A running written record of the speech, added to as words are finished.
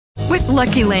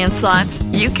Lucky Land Slots,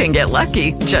 you can get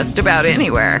lucky just about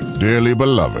anywhere. Dearly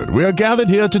beloved, we are gathered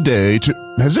here today to...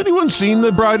 Has anyone seen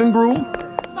the bride and groom?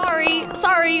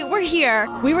 Sorry, we're here.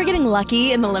 We were getting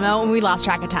lucky in the limo and we lost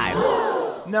track of time.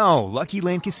 No, Lucky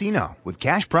Land Casino, with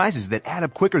cash prizes that add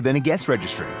up quicker than a guest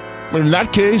registry. In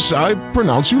that case, I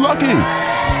pronounce you lucky.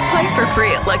 Play for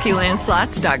free at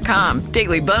LuckyLandSlots.com.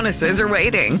 Daily bonuses are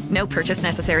waiting. No purchase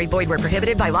necessary. Void where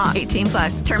prohibited by law. 18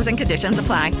 plus. Terms and conditions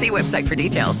apply. See website for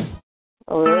details.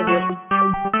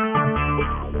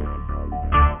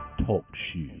 Talk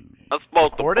shoes. That's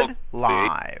about the Recorded book.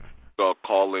 live.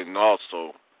 Call in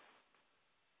also.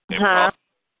 Huh?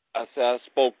 I said I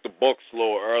spoke to Books a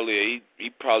little earlier. He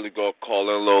probably gonna call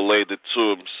in a little later too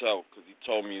himself because he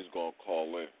told me he's gonna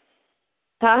call in.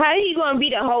 How are you going to be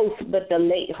the host but the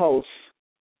late host?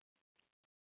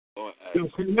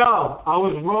 No, I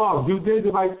was wrong. You did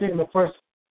the right thing the first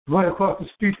run across the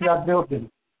street to that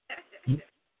building. The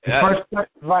first step,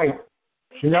 right.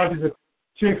 You know,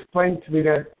 she explained to me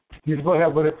that you're supposed to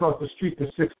have run across the street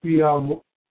to 60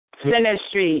 Center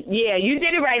Street. Yeah, you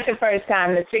did it right the first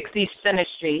time, the 60 Center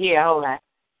Street. Here, hold on.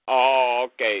 Oh,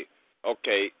 okay.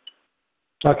 Okay,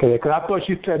 because I thought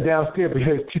she said downstairs,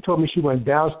 because she told me she went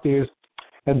downstairs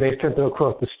and they sent her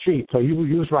across the street. So you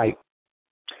was right.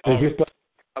 The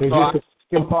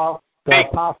apostle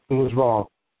was wrong.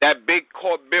 That big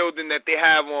court building that they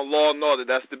have on Law and Order,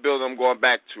 that's the building I'm going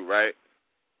back to, right?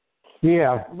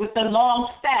 Yeah. With the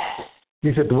long steps.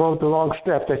 You said the one with the long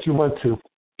step that you went to.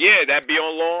 Yeah, that be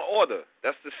on Law and Order.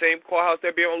 That's the same courthouse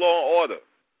that be on Law and Order.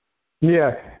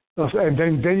 Yeah. And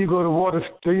then you go to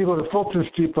Fulton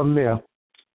Street from there.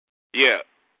 Yeah.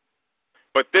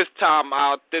 But this time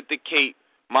I authenticate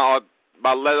my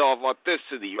letter of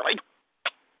authenticity, right?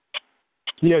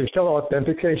 Yeah, you show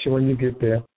authentication when you get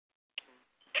there.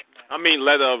 I mean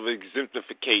letter of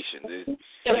exemplification.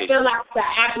 To fill out the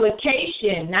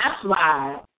application, that's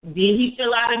why. Did he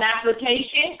fill out an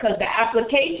application? Because the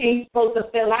application he's supposed to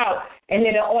fill out, and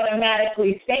then it'll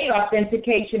automatically say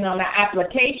authentication on the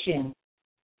application.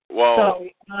 Well, so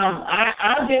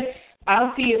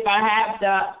I'll see if I have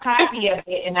the copy of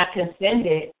it and I can send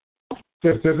it.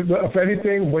 If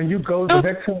anything, when you go, the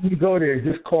next time you go there,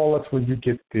 just call us when you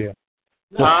get there.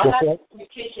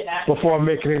 Before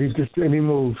making any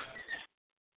moves.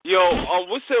 Yo,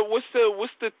 what's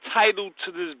the title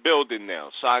to this building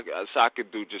now? So I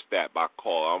could do just that by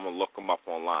call. I'm gonna look them up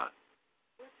online.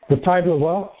 The title of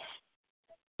what?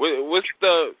 What's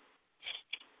the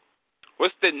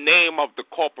name of the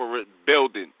corporate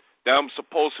building that I'm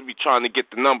supposed to be trying to get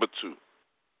the number to?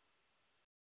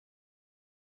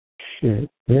 Shit.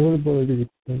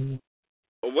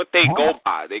 What they go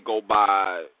by? They go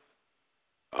by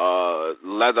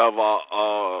letter of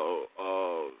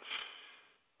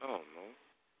I don't know.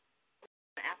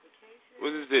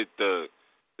 What is it? The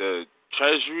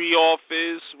Treasury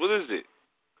Office? What is it?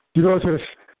 You go to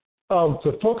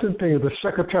the Fulton thing is the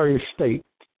Secretary of State.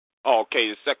 Oh, okay,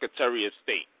 the Secretary of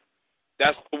State.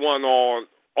 That's the one on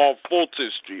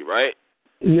Fulton Street, right?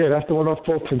 Yeah, that's the one on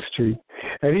Fulton Street.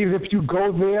 And even if you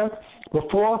go there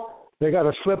before, they got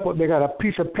a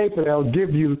piece of paper they'll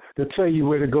give you to tell you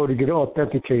where to go to get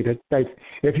authenticated. Like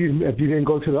if you didn't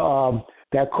go to the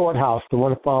that courthouse, the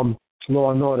one from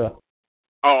Law and Order.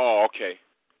 Oh, okay.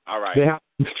 All right. They have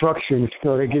instructions,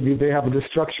 so they have an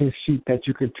instruction sheet that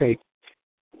you can take.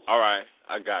 All right,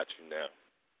 I got you now.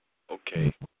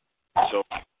 Okay. So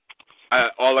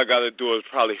all I got to do is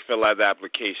probably fill that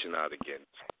application out again.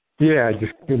 Yeah,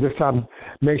 just this time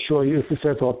make sure it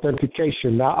says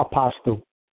authentication, not apostle.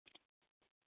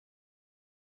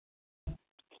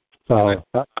 So,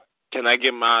 can I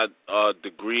get my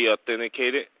degree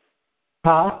authenticated?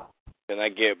 Huh? Can I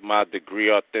get my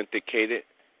degree authenticated?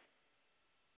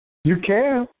 You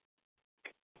can.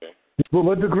 Okay. Well,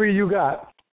 what degree you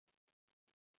got?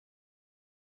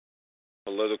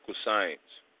 Political science.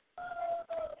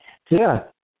 Yeah.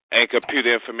 And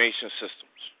computer information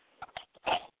systems.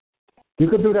 You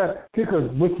could do that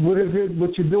because what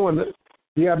you're doing,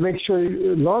 you got to make sure,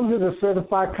 as long as it's a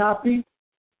certified copy,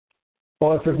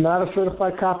 or if it's not a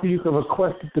certified copy, you can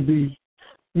request it to be,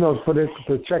 for this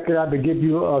to check it out, to give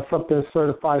you something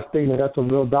certified stating that that's a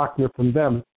real document from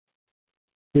them.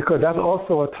 Because that's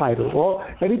also a title. Or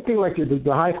anything like the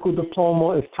high school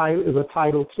diploma is a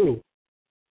title too.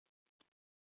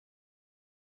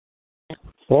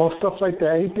 All stuff like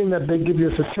that. Anything that they give you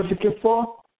a certificate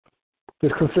for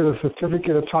is considered a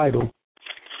certificate of title.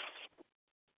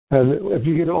 And if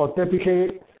you get it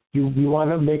authenticated, you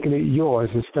wind up making it yours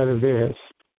instead of theirs.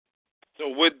 So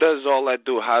what does all that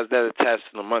do? How is that attached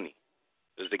to the money?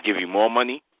 Does it give you more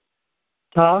money?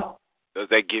 Huh? Does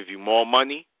that give you more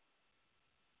money?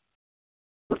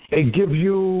 They give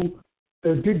you,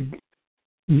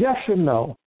 yes and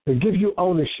no. They give you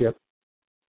ownership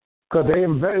because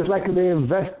it's like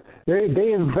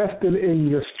they invested in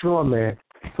your straw man.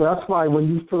 So that's why when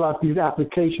you fill out these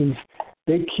applications,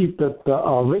 they keep the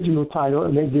original title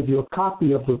and they give you a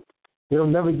copy of it. They'll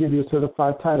never give you a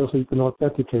certified title so you can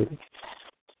authenticate it.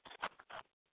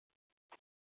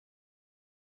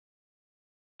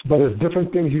 But there's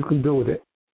different things you can do with it.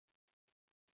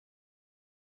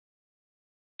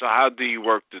 So how do you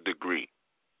work the degree?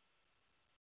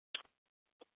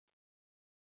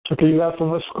 Okay, you got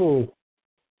from a school.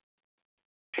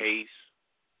 Pace,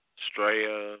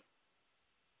 Strayer,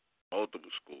 multiple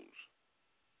schools.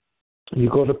 You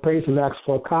go to Pace and ask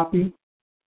for a copy,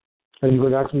 and you're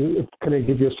going to ask me, can they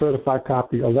give you a certified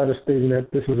copy, a letter stating that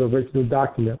this is an original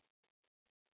document.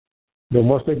 Then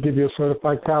once they give you a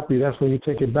certified copy, that's when you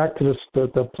take it back to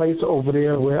the place over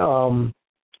there where,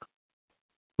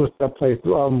 what's that place,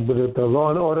 with the Law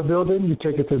and Order building. You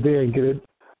take it to there and get it.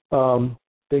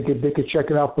 They could check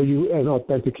it out for you and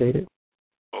authenticate it.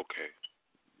 Okay.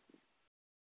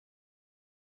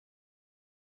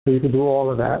 So you can do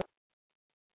all of that.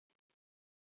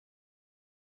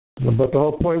 But the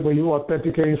whole point when you're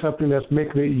authenticating something that's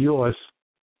making it yours,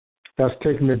 that's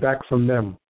taking it back from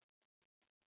them.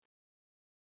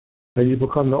 And you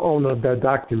become the owner of that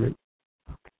document.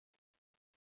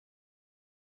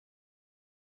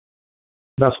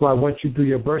 That's why once you do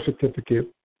your birth certificate,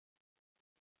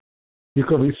 you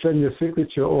can resend your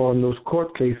signature on those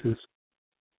court cases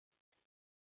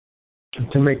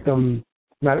to make them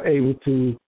not able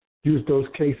to use those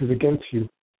cases against you.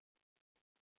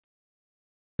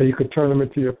 And you could turn them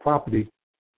into your property.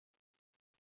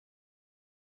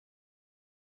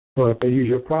 Or if they use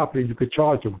your property, you could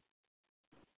charge them.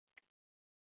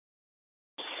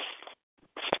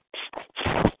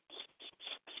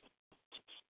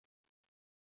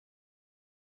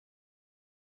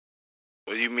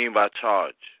 What do you mean by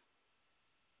charge?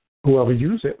 Whoever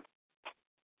uses it.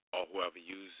 Or whoever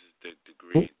uses the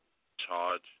degree,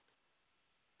 charge?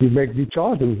 You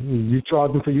charge them. You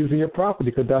charge them for using your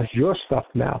property because that's your stuff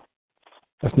now.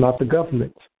 That's not the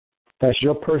government. That's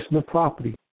your personal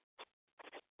property.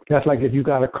 That's like if you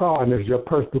got a car and it's your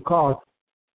personal car,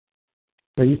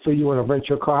 and you say you want to rent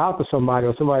your car out to somebody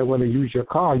or somebody want to use your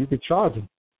car, you can charge them.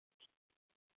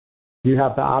 You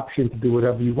have the option to do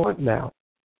whatever you want now.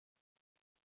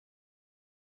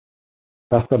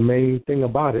 That's the main thing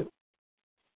about it.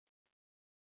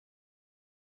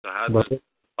 So how does it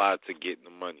apply to getting the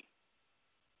money?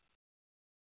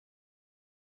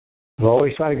 We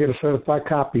always try to get a certified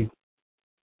copy.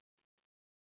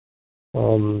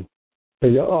 And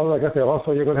like I said,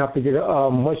 also you're going to have to get it.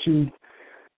 Once you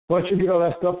get all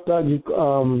that stuff done, you're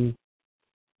going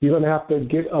to have to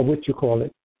get what you call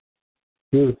it.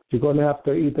 You're going to have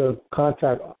to either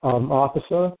contact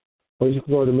officer, or you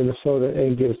can go to Minnesota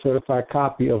and get a certified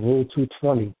copy of Rule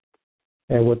 220.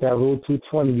 And with that Rule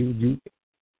 220, you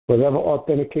whatever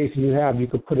authentication you have, you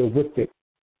can put it with it,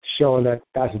 showing that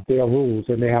that's their rules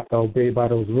and they have to obey by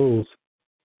those rules.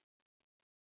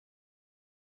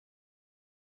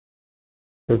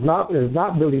 It's not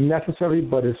really necessary,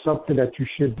 but it's something that you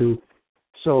should do,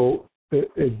 so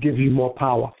it gives you more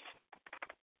power.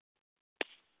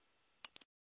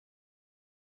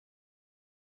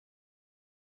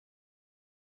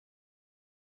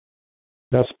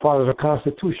 That's part of the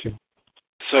Constitution.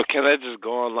 So can I just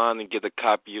go online and get a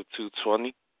copy of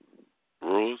 220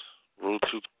 rules? Rule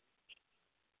 220?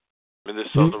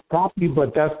 Minnesota copy,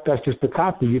 but that's just a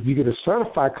copy. If you get a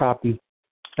certified copy,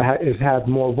 it has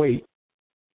more weight.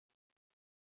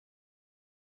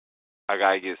 I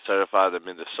gotta get certified in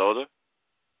Minnesota?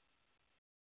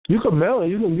 You can mail it.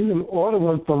 You can order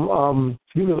one from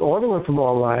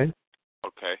online.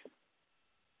 Okay.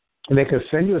 And they can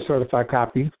send you a certified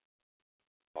copy.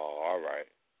 Oh, all right.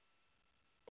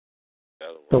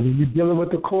 So when you're dealing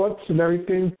with the courts and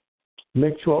everything,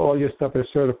 make sure all your stuff is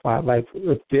certified. Like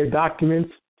if their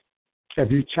documents, if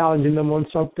you're challenging them on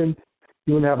something,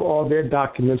 you want to have all their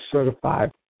documents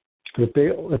certified. If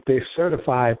they're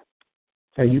certified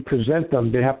and you present them,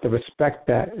 they have to respect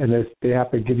that, and they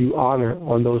have to give you honor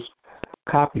on those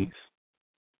copies.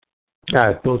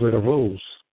 Those are the rules.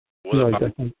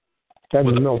 This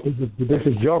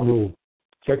is your rule.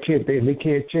 They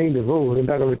can't change the rule. They're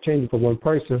not going to change it for one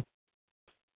person.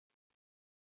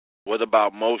 What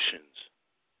about motions?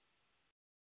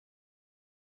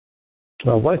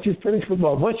 Once you do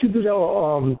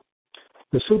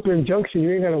the super injunction,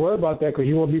 you ain't got to worry about that because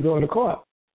you won't be going to court.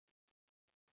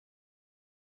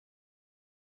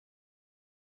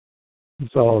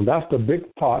 So that's the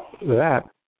big part of that.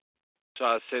 So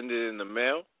I send it in the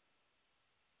mail?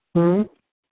 Hmm.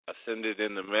 I send it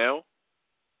in the mail.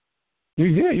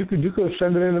 You could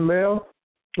send it in the mail,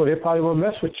 or they probably won't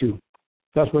mess with you.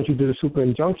 That's once you do the super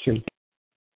injunction.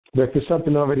 But if it's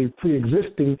something already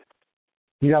pre-existing,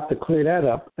 you have to clear that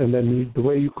up. And then the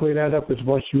way you clear that up is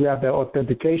once you have that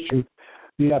authentication,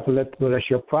 you have to let them know that's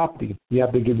your property. You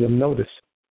have to give them notice.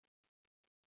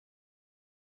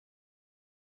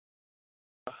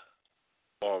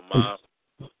 On my.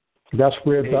 That's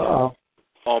where the.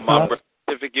 On my birth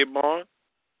certificate bond.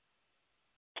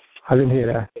 I didn't hear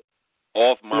that.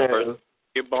 Off my birth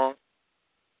certificate bond.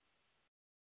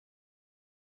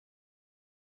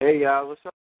 Hey y'all, what's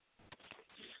up?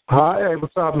 Hi, hey,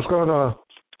 what's up? What's going on?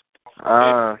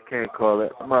 Can't call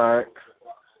it. I'm alright.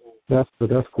 That's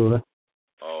good.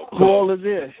 Oh, who all is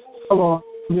this? Hold on.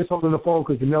 I'm just holding the phone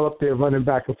because Janelle up there running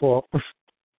back and forth.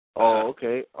 Oh,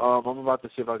 okay. I'm about to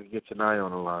see if I can get Tanaya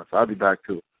on the line, so I'll be back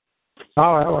too.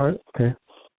 All right. Okay.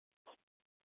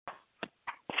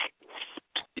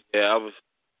 Yeah, I was.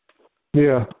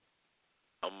 Yeah.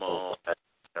 I'm on.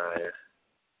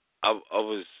 I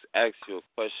was asking you a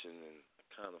question and I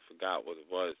kind of forgot what it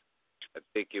was. I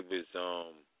think it was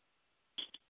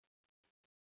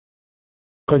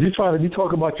Because you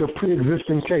talk about your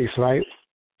pre-existing case, right?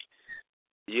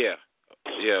 Yeah,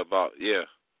 about. You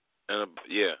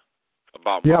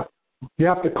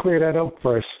have to clear that up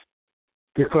first,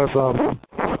 because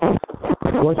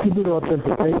once you do the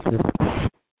authentication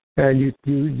and you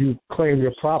claim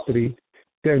your property,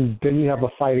 then you have a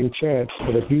fighting chance.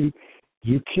 But if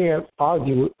you can't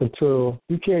argue until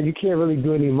you can't really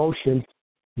do any motion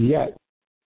yet.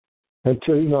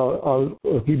 Until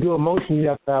if you do a motion, you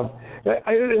have to have.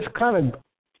 It's kind of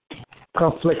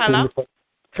conflicting. Hello?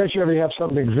 Since you already have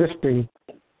something existing,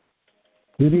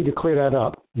 you need to clear that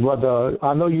up. Whether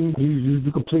I know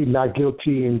you complete not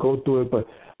guilty and go through it, but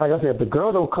like I said, if the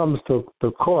girl don't comes to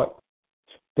court,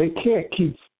 they can't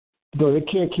keep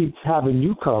having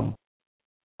you come.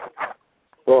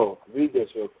 Bro, read this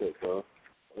real quick, bro.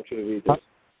 I want you to read this.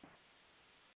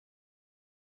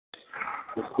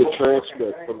 It's the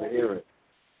transcript from the hearing.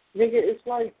 Nigga, it's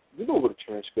like, you know what a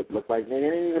transcript look like, nigga.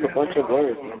 It ain't even a bunch of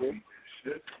words, nigga.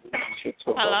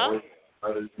 Hello?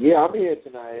 Yeah, I'm here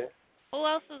tonight. Who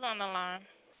else is on the line?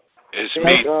 It's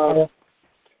me.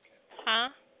 Huh?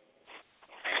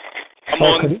 I'm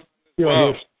on.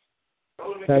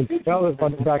 And Janelle is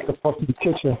running back to the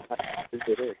kitchen.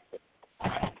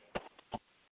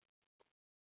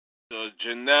 So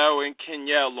Janelle and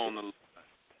Kenyelle on the line.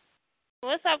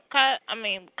 What's up, Cuz?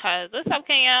 What's up,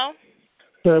 Kenyelle?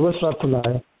 Hey, what's up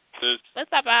tonight?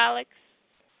 What's up, Alex?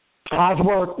 How's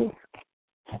work?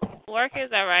 Work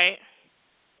is all right.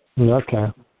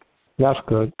 Okay. That's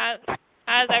good.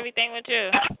 How's everything with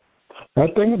you?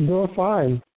 Everything is doing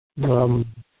fine.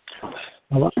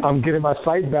 I'm getting my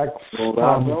sight back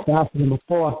faster than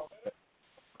before.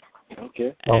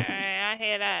 Okay. So, all right, I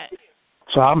hear that.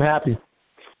 So I'm happy.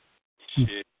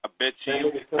 Yeah, I bet you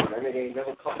ain't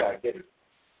never come back, did it?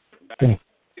 been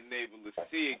able to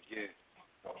see again.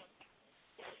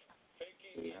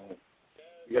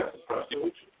 Yeah.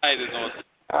 Light is on.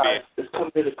 All right, let's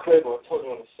come to the crib. I'll tell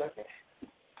you in a second.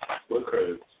 What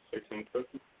crib?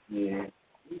 1650? Yeah.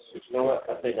 You know what?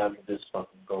 I think I can just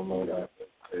fucking go load up.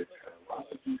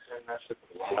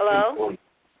 Hello?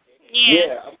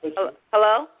 Yeah.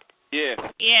 Hello? Yeah.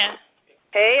 Yeah.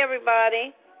 Hey,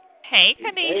 everybody. Hey,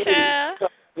 Kanisha.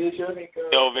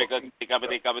 Yo, Vika.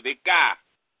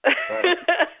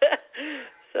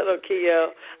 Shut up,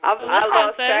 Keo. I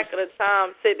lost track of the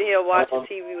time sitting here watching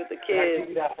TV with the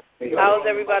kids. How's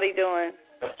everybody doing?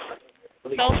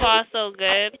 So far, so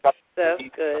good. That's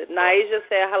good. Naisha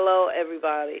said hello,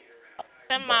 everybody.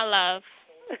 Send my love.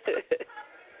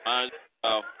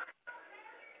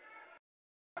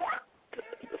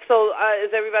 So,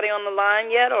 is everybody on the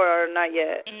line yet or not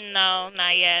yet? No,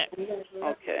 not yet.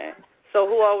 Okay. So,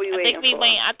 who are we waiting for?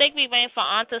 I think we waiting for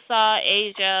Antasar,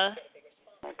 Asia.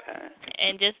 Okay.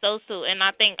 And just those two. And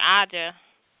I think Aja.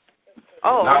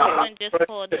 Oh, okay. And just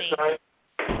called me.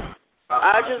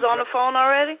 Aja's on the phone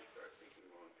already?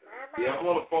 Yeah, I'm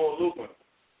on the phone with Luke.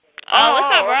 Oh,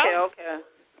 what's up, bro? Okay.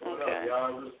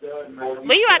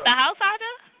 Were you at the house,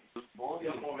 Aja? I'm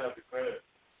over at the crib.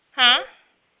 Huh?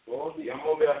 I'm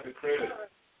over at the crib.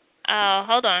 Oh,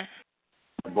 hold on.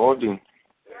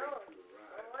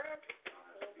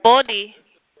 Baldy.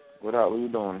 What up? What you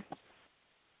doing?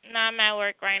 No, I'm at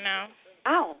work right now.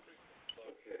 Ow.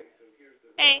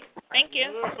 Hey, thank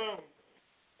you.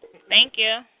 Thank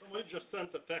you. We just sent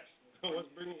a text. What's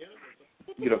bringing it?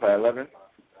 You get up at 11?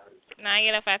 No, I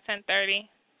get up at 10:30.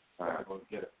 All right, go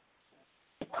get it.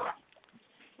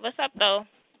 What's up, though?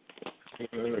 You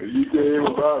can hear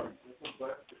with Bobby.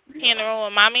 He in the room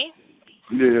with mommy?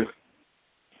 Yeah.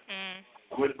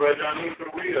 Which brother I need for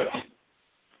real?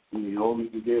 You only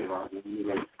can get right.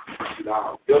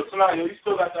 Yo, tonight, you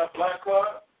still got that black card?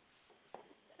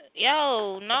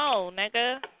 Yo, no,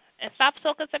 nigga. And stop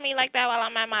talking to me like that while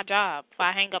I'm at my job before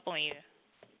I hang up on you.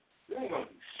 You ain't gonna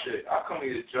do shit. I come to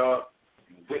your job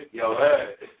and whip your ass.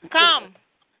 Come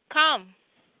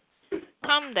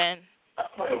then. I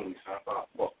play only son. I'll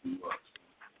fuck you up.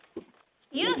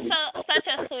 You're such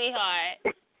a sweetheart.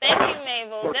 Thank you,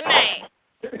 Mabel. Good night.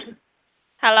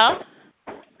 Hello?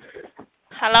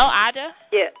 Hello, Aja?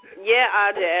 Yeah,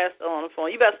 Aja asked on the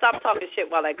phone. You better stop talking shit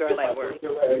while that girl at work.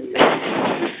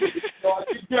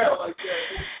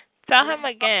 Tell him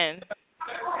again.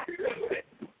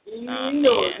 You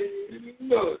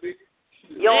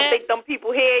don't think them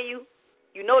people hear you?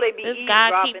 You know they be this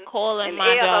eavesdropping. guy keep calling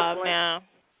my job now.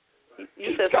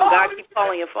 You said some guy keep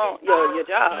calling your phone, your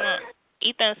job.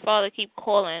 Ethan's father keep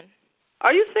calling.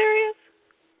 Are you serious?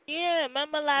 Yeah,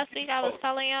 remember last week I was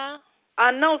telling y'all?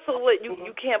 I know. So what?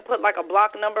 You can't put like a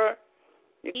block number.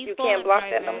 You can't block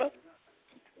that number.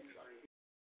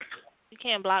 You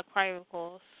can't block private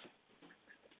calls.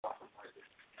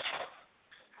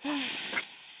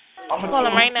 I'm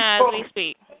calling right now as we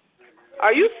speak.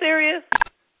 Are you serious?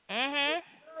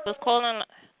 Was calling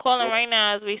right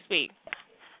now as we speak.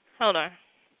 Hold on.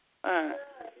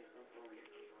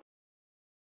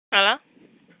 Hello?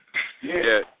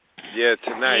 Yeah,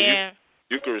 tonight Yeah.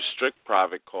 you can restrict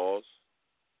private calls.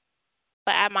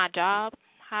 But at my job,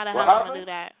 how the hell am I gonna do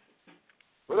that?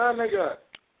 What that nigga at?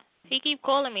 He keep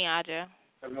calling me, Aja.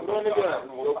 What that nigga at?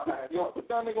 Put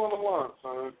that nigga on the line,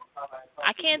 son.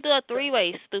 I can't do a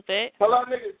three-way, stupid. Tell that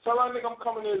nigga I'm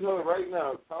coming to his hood right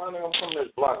now. Tell that nigga I'm coming to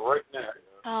his block right now.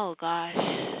 Oh, gosh.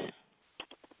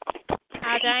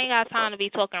 Aja, I ain't got time to be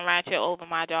talking ratchet over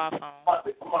my job phone. I'm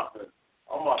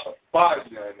about to body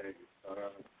that nigga.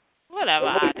 Whatever,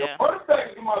 Aja. What the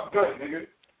heck is my gun, nigga?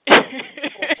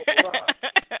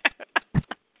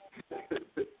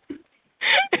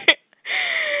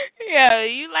 Yeah,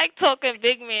 you like talking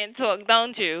big man talk,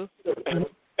 don't you? You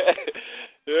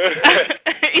hear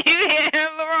him,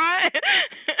 LeRon?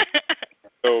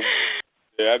 So,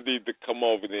 yeah, I need to come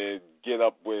over there and get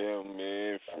up with him,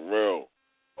 man, for real.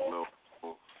 No.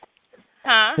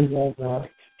 Huh?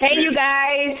 Hey, you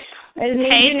guys. It's me,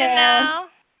 Hey, Janelle.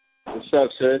 What's up,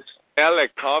 sis? I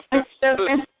like coffee.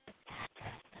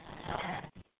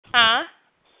 Huh?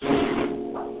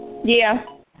 Yeah.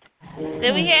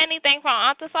 Did we hear anything from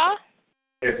Arkansas?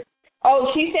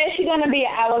 Oh, she said she's going to be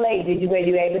an hour late. Were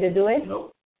you able to do it?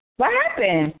 Nope. What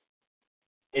happened?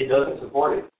 It doesn't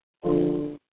support it.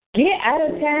 Get out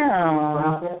of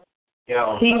town.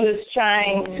 Yeah. He was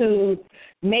trying to,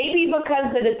 maybe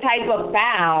because of the type of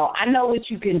file, I know what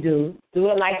you can do. Do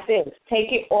it like this.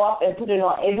 Take it off and put it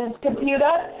on Evan's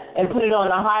computer and put it on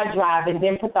a hard drive and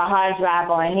then put the hard drive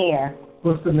on here.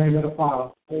 What's the name of the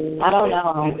file? I don't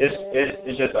know.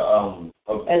 It's just a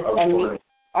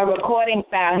recording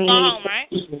file. Right?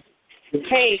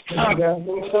 Hey,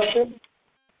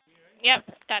 Yep,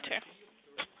 gotcha.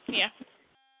 Yeah.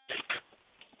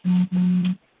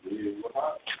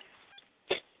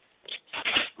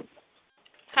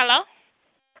 Hello?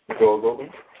 You go open?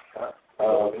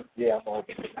 Yeah, I'm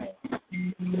open.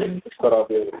 But I'll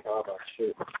be able to find my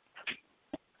shit.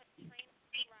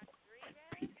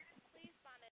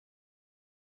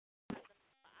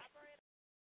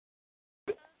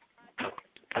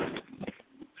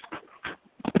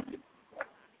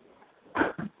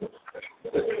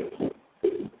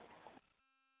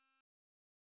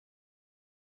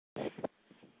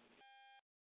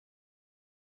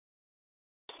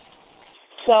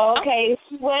 So, okay,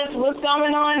 what's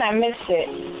going on? I missed it.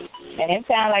 And it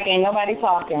sounds like ain't nobody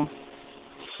talking.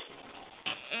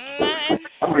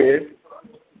 I'm here.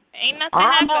 Ain't nothing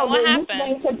happened. What happened?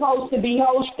 We're supposed to be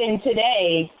hosting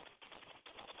today.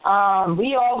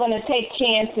 We all going to take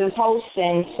chances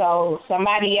hosting, so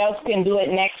somebody else can do it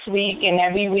next week, and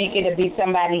every week it'll be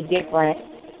somebody different.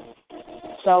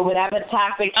 So whatever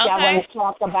topics y'all want to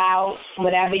talk about,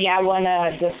 whatever y'all want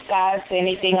to discuss,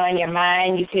 anything on your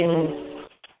mind, you can,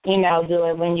 do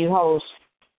it when you host.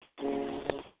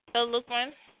 So,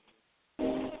 Lukeman,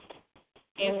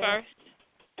 you first.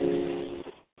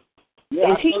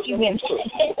 Yeah,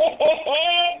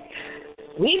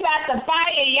 we about to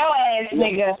fire your ass,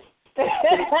 nigga.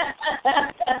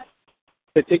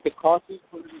 They take the coffee,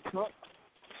 put it in the cup.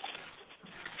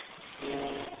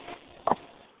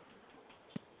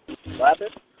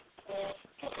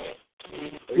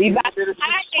 We about to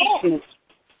fire you.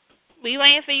 We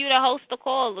waiting for you to host the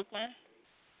call, Lukeman.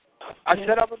 I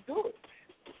said I would do it.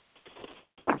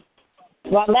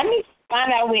 Well, let me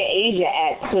Find out where Asia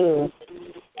at, too.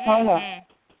 Hold on.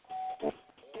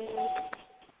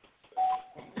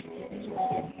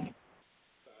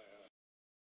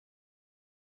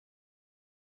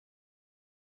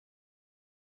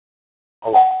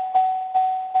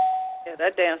 Yeah,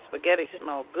 that damn spaghetti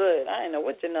smell good. I didn't know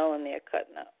what Janelle in there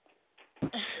cutting up.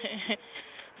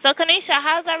 So, Kanisha,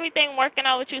 how's everything working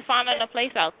out with you finding a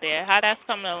place out there? How that's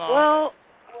coming along? Well,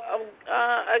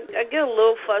 I get a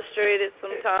little frustrated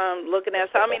sometimes looking at.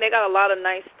 So I mean, they got a lot of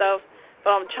nice stuff,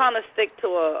 but I'm trying to stick to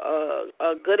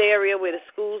a good area where the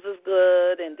schools is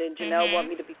good, and then Janelle want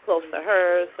me to be close to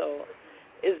her. So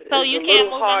it's you can't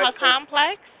move in her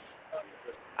complex?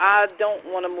 I don't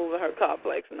want to move in her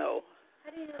complex. No.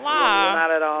 Wow.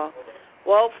 Not at all.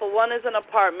 Well, for one, it's an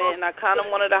apartment, and I kind of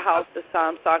wanted a house this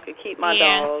time so I could keep my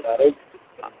dogs.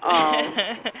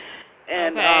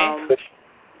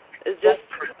 It's just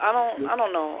I don't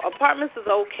know. Apartments is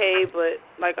okay, but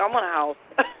like I want a house.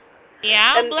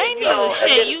 Yeah, I don't blame you.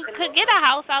 Shit, you could get a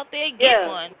house out there, get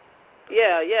one.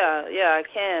 Yeah, I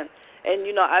can.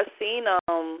 And I've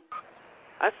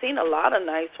seen a lot of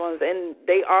nice ones, and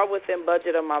they are within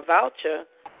budget of my voucher.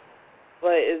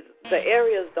 But the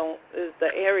areas is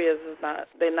not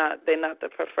they're not the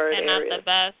preferred areas. They're not the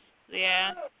best,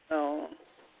 yeah. No.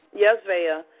 Yes,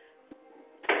 Vaya.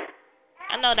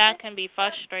 I know that can be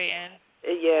frustrating.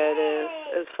 Yeah, it is.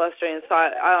 It's frustrating. So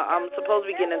I'm supposed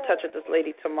to be getting in touch with this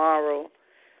lady tomorrow,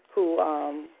 who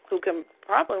can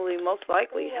probably most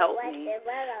likely help me.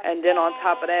 And then on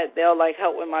top of that, they'll like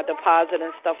help with my deposit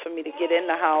and stuff for me to get in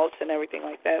the house and everything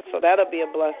like that. So that'll be a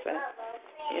blessing.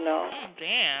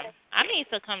 Damn. I need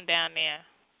to come down there.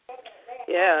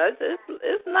 Yeah,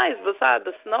 it's nice besides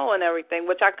the snow and everything,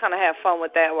 which I kind of had fun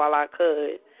with that while I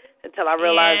could, until I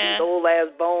realized these old ass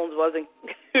bones wasn't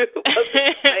the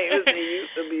same as they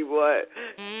used to be. Boy,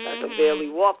 I could barely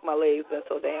walk. My legs been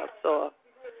so damn sore.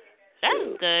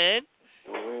 That's good.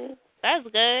 That's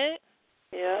good.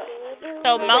 Yeah.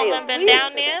 So Melvin been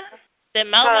down there? Did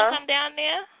Melvin come down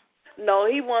there? No,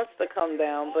 he wants to come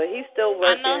down, but he's still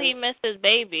working. I know he missed his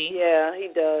baby. Yeah, he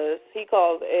does. He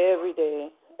calls every day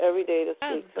to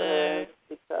speak to her.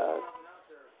 So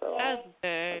that's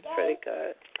good. That's pretty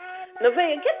good.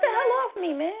 Nevaeh, get the hell off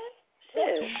me, man.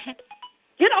 Shit.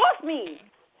 Get off me.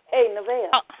 Hey, Nevaeh.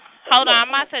 Hold on, I'm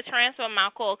about to transfer my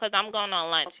call because I'm going on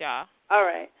lunch, y'all. All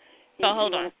right. So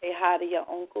hold on. You want to say hi to your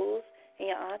uncles and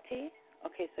your auntie?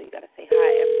 Okay, so you got to say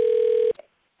hi every day.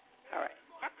 All right.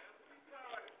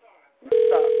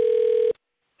 Stop.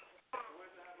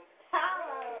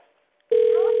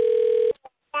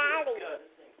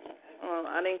 I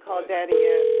didn't call Daddy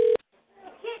yet.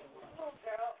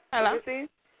 Hello? You see?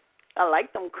 I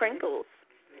like them crinkles.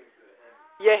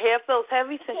 Your hair feels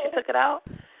heavy since you took it out?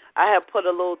 I have put a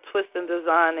little twist and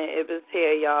design in Ibis'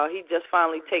 hair, y'all. He just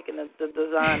finally taken the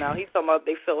design out. He's talking about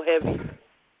they feel heavy.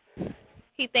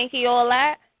 He think he all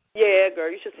that? Yeah,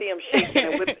 girl. You should see him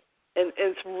shaking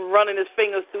and running his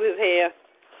fingers through his hair.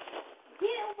 Get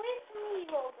away from me,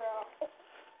 little girl.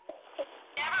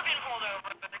 Never been pulled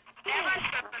over, but never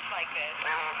surfaced like this.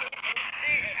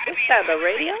 Is that the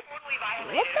radio?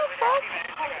 What the fuck?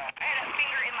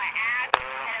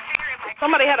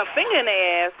 Somebody had a finger in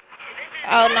their ass.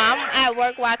 Oh, no, I'm at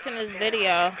work watching this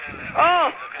video. Oh,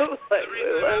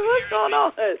 what's going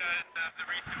on?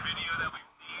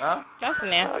 Huh? That's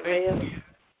nasty. Okay.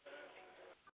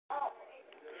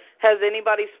 Has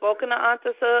anybody spoken to Auntie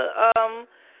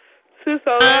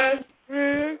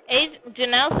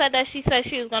Janelle said that she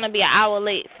was going to be an hour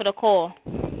late for the call.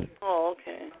 Oh,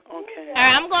 okay. All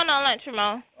right, I'm going on lunch,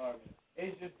 Ramon.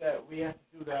 It's just that we have to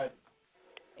do that.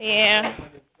 Yeah.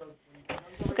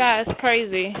 This guy is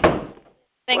crazy.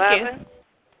 Thank what you. Happened?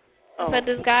 I said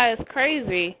this guy is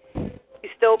crazy. You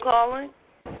still calling?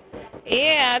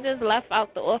 Yeah, I just left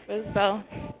out the office, so.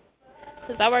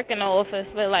 Because I work in the office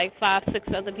with like 5, 6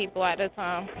 other people at a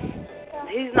time.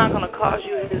 He's not going to cost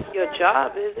you your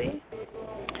job, is he?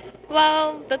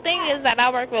 Well, the thing is that I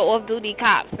work with off-duty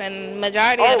cops, and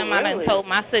majority of them I done told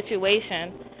my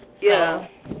situation. Yeah.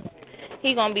 So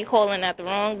he going to be calling at the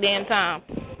wrong damn time.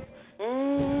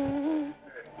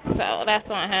 So that's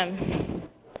on him.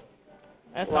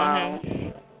 That's on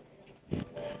him.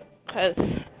 Because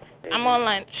I'm on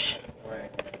lunch.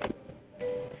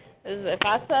 If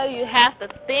I tell you half the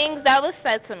things that was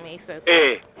said to me, sis.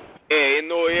 Hey, you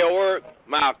know your work?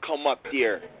 Man, I'll come up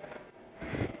here.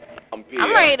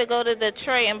 I'm ready to go to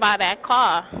Detroit and buy that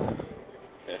car.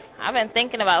 I've been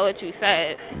thinking about what you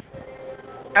said.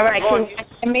 All right, can you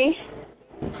hear me?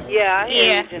 Yeah, I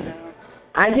hear you, Janelle.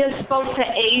 I just spoke to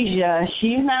Asia.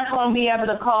 She's not going to be able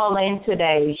to call in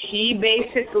today. She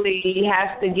basically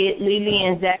has to get Lily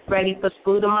and Zach ready for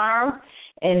school tomorrow,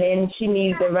 and then she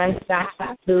needs to run to the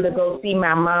hospital to go see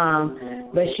my mom.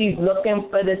 But she's looking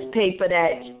for this paper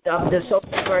that the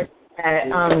social worker that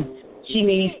she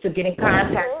needs to get in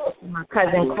contact with my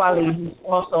cousin Quali, who's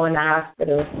also in the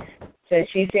hospital. So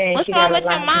she's saying What's she got wrong a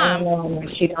lot with your mom? going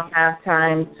on. She don't have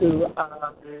time to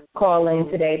call in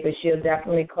today, but she'll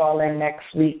definitely call in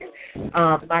next week,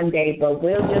 Monday. But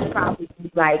we'll just probably do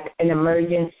like an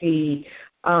emergency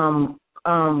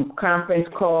conference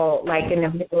call, like in the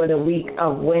middle of the week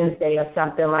of Wednesday or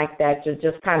something like that, to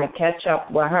just kind of catch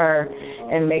up with her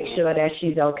and make sure that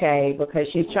she's okay, because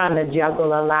she's trying to juggle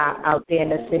a lot out there in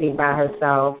the city by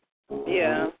herself.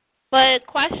 Yeah. But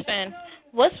question,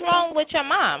 what's wrong with your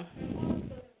mom?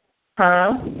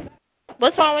 Huh?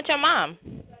 What's wrong with your mom?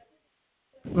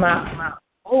 My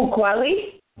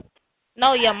Quali?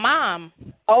 No, your mom.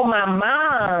 Oh, my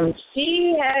mom.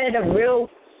 She had a real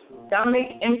stomach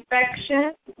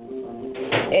infection.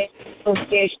 And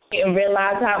she didn't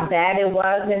realize how bad it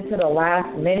was until the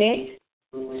last minute.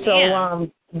 So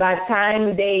by the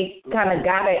time they kind of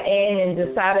got her in and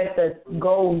decided to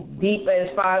go deep as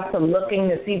far as to looking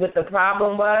to see what the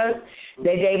problem was,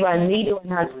 they gave her a needle in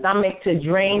her stomach to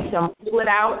drain some fluid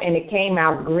out, and it came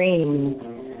out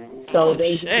green. So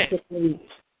they basically,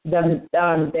 the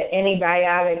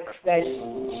antibiotics that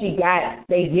she got,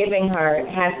 they giving her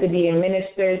has to be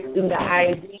administered through the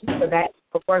IV, so that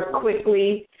will work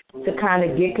quickly to kind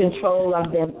of get control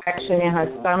of the infection in her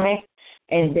stomach.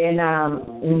 And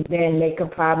then they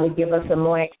could probably give us some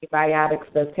more antibiotics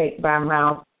to take by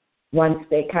mouth once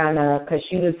they kind of, because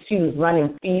she was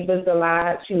running fevers a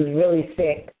lot. She was really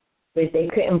sick, but they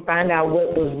couldn't find out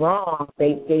what was wrong.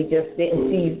 They just didn't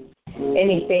see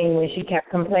anything when she kept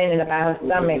complaining about her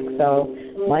stomach. So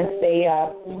once they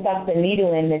stuck the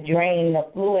needle in to drain the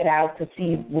fluid out to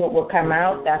see what would come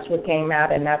out, that's what came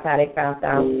out, and that's how they found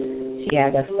out she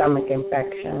had a stomach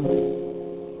infection.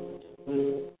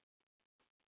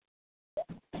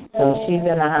 So she's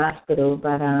in the hospital,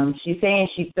 but she's saying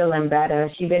she's feeling better.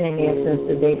 She's been in there since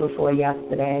the day before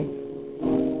yesterday.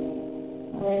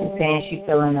 She's saying she's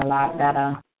feeling a lot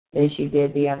better than she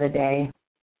did the other day.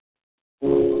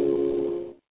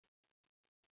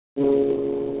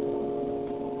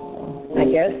 I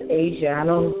guess Asia,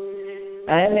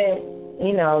 I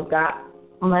haven't, got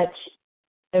much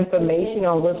information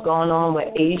on what's going on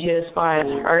with Asia as far as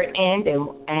her end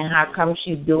and how come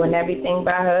she's doing everything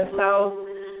by herself.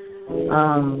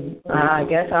 I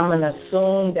guess I'm going to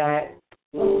assume that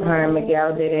her and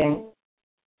Miguel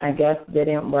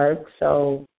didn't work.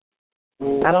 So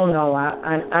I don't know.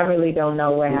 I really don't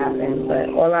know what happened. But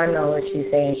all I know is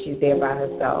she's saying she's there by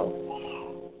herself.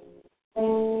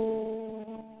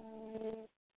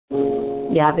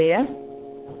 Y'all there?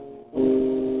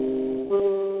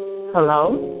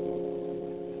 Hello?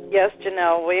 Yes,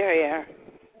 Janelle, we're here.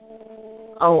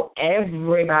 Oh,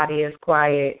 everybody is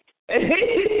quiet.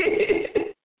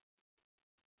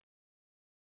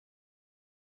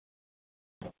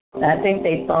 I think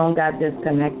their phone got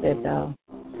disconnected, though.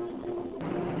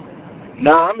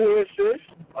 Nah, I'm here, sis.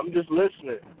 I'm just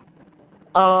listening.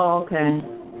 Oh, okay.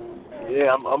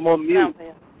 Yeah, I'm on mute.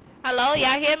 Hello,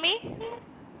 y'all hear me?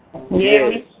 Yeah.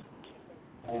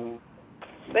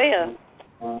 There.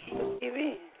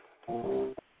 TV.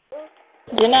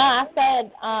 I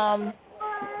said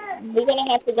we're going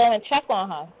to have to go and check on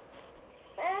her.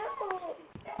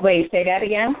 Wait, say that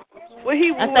again? I said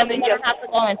we're going to have to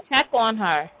go and check on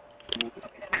her.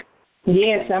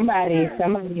 Yeah, somebody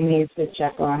needs to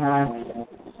check on her.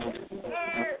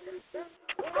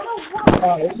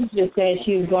 She just said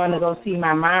she was going to go see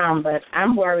my mom, but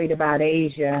I'm worried about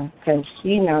Asia because,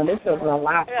 this was a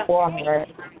lot for her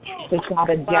to try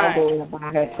to juggle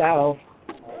by herself.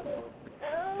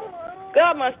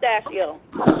 Good mustachio.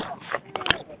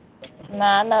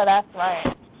 Nah, I know that's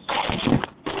right.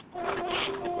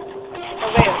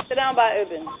 Okay, sit down by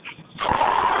Urban.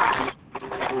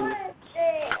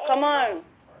 Come on.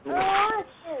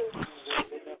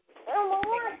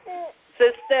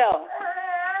 Sit still.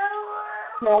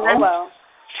 Oh, well.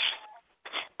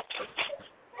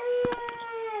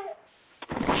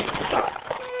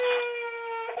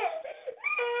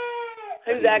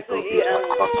 Who's actually eating?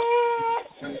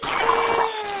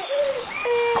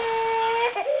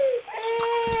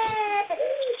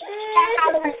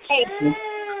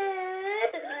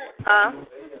 Huh?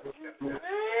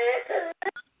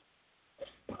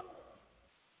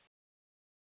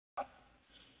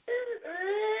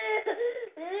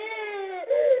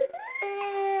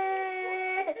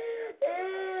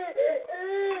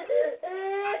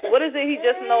 What is it he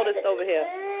just noticed over here?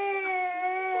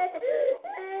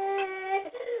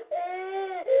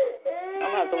 I'm going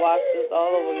to have to watch this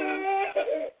all over again.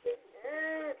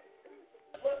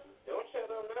 Don't shut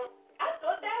up now. I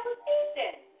thought that was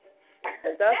Ethan.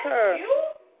 That's her. You?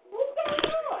 What's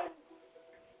going on?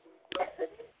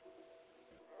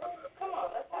 Come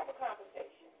on, let's have a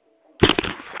conversation.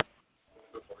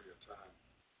 Before your time.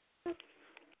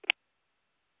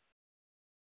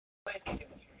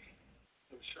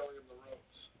 We'll show him the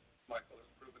ropes. Michael has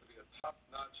proven to be a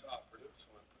top-notch operative,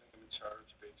 so I'm putting him in charge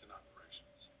of agent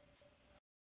operations.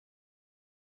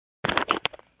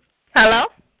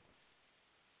 Hello?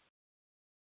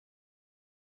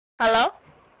 Hello?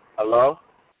 Hello?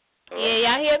 Yeah,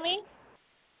 y'all hear me?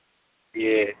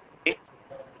 Yeah.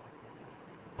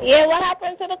 Yeah, what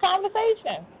happened to the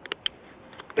conversation?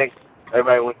 I think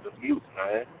everybody went to mute,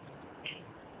 man.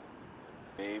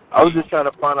 I was just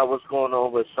trying to find out what's going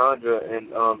on with Sandra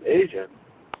and Asia.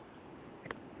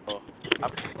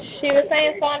 She was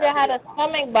saying Sandra had a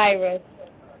stomach virus.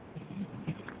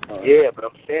 Yeah, but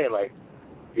I'm saying, like,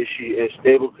 is she in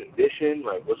stable condition?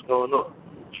 Like, what's going on?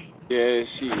 Yeah,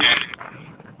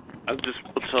 I just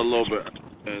spoke to her a little bit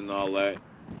and all that.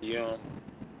 Yeah.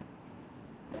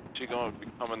 She's going to be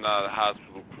coming out of the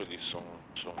hospital pretty soon.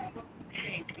 So.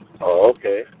 Oh,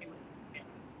 okay.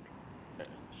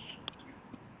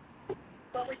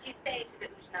 What would you say to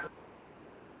Michelle?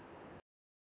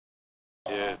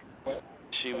 Yeah,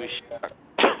 she was shocked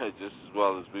just as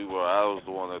well as we were. I was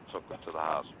the one that took her to the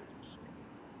hospital.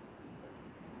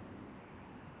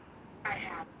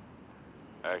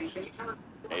 Actually,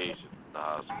 Asia in the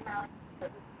hospital.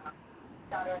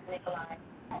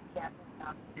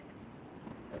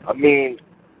 I mean,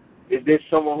 is there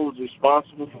someone who's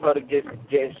responsible for her to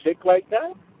getting sick like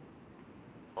that?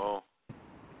 Oh,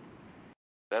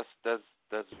 that's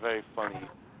very funny to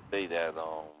say that.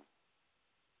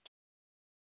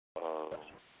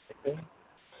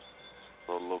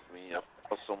 So look me up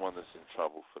for someone that's in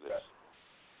trouble for this.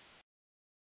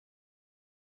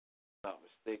 Not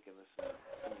mistaken,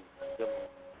 this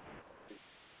is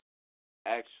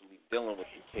actually dealing with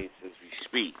the case as we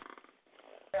speak.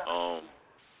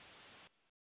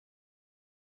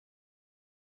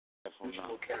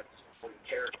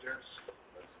 Characters,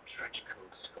 trench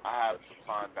coats. I have to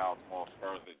find out more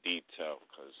further detail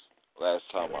because last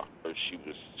time I heard she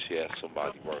had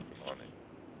somebody working on it.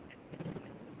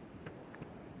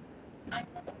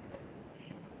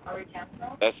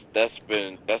 That's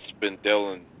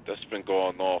been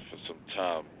going on for some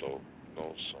time though,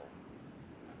 so.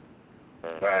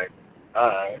 Right. All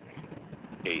right.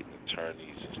 Hating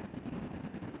attorneys.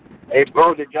 Hey,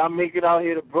 bro, did y'all make it out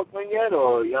here to Brooklyn yet,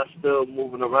 or y'all still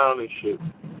moving around and shit?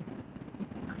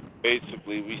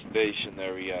 Basically, we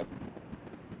stationary at.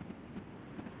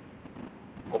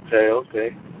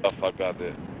 Okay. Stuff I got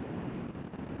that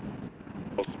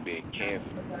supposed to be in Kansas.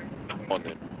 On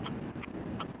it.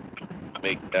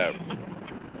 Make that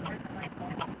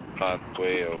on the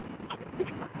way of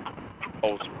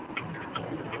post.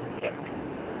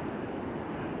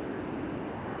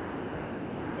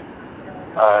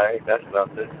 Alright, that's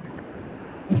nothing.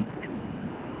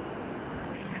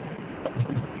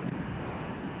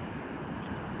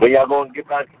 When y'all gonna get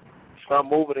back, start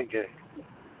moving again?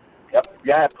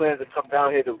 Y'all had plans to come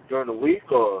down here during the week,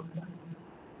 or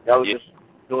y'all was just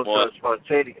doing something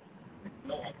spontaneous?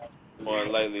 More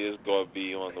than likely, it's gonna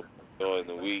be during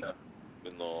the week.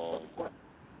 You know,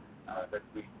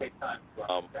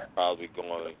 I'm probably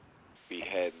gonna be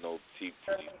heading over to.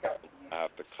 I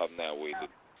have to come that way to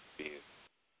be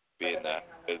in that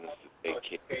business to take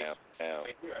care of downtown.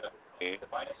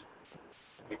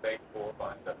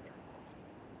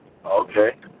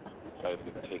 Okay. I have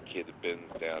to take care of the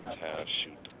business downtown,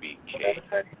 shoot the BK.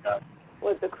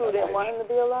 What, the crew didn't want him to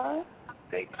be alive?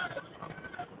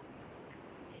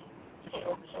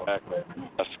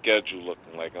 My schedule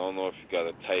looking like, I don't know if you got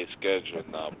a tight schedule or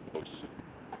not, but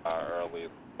early in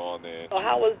the morning. So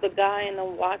how was the guy in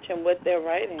them watching what they're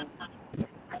writing?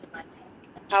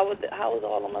 How was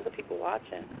all them other people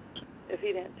watching if he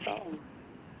didn't tell them?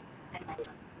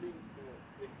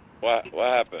 What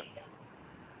happened?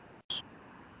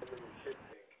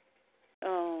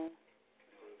 Oh.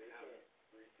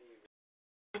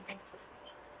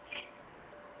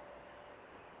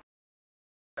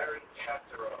 Larry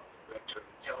Katzeroff, Director of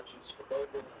Intelligence for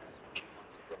Global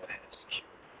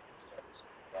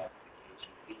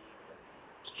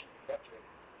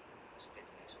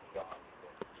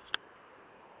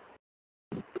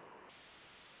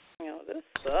Yo, this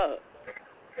sucks.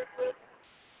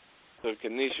 So,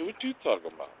 Kanisha, what you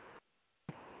talking about?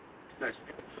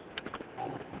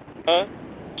 Huh?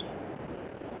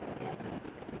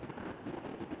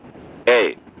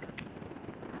 Hey.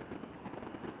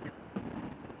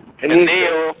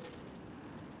 Kanisha.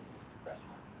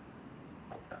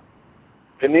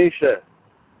 Kanisha.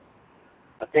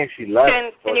 I think she left.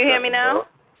 Can you hear me now?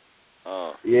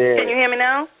 Yeah. Can you hear me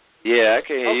now? Yeah, I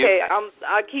can hear you. Okay,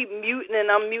 I keep muting and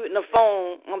I'm muting the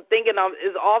phone. I'm thinking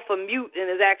it's off of mute and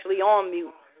it's actually on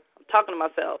mute. I'm talking to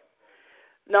myself.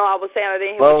 No, I was saying I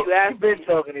didn't hear what you asked. You've been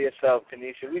talking to yourself,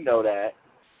 Kanisha. We know that.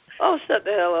 Oh, shut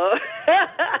the hell up.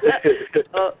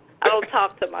 I don't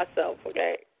talk to myself,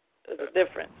 okay? There's a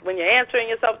difference. When you're answering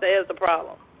yourself, there's a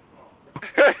problem.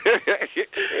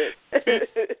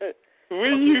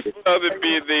 When you started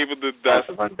being able to dust.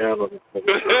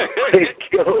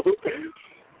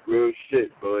 Real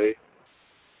shit, boy.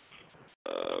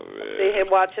 Oh, man. Stay here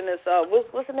watching this.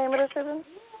 What's the name of this even?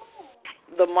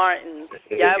 The Martins.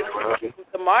 Yeah,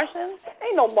 The Martians?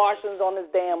 Ain't no Martians on this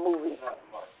damn movie.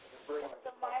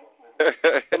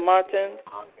 The Martins.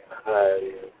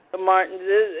 The Martins.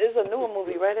 It's a newer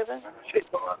movie, right, Evan?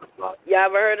 Yeah,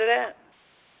 ever heard of that?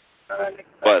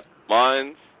 What?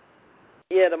 Mines?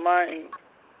 Yeah, the Martins.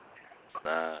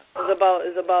 Nah.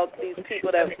 It's about these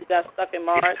people that got stuck in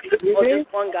Mars. Well, this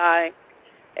one guy,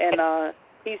 and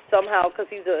he's somehow, because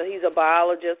he's a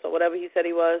biologist or whatever he said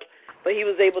he was, but he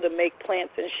was able to make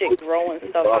plants and shit grow and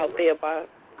stuff out there by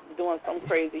doing some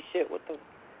crazy shit with the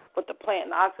plant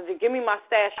and oxygen. Give me my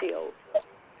stachios.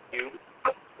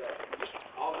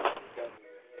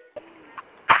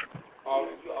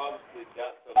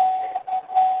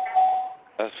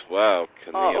 That's wild,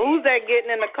 Camille. Oh, who's that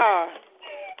getting in the car?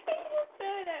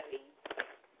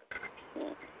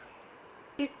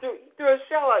 He threw a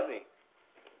shell at me.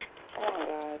 Oh, my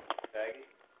God.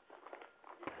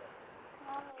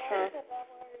 Huh.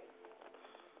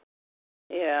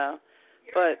 Yeah.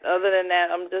 But other than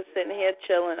that, I'm just sitting here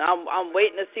chilling. I'm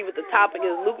waiting to see what the topic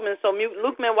is. Lukeman,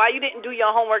 Lukeman, why you didn't do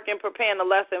your homework in preparing the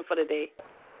lesson for the day?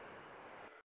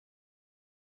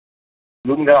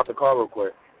 Lukeman got off the call real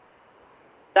quick.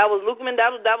 That was Lukeman?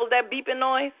 That was that beeping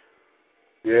noise?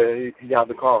 Yeah, he got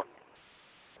the call.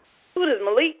 Who is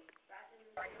Malik?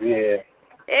 Yeah.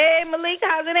 Hey, Malik,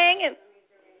 how's it hanging?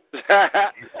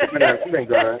 She been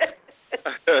good.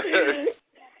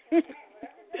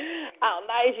 Oh,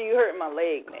 nice, you hurt my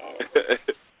leg, man.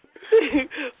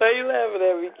 Why you laughing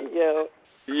at me, yo?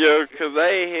 Yo, because I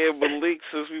ain't hear Malik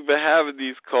since we've been having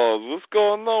these calls. What's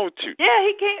going on with you? Yeah,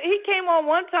 he came on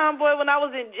one time, boy, when I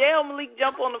was in jail. Malik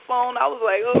jumped on the phone. I was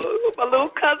like, oh, my little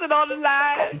cousin on the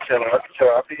line.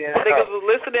 Niggas was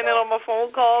listening in on my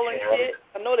phone call and shit.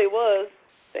 I know they was.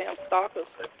 Damn stalkers.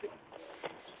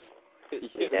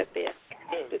 See that there.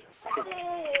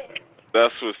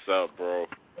 That's what's up, bro.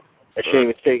 That shit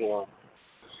was taking long.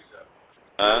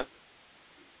 Huh?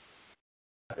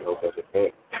 I hope that's a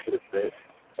thing.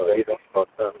 Oh, he done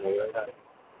fucked up, nigga.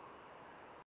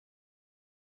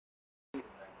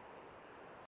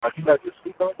 Are you about to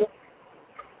speak on this?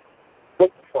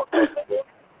 What the fuck, nigga?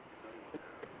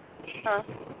 Huh?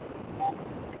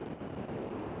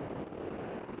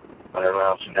 I don't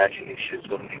know, snatching these shit's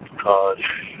gonna need the cars.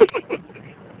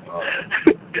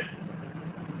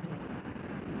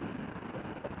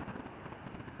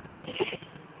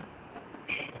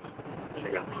 I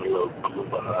got to put a little glue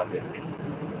behind it.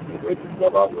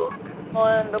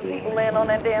 On the people laying on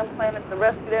that damn planet to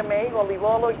rescue that man, he gonna leave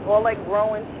all that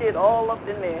growing shit all up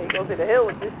in there. He gonna say the hell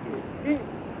with this shit.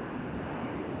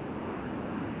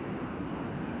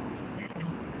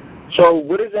 So,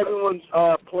 what is everyone's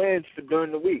plans for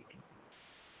during the week?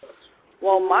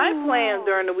 Well, my plan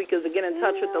during the week is to get in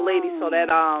touch with the lady so that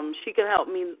she can help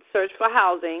me search for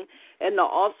housing and to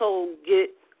also get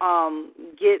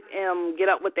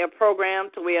up with their program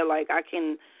to where like I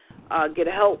can get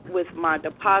help with my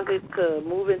deposit to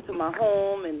move into my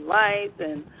home and lights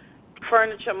and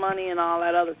furniture money and all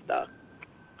that other stuff.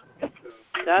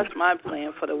 That's my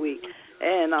plan for the week.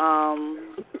 And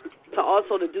to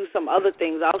also to do some other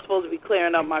things. I was supposed to be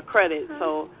clearing up my credit,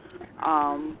 so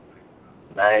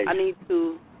nice. I need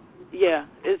to,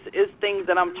 it's things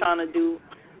that I'm trying to do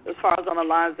as far as on the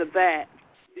lines of that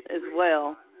as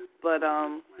well. But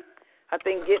I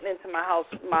think getting into my house,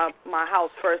 my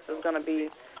house first is going to be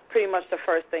pretty much the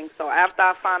first thing. So after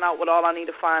I find out what all I need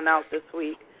to find out this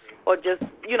week, or just,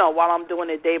 while I'm doing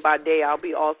it day by day, I'll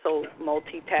be also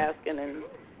multitasking and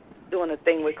doing a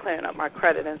thing with clearing up my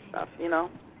credit and stuff,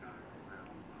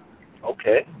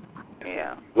 Okay.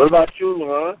 Yeah. What about you,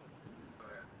 Lauren?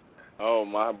 Oh,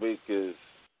 my week is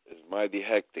mighty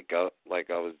hectic. Like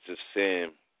I was just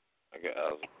saying, I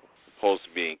was supposed to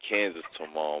be in Kansas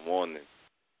tomorrow morning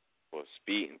for a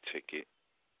speeding ticket.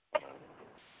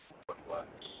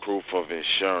 Proof of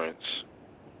insurance.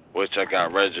 which I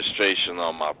got registration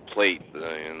on my plate.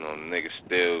 Niggas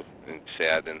still say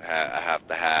I have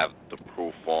to have the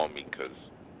proof on me because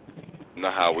you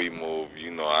know how we move.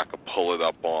 I could pull it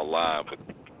up online, but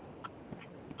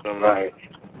some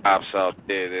cops out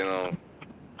there, they don't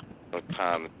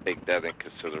kind of take that in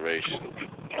consideration.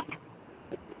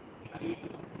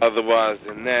 Otherwise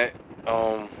than that,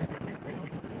 I'm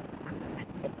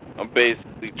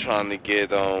basically trying to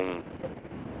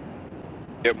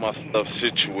get my stuff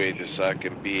situated so I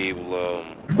can be able to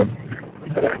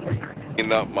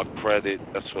clean up my credit.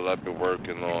 That's what I've been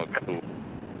working on too.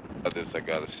 Others I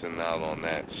gotta send out on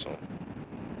that. So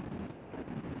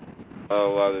a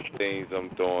lot of things I'm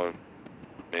doing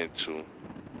into.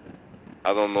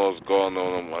 I don't know what's going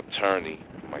on with my attorney,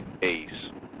 my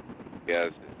case. He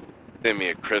has sent me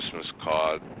a Christmas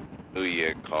card, New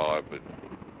Year card, but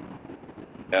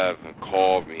he hasn't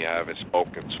called me. I haven't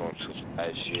spoken to him since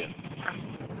last year.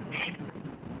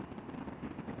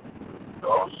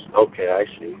 Oh, okay, I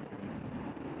see.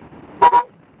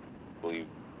 Will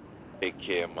take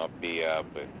care of my BI,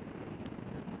 but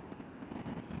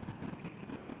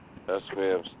that's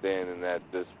where I'm standing at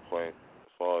this point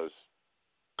as far as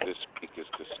this week is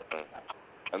concerned.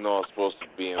 I know I'm supposed to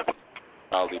be in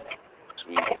probably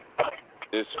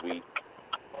this week.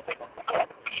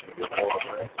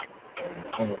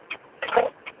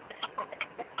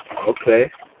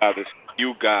 Okay. I'll just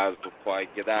you guys before I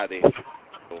get out of here.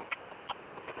 So,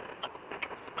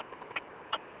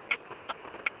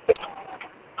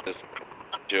 just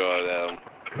sure that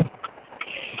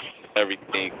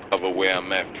everything cover where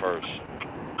I'm at first.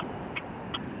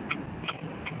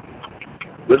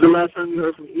 When's the last time you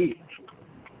heard from E?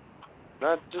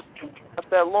 Not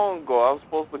that long ago. I was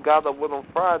supposed to got up with him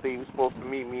Friday. He was supposed to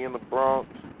meet me in the Bronx.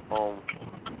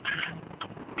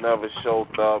 Never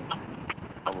showed up.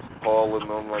 I was calling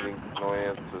him, I didn't get no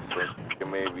answer, so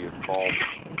maybe his phone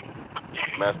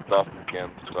messed up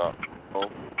again, so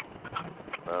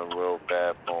a real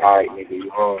bad phone. Alright, nigga,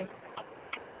 you home.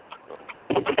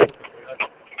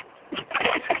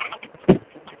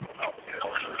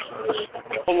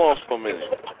 Hold on for a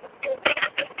minute.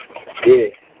 Yeah.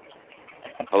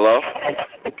 Hello?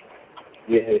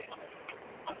 Yeah.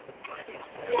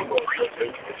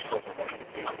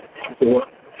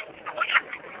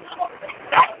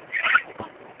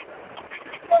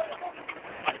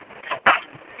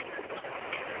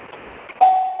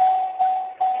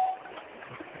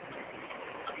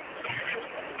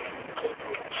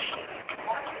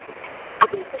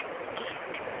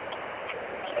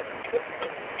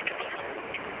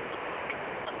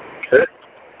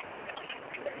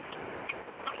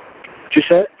 What you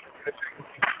said?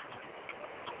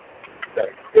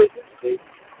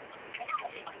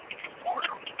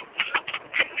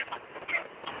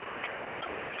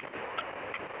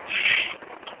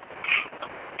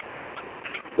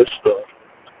 What's the?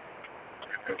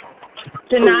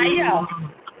 Tanaya.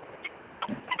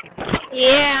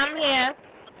 Yeah, I'm here.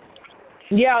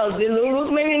 Yo, did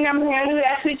Lulu's making them handle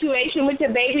that situation with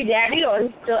your baby daddy, or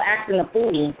he's still acting a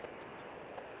fool?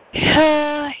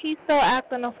 He's still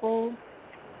acting a fool.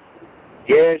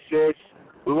 Yeah, sis.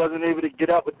 We wasn't able to get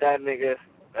up with that nigga.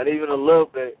 Not even a little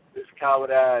bit. This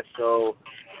coward ass. So,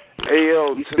 hey,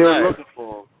 yo, we tonight. still looking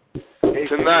for him. Hey,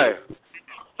 tonight.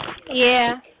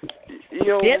 Yeah.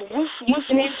 Yo, what's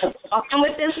talking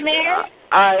with this man?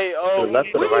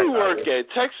 Where you work at?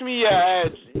 Text me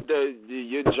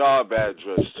your job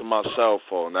address to my cell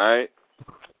phone, alright?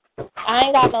 I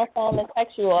ain't got no phone to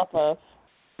text you off of.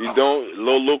 You don't?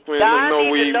 Lil Lukeman don't know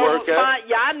where you work at?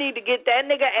 Y'all need to get that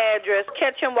nigga address,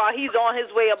 catch him while he's on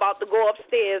his way about to go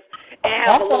upstairs, and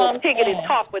have a little tickety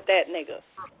talk with that nigga.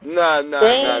 Nah.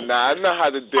 I know how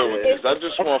to deal with this. I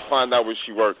just want to find out where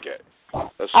she work at.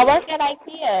 I work at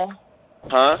IKEA.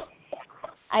 Huh?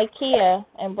 IKEA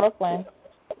in Brooklyn.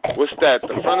 What's that,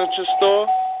 the furniture store?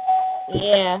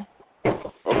 Yeah.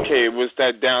 Okay, was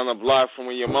that down the block from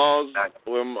where your mom's,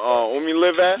 where Umi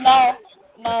live at? No.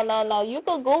 You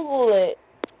can Google it.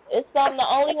 It's the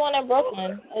only one in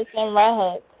Brooklyn. It's in Red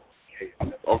Hook.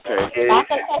 Okay. I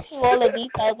can text you all the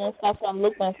details and stuff from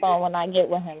Lukeman's phone when I get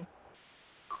with him.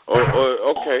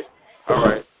 Okay. All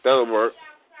right. That'll work.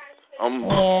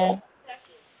 Yeah.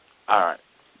 All right.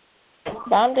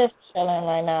 But I'm just chilling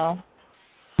right now.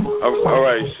 All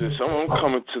right, sis. I'm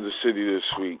coming to the city this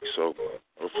week, so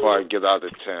before I get out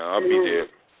of town, I'll be there.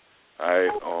 All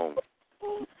right.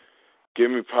 Give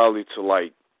me probably to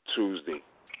like Tuesday.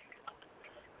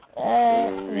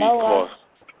 No.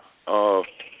 I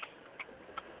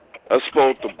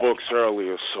spoke the books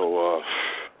earlier, so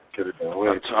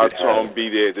I told him be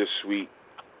there this week.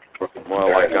 More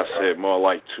like I said, more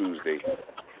like Tuesday.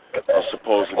 I'm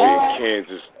supposed to be in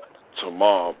Kansas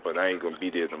tomorrow, but I ain't gonna be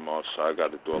there tomorrow, so I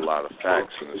got to do a lot of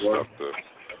faxing and stuff to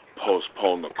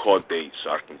postpone the court date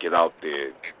so I can get out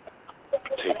there,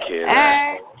 take care of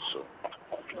that. So,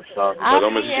 but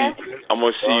I'm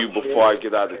gonna see you before I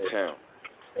get out of town.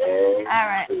 All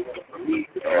right.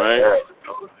 All right.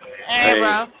 Hey,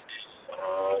 bro.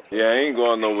 Yeah, I ain't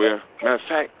going nowhere. Matter of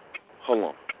fact, hold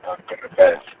on.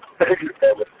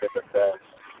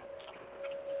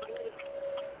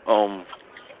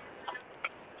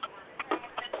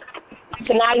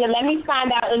 Tanaya, let me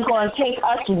find out it's going to take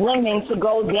us women to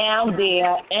go down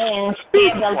there and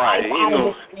scare the life out of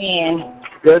this man.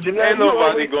 Ain't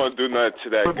nobody gonna do nothing to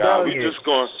that guy. We just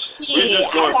gonna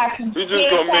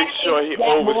make sure he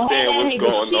understands what's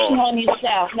going on.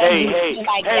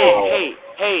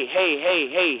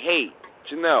 Hey,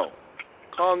 Janelle,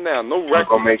 calm down. No record.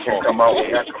 Gonna make him come out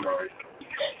with that tomorrow.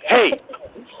 Hey.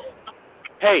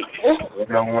 They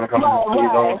don't want to come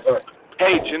on.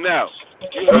 Hey, Janelle.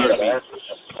 You heard me.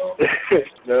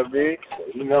 Know what I mean?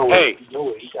 You know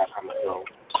what he got coming on.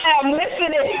 I'm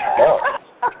listening.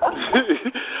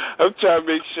 I'm trying to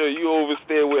make sure you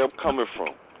understand where I'm coming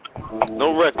from.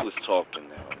 No reckless talking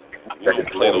now. You don't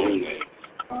play those games.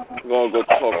 I'm going to go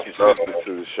talk your sister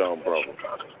to the Sean brother.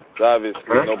 Obviously,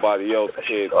 nobody else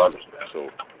cared, so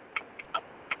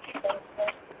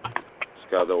just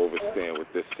got to understand what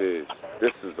this is.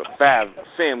 This is a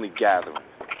family gathering.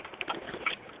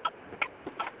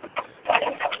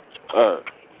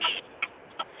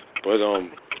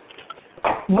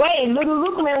 Wait, little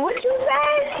Lukeman, what you say?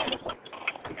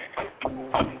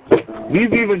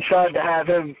 We've even tried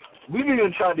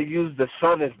to use the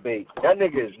son as bait. That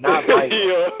nigga is not right.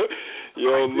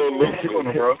 Yo,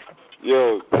 Lukeman, bro.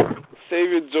 Yo, save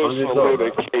your jokes for later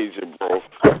occasion, bro.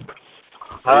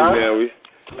 Huh?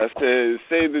 I said,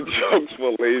 save the jokes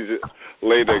for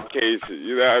later occasion.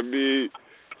 You know what I mean?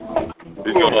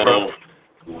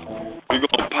 We're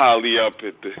gonna poly up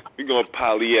we're gonna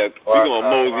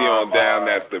mosey on down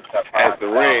at the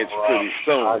ranch pretty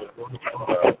soon.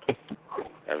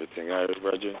 Everything all right,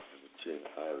 Roger?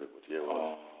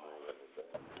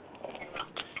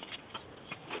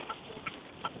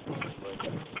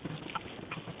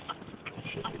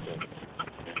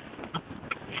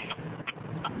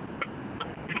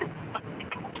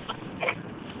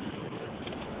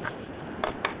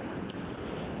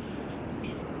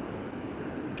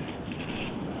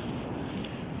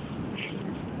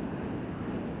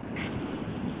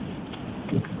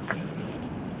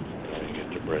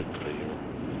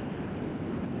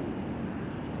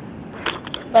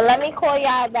 But let me call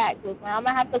y'all back, Luke. I'm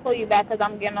going to have to call you back because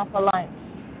I'm getting off for lunch.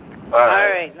 All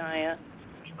right, Naya.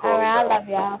 All right, I love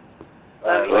y'all.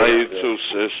 Love you too,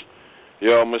 sis.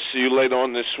 Yo, I'm going to see you later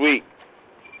on this week.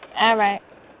 All right.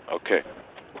 Okay.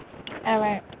 All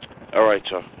right. All right,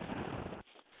 y'all.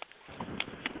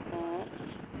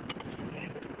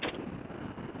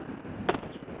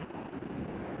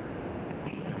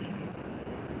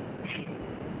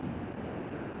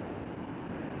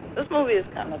 This movie is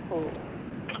kind of cool.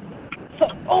 So,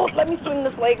 let me swing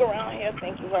this leg around here.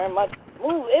 Thank you very much.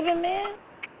 Move, Ibn, man.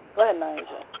 Go ahead, Nigel.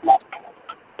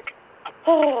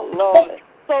 Oh, Lord.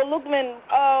 So, Lukeman,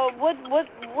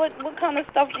 what kind of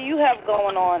stuff do you have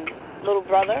going on, little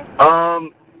brother?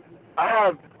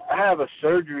 I have a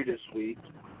surgery this week.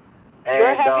 And,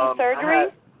 You're having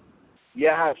surgery?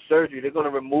 I have surgery. They're going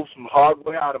to remove some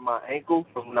hardware out of my ankle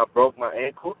from when I broke my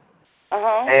ankle.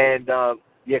 And,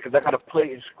 because I got a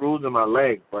plate and screws in my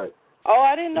leg, but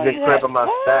I didn't know you had my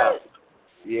staff.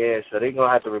 Yeah, so they're going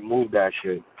to have to remove that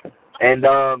shit. And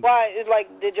why? It's like,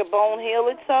 did your bone heal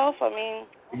itself? I mean,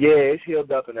 yeah, it's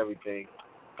healed up and everything.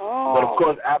 But of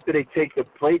course, after they take the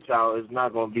plates out, it's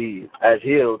not going to be as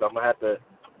healed. I'm going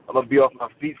to be off my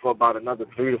feet for about another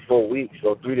 3 to 4 weeks,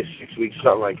 or 3 to 6 weeks,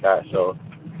 something like that. So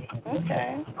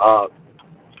okay.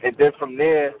 And then from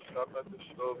there,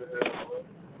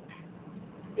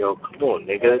 yo, come on,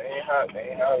 nigga.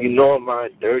 You know I'm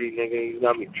riding dirty, nigga. You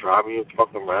got me driving you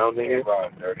fucking around, nigga.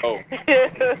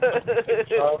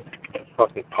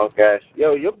 Fucking punk ass.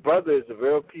 Yo, your brother is a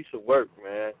real piece of work,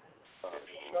 man.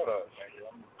 Shut up,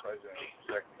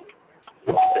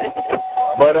 nigga.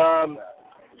 But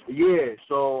yeah.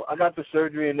 So I got the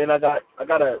surgery, and then I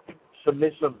gotta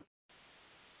submit some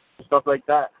stuff like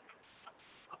that.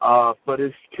 For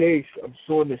this case, I'm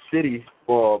suing the city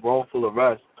for wrongful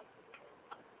arrest.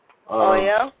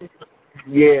 Yeah?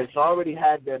 Yeah, so I already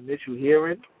had the initial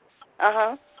hearing.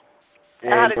 And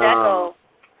how did that go?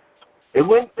 It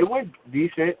went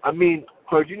decent. I mean,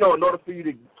 because, in order for you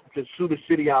to sue the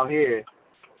city out here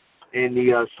in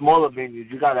the smaller venues,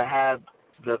 you got to have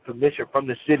the permission from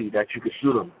the city that you could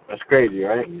sue them. That's crazy,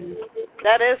 right?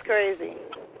 That is crazy.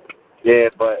 Yeah,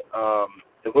 but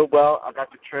it went well. I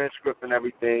got the transcript and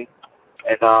everything,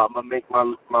 and I'm gonna make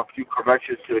my few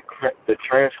corrections to the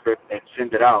transcript and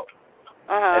send it out.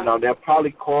 Uh-huh. And they'll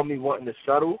probably call me wanting to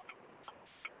settle,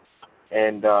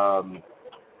 and that'll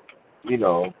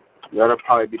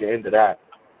probably be the end of that.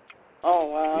 Oh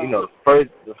wow.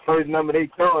 The first number they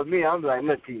told me, I'm like,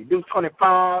 look, can you do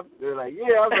 25? They're like,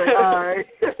 yeah. I was like, all right.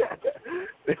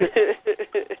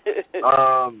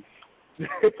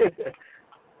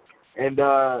 And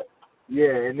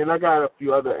and then I got a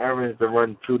few other errands to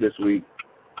run too this week.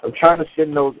 I'm trying to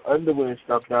send those underwear and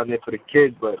stuff down there for the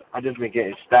kids, but I just been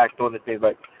getting stacked on the things.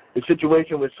 Like the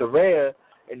situation with Soraya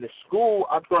in the school,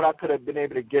 I thought I could have been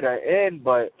able to get her in,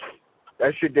 but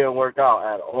that shit didn't work out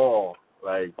at all.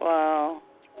 Like, wow.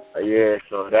 Yeah,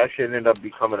 so that shit ended up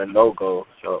becoming a no-go.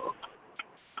 So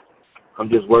I'm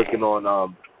just working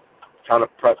on trying to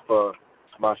prep for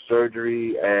my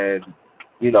surgery and,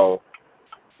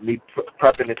 me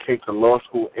prepping to take the law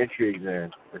school entry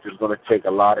exam, which is going to take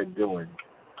a lot of doing,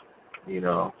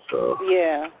 so.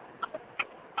 Yeah.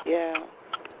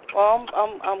 Well,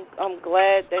 I'm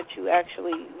glad that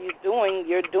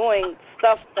you're doing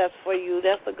stuff that's for you.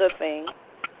 That's a good thing.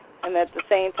 And at the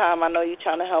same time, I know you're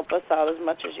trying to help us out as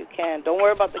much as you can. Don't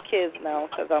worry about the kids now,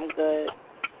 because I'm good.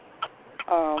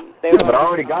 But I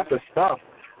already got the stuff.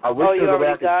 I wish you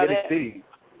already could got get it? To you.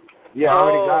 Yeah, I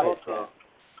already got it. Okay. So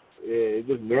yeah, it's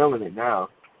just mailing it now.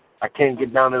 I can't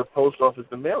get down to the post office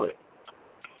to mail it.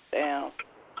 Damn.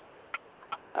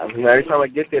 Every time I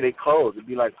get there, they close. It'd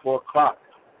be like 4 o'clock.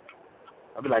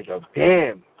 I'd be like, oh,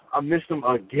 damn, I missed them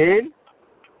again?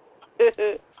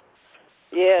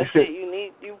 Yeah, shit,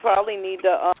 you probably need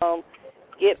to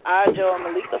get Aja or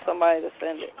Malik or somebody to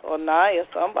send it, or Naya,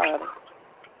 somebody.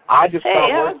 I just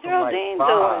start work how's from Geraldine like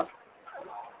 5. doing?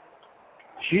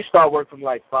 She start work from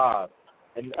like 5.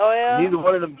 And oh, yeah? neither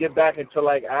one of them get back until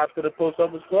like after the post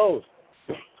office closed.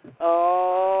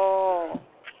 Oh.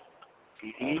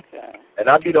 Mm-hmm. Okay. And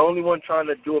I'd be the only one trying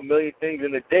to do a million things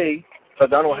in a day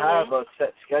because I don't have a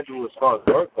set schedule as far as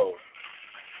work goes.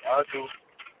 I do.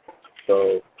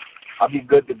 So I'll be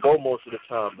good to go most of the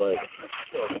time, but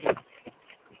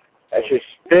that should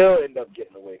still end up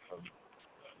getting away from me.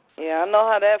 Yeah, I know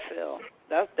how that feels.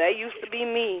 That used to be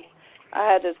me. I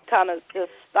had to kind of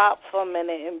just stop for a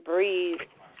minute and breathe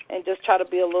and just try to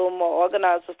be a little more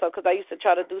organized with stuff because I used to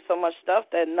try to do so much stuff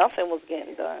that nothing was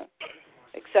getting done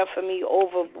except for me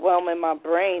overwhelming my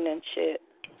brain and shit.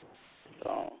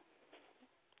 So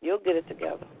you'll get it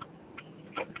together.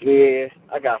 Yeah,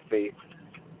 I got faith.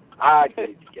 I get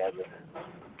it together.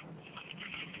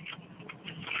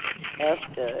 That's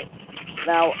good.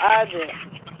 Now, Aja.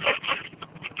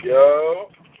 Yo.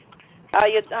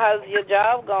 How's your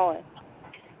job going?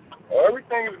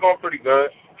 Everything is going pretty good.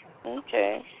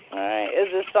 Okay. All right. Is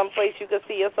this someplace you could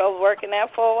see yourself working at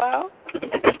for a while?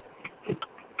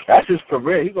 That's his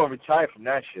career. He's going to retire from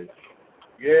that shit.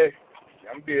 Yeah.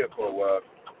 I'm be here for a while.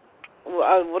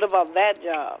 Well, what about that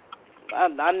job?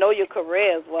 I know your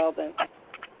career as well, then.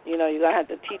 You're going to have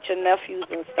to teach your nephews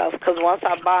and stuff, because once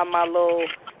I buy my little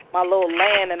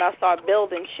land and I start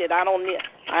building shit, I ain't going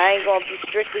to be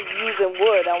strictly using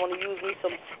wood. I want to use me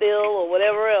some steel or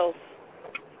whatever else.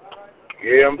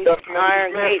 Yeah, I'm definitely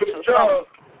the man for the job.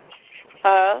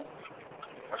 Huh?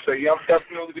 I say, yeah, I'm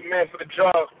definitely the man for the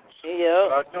job.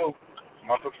 Yeah. I do.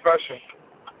 My profession.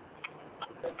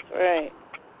 That's right.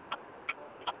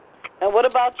 And what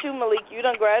about you, Malik? You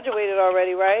done graduated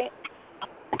already, right?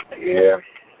 Yeah.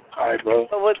 All right, bro.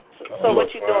 So what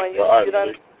you doing?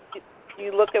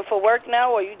 You looking for work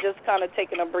now, or you just kind of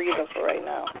taking a breather for right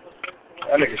now?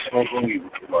 That nigga smoking weed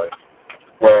with your life.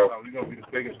 Well, we're going to be the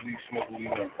biggest weed smoker we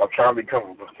know. I'm trying to become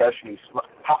a professional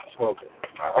pot smoker.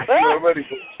 I feel ready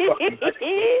for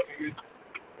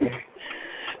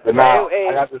But now,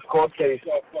 I got this court case.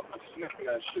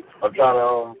 I'm trying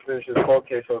to finish this court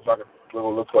case so I can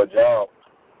look for a job.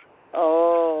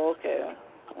 Oh, okay.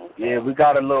 Yeah, we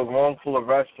got a little wrongful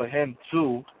arrest for him,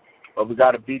 too. But we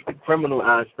got to beat the criminal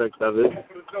aspect of it.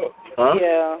 Huh?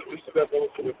 Yeah.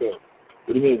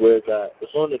 What do you mean, where's that?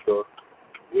 It's on the door.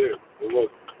 Where?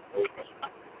 Look.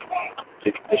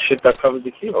 The shit that covers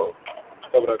the keyhole.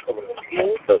 Cover the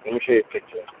keyhole? Look, let me show you a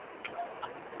picture.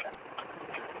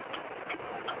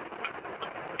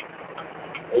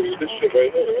 Oh, this shit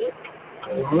right here.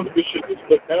 Mm-hmm. This shit is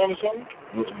put down or something?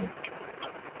 Mm-hmm.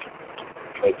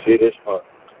 Like, see this part.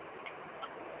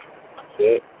 See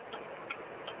it?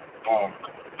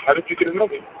 How did you get a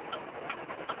number?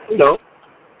 You know,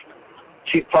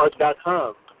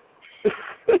 cheapparts.com.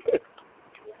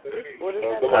 What is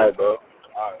that? All right, bro.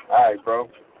 All right, bro.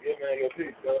 Yeah, man, your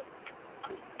peace, bro.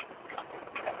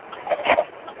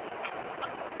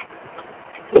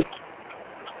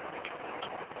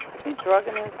 He's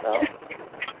drugging himself.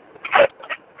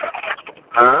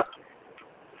 Huh?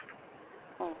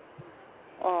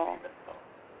 Oh.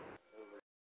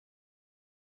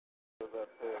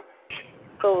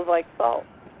 So it was like salt.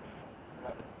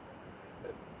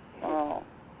 Oh.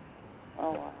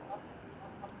 Oh, wow.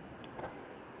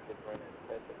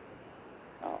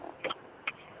 Oh.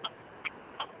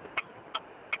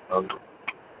 Okay.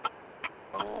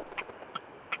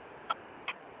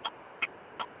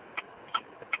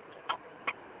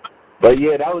 But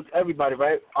yeah, that was everybody,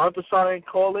 right? Aunt Asana ain't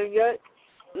calling yet?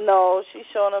 No, she's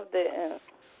showing up there.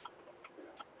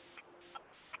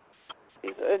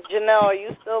 Janelle, are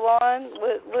you still on?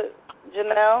 What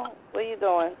Janelle? What are you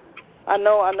doing? I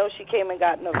know she came and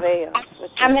got Nevaeh.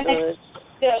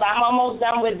 I'm almost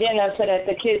done with dinner so that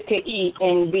the kids can eat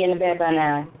and be in the bed by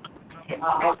now.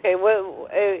 Okay,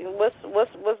 what's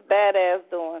Badass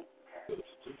doing?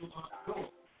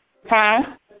 Huh?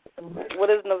 What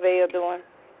is Nevaeh doing?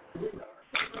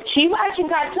 She watching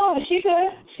cartoons. She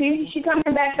good. She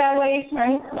coming back that way,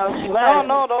 right?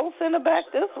 No, don't send her back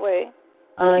this way.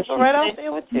 Keep her right out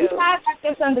there with you. I got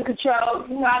this under control.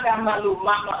 You know, I got my little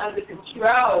mama under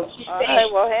control. All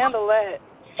right, well, handle that.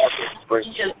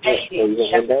 You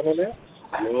want down on that?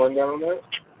 You want down on that?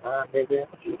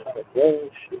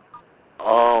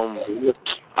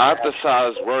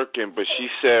 Arthur's working, but she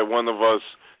said one of us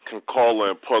can call her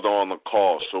and put on the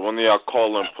call. So when y'all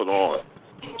call her and put on.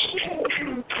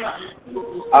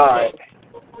 All right.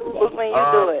 When you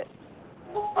do it.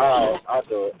 All right, I'll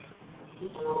do it.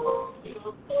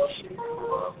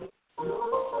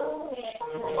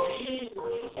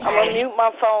 I'm going to mute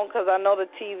my phone because I know the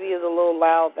TV is a little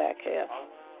loud back here.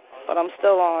 But I'm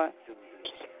still on.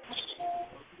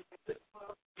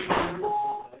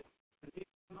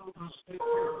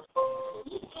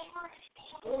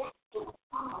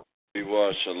 We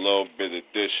wash a little bit of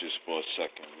dishes for a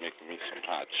second, making me some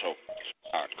hot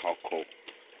cocoa.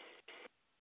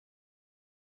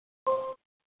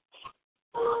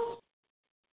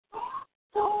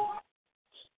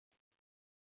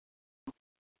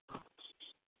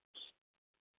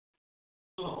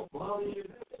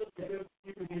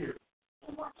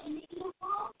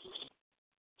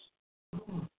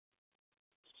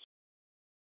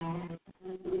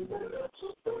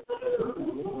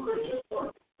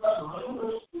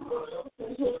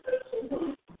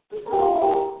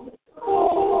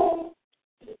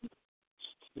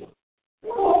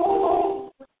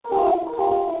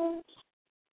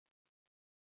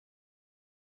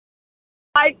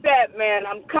 Like that, man.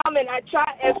 I'm coming. I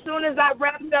tried as soon as I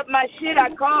wrapped up my shit.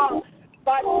 I called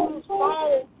Batu's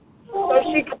phone so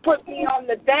she could put me on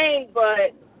the thing,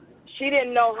 but she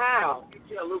didn't know how.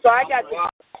 So I got to.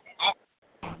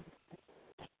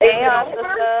 Hey,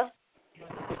 officer.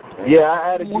 Yeah,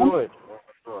 I added you in.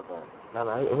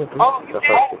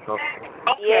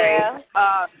 Yeah.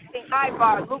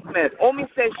 Sidebar, Lukeman. Omi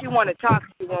said she want to talk to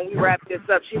you when we wrap this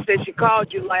up. She said she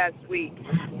called you last week,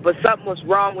 but something was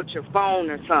wrong with your phone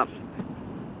or something.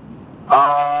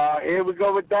 Here we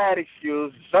go with that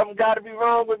excuse. Something got to be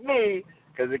wrong with me,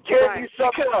 because it can't be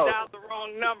something else. Dialed the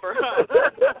wrong number, huh?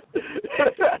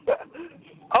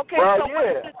 Okay, well, so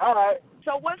yeah. All right.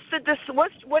 So what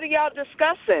are y'all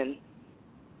discussing?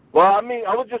 Well, I mean,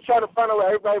 I was just trying to find out what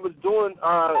everybody was doing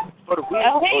for the week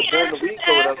or during the week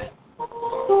or whatever.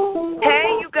 Hey,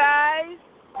 you guys.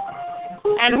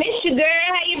 I miss you, girl.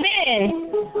 How you been?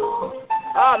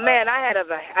 Oh, man, I had a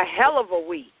hell of a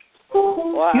week.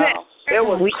 Wow. It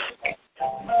was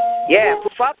yeah,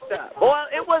 fucked up. Well,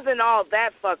 it wasn't all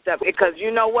that fucked up because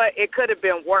you know what? It could have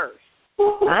been worse.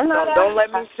 I know that. Don't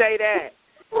let me say that.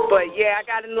 But, yeah, I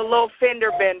got in a little fender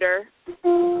bender.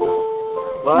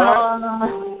 What?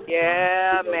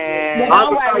 Yeah, man. Yeah,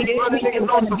 don't worry, this week is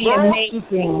going to be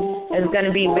amazing. It's going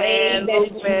to be way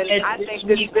better. I think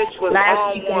this bitch was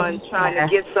on one trying to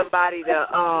get somebody to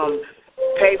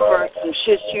pay for some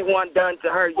shit she want done to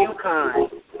her Yukon.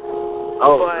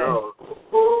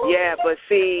 Yeah, but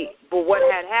what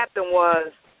had happened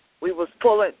was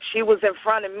she was in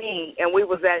front of me and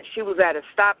she was at a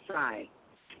stop sign.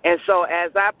 And so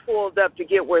as I pulled up to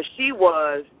get where she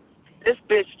was, this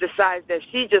bitch decides that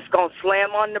she just going to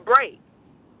slam on the brake.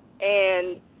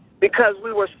 And because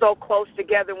we were so close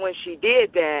together when she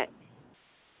did that,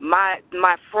 my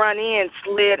front end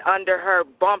slid under her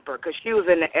bumper because she was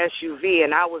in the SUV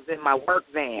and I was in my work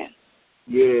van.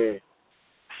 Yeah.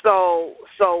 So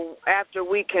after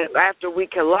we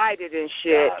collided and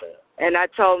shit, and I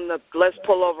told him let's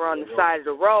pull over on the side of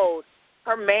the road,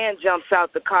 her man jumps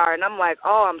out the car, and I'm like,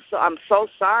 oh, I'm so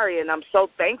sorry, and I'm so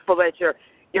thankful that your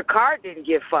car didn't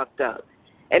get fucked up.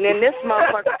 And then this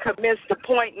motherfucker commits to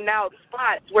pointing out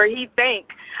spots where he think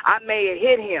I may have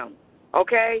hit him,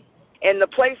 okay? And the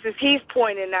places he's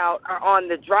pointing out are on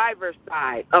the driver's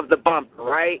side of the bumper,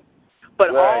 right?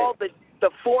 But all the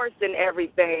force and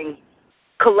everything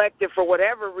collected for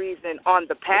whatever reason on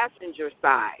the passenger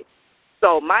side.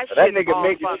 So my shit nigga all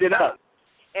making fucked shit up. up.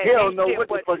 And he don't know shit what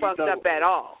the fuck wasn't fucked up at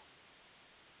all.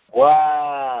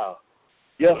 Wow.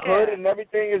 Your hood and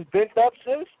everything is bent up,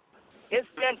 sis? It's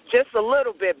bent just a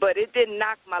little bit, but it didn't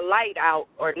knock my light out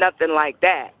or nothing like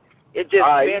that. It just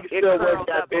bent, it curled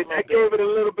up a little bit. I gave it a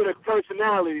little bit of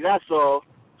personality, that's all.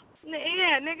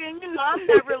 Yeah, nigga, I'm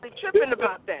not really tripping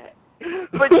about that.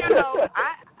 But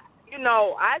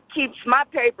I keeps my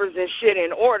papers and shit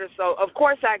in order, so of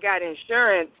course I got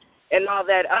insurance and all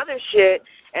that other shit,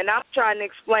 and I'm trying to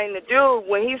explain to dude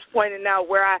when he's pointing out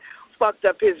where I fucked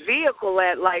up his vehicle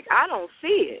at, like, I don't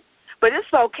see it. But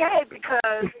it's okay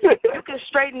because you can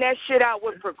straighten that shit out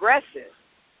with Progressive.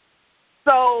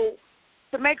 So,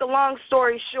 to make a long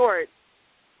story short,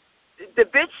 the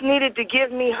bitch needed to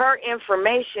give me her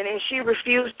information, and she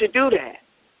refused to do that.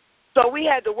 So we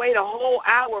had to wait a whole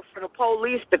hour for the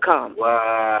police to come.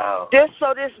 Wow. Just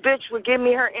so this bitch would give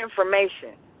me her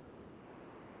information.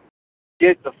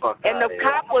 Get the fuck out of here. And the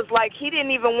cop was like, he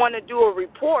didn't even want to do a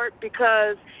report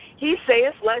because he say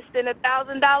it's less than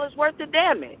 $1,000 worth of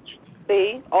damage.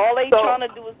 See, all they trying to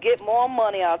do is get more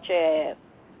money out your ass.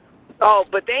 Oh,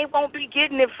 but they won't be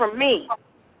getting it from me.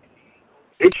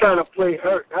 They trying to play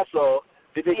hurt, that's all.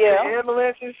 Did they get an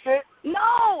ambulance and shit?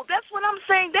 No, that's what I'm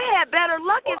saying. They had better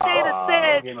luck if they'd have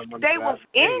said they was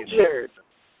injured.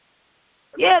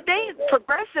 Yeah,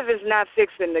 Progressive is not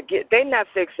fixing to they're not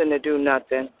fixing to do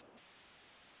nothing.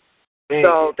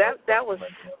 So that was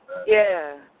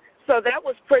So that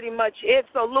was pretty much it.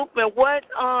 So Lukeman,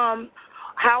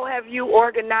 how have you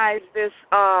organized this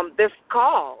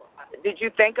call? Did you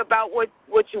think about what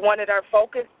you wanted our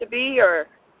focus to be, or?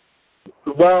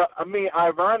 Well, I mean,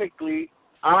 ironically,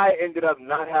 I ended up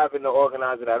not having to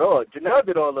organize it at all. Janelle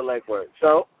did all the legwork.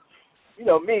 So,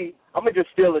 me, I'm going to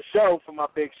just steal a show from my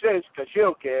big sis because she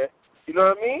don't care. You know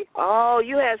what I mean? Oh,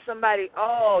 you had somebody,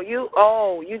 you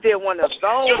did one of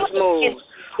those moves.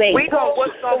 What's going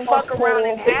to fuck around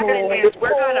and happen is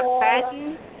we're going to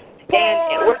patent,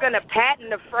 and we're going to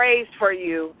patent the phrase for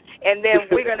you, and then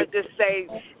we're going to just say,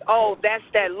 oh, that's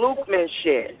that Lukeman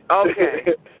shit.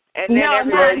 Okay. And then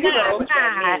everybody knows what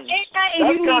that means. You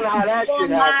need to go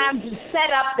online to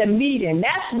set up the meeting.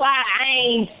 That's why I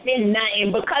ain't saying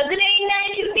nothing, because it ain't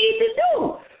nothing you need to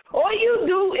do. All you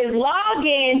do is log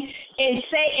in and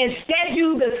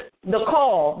schedule the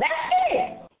call. That's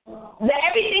it.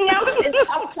 Everything else is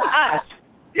up to us.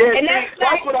 Yeah, and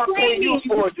that's what I'm paying you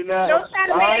for, Janelle. Don't try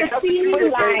to make it seem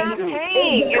like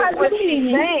it's what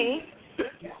she's saying.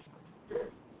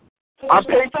 I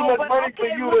paid too much money for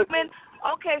you to.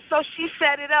 Okay, so she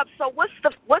set it up. So what's the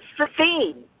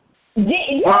theme?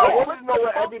 Well, I wanted to know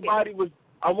what everybody was.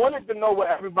 I wanted to know what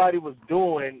everybody was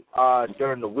doing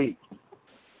during the week.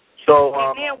 So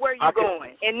and then where you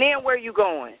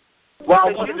going? Well,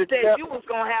 because you said you was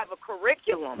gonna have a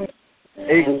curriculum.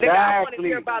 Exactly. I want to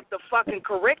hear about the fucking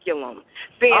curriculum.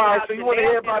 Seeing how so you want to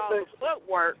hear about the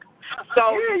footwork?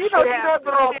 So you should have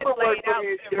footwork laid out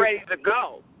and ready to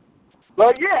go.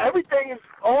 Well, yeah, everything is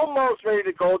almost ready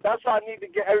to go. That's why I need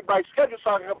to get everybody scheduled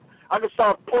so I can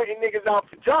start pointing niggas out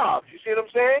for jobs. You see what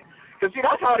I'm saying? Because, see,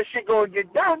 that's how the shit going to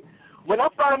get done. When I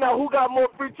find out who got more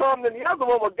free time than the other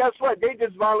one, well, guess what? They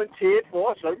just volunteered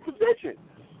for a certain position.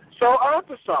 So,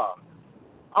 Arkansas,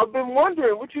 I've been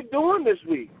wondering, what you doing this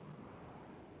week?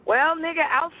 Well, nigga,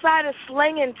 outside of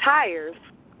slinging tires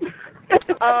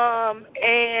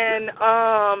and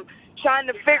trying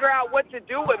to figure out what to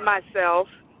do with myself,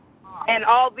 and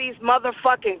all these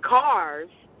motherfucking cars,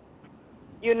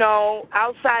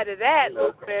 outside of that,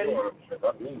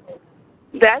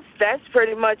 that's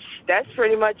pretty much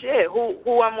it.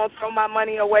 Who I'm gonna throw my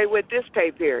money away with this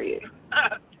pay period?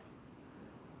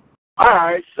 All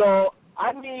right, so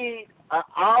I need an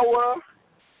hour.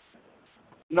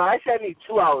 No, actually, I need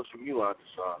 2 hours from you,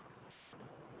 Arkansas.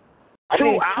 I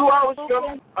need 2 hours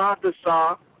from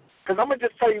Arkansas. Because I'm going to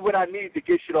just tell you what I need to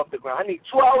get shit off the ground. I need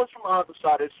 2 hours from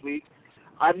Arkansas this week.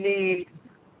 I need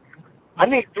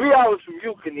 3 hours from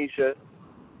you, Kanisha.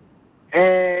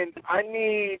 And I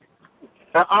need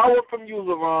an hour from you,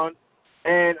 LaRon.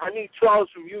 And I need 2 hours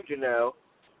from you, Janelle.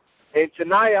 And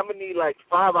tonight I'm going to need like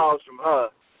 5 hours from her.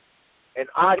 And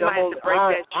I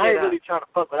ain't really trying to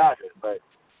fuck with her, but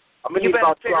I'm going to need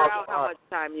about 2 hours. You better figure out how much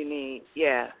time you need.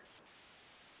 Yeah.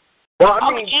 Well,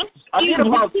 I mean, I need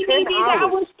about 10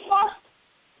 hours.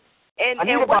 And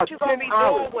what you going to be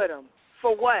doing with them?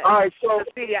 For what? All right, so...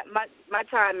 See, my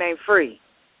time ain't free.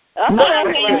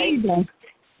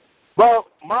 Well,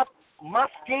 my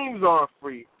schemes aren't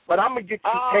free, but I'm going to get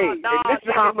you paid. No, and this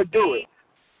is how I'm going to do it.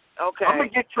 Okay. I'm going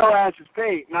to get your asses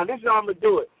paid. Now, this is how I'm going to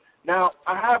do it. Now,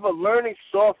 I have a learning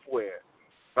software,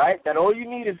 right, that all you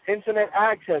need is internet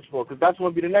access for, because that's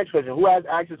going to be the next question. Who has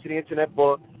access to the internet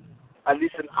for at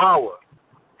least an hour?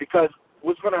 Because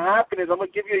what's going to happen is I'm going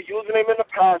to give you a username and a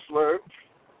password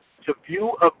to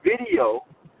view a video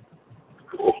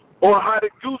on how to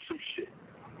do some shit,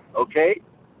 okay?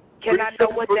 Can I know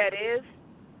what that is?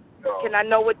 No. Can I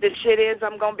know what the shit is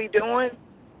I'm going to be doing?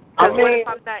 I What mean, if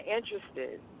I'm not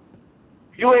interested?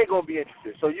 you ain't going to be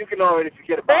interested, so you can already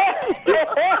forget about it.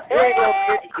 You ain't going to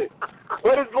be interested.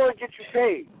 But it's going to get you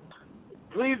paid.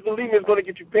 Please believe me, it's going to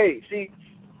get you paid. See,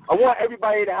 I want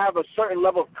everybody to have a certain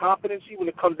level of competency when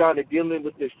it comes down to dealing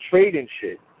with this trading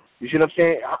shit. You see what I'm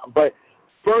saying? But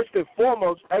first and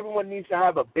foremost, everyone needs to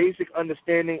have a basic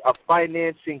understanding of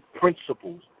financing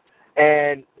principles.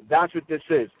 And that's what this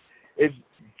is. It's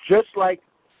just like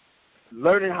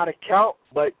learning how to count,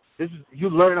 but this is you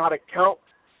learning how to count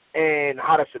and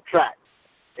how to subtract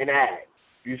and add.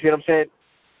 You see what I'm saying?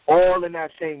 All in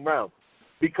that same realm.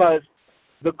 Because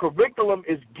the curriculum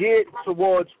is geared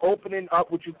towards opening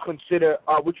up what you consider,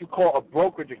 what you call a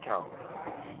brokerage account.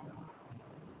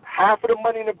 Half of the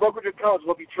money in the brokerage account is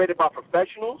going to be traded by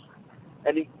professionals,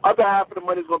 and the other half of the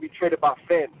money is going to be traded by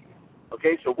family.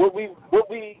 Okay, so what we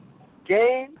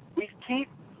gain, we keep.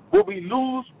 What we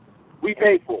lose, we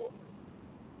pay for.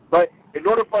 But in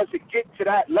order for us to get to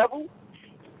that level,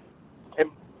 and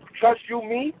trust you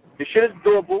me, this shit is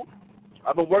doable.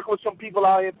 I've been working with some people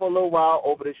out here for a little while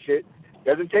over this shit.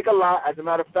 Doesn't take a lot. As a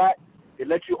matter of fact, it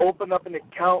lets you open up an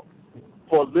account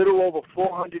for a little over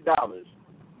 $400.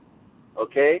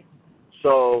 Okay?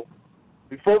 So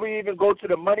before we even go to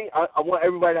the money, I want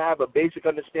everybody to have a basic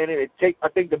understanding. I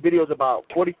think the video is about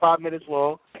 45 minutes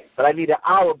long, but I need an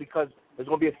hour because there's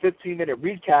going to be a 15-minute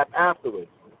recap afterwards.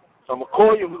 So I'm going to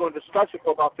call you and we're going to discuss it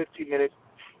for about 15 minutes.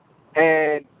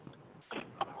 And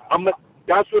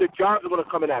that's where the jobs are going to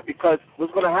come in at, because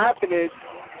what's going to happen is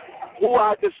who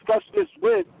I discuss this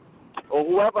with, or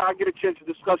whoever I get a chance to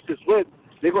discuss this with,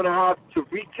 they're going to have to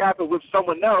recap it with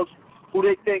someone else who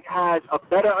they think has a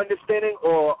better understanding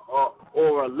or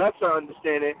a lesser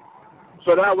understanding,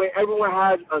 so that way everyone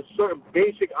has a certain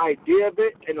basic idea of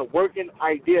it and a working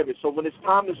idea of it. So when it's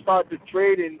time to start the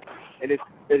trading and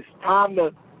it's time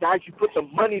to actually put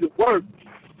some money to work,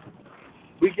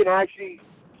 we can actually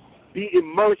be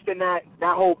immersed in that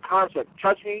whole concept.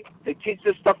 Trust me, they teach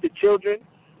this stuff to children,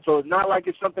 so it's not like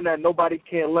it's something that nobody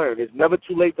can learn. It's never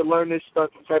too late to learn this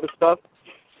type of stuff.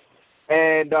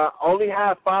 And only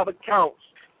have 5 accounts.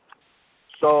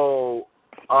 So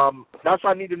that's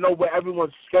why I need to know what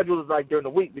everyone's schedule is like during the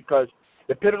week, because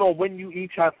depending on when you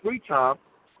each have free time,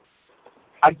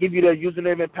 I give you the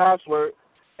username and password,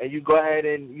 and you go ahead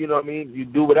and, you know what I mean, you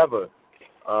do whatever,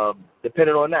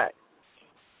 depending on that.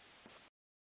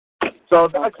 So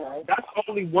that's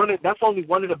only one of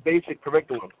the basic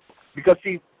curriculum, because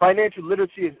see, financial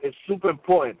literacy is super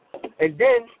important. And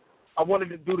then I wanted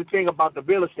to do the thing about the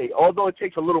real estate. Although it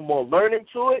takes a little more learning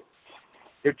to it,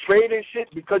 the trading shit,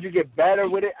 because you get better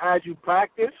with it as you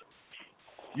practice,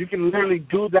 you can literally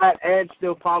do that and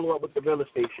still follow up with the real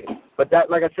estate shit. But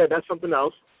that, like I said, that's something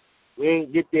else. We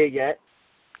ain't get there yet.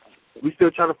 We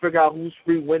still trying to figure out who's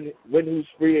free, when who's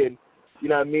free, and you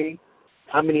know what I mean,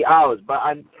 how many hours. But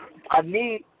I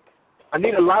need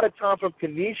a lot of time from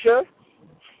Kenesha,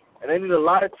 and I need a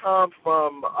lot of time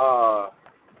from a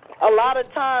lot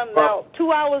of time. Now,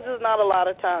 2 hours is not a lot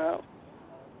of time.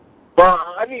 Well,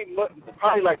 I need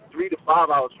probably like 3 to 5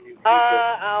 hours from you.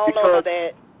 I don't know about that.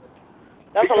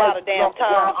 That's a lot of damn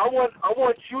time. Well, I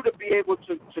want you to be able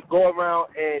to go around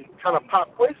and kind of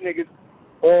pop quiz niggas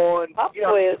on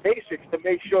the basics to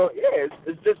make sure. Yeah,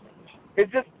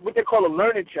 it's just what they call a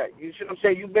learning check. You see what I'm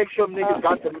saying? You make sure niggas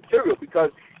got the material,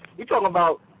 because we're talking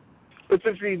about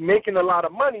potentially making a lot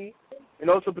of money and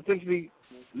also potentially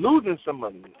losing some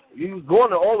money. You're going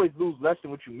to always lose less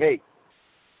than what you make,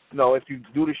 you know, if you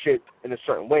do the shit in a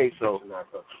certain way. So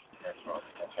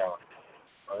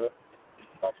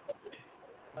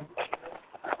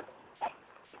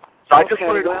I just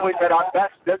wanted to point that out.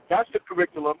 That's the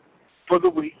curriculum for the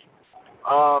week.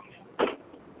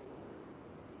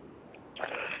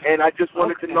 And I just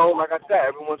wanted to know, like I said,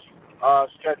 everyone's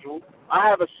schedule. I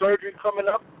have a surgery coming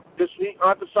up this week,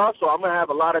 Arkansas, so I'm going to have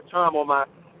a lot of time on my,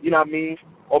 you know what I mean,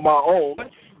 on my own.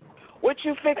 What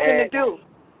you fixing to do?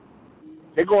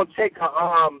 they're gonna take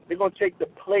the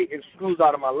plate and screws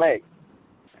out of my leg.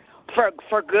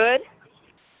 For good?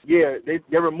 Yeah,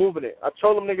 they're removing it. I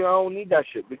told them, nigga, I don't need that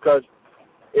shit because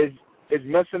it's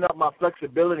messing up my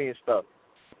flexibility and stuff.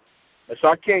 And so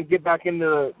I can't get back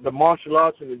into the martial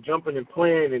arts and the jumping and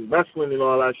playing and wrestling and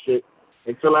all that shit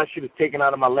until that shit is taken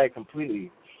out of my leg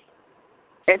completely.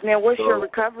 And then what's your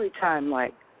recovery time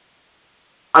like?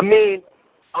 I mean,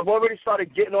 I've already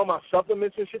started getting all my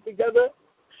supplements and shit together.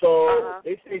 So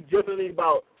they say generally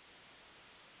about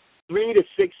 3 to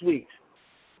 6 weeks.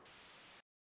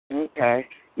 Okay.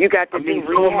 You got to do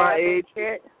rehab my age.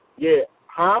 Yeah.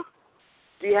 Huh?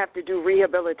 Do you have to do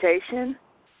rehabilitation?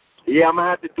 Yeah, I'm going to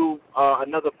have to do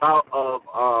another bout of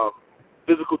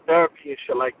physical therapy and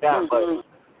shit like that, but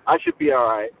I should be all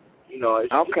right. You know,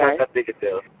 it's not that big a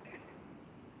deal.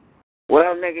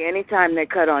 Well, nigga, anytime they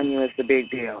cut on you, it's a big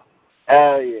deal.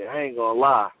 Hell yeah, I ain't going to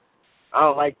lie. I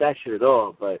don't like that shit at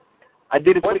all, but I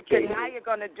did it for the kids. How you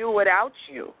going to do without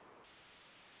you?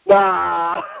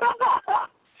 Nah.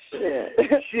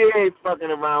 She ain't fucking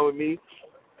around with me.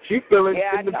 She feeling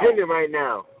independent right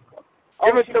now.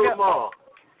 Give it to them all.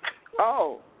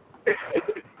 Oh.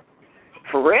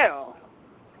 For real?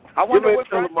 I wonder what's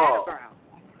that about.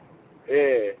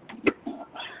 Yeah.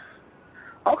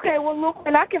 Okay, well, look,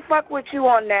 and I can fuck with you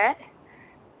on that.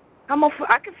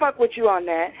 I can fuck with you on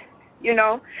that. You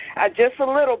know, just a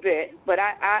little bit, but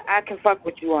I can fuck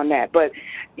with you on that. But,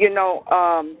 you know,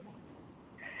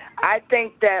 I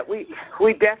think that we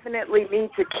definitely need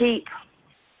to keep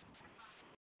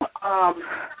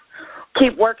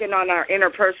working on our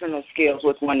interpersonal skills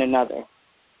with one another.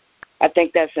 I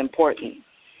think that's important.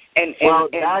 And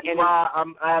that's why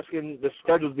I'm asking the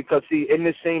schedules because, see, in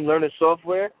the same learning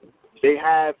software, they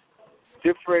have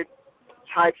different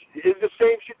types. It's the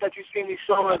same shit that you see me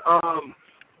showing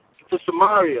to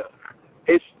Samaria.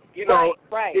 It's, you know,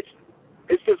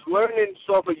 it's just learning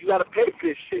software. You got to pay for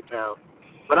this shit now.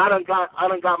 But I done got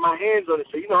my hands on it,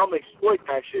 so, you know, I'm going to exploit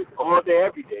that shit all day,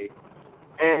 every day.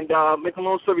 And make a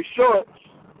long story short,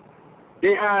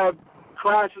 they have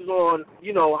classes on,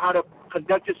 you know, how to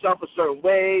conduct yourself a certain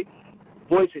way,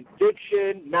 voice and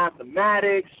diction,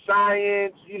 mathematics,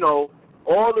 science, you know,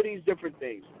 all of these different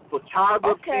things.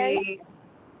 Photography,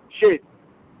 shit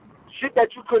that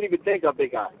you couldn't even think of,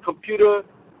 big guy. Computer,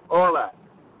 all that.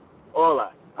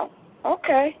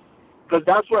 Okay. Because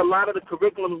that's where a lot of the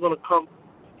curriculum is going to come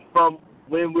from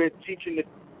when we're teaching the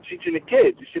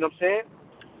kids. You see what I'm saying?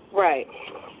 Right.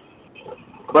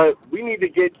 But we need to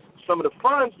get some of the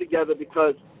funds together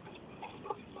because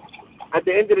at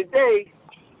the end of the day,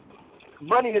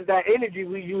 money is that energy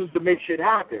we use to make shit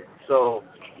happen. So.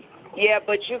 Yeah,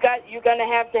 but you're gonna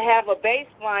have to have a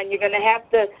baseline. You're gonna have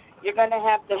to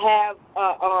have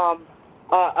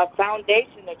a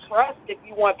foundation of trust if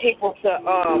you want people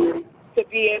to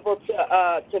be able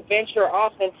to venture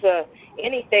off into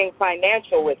anything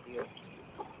financial with you.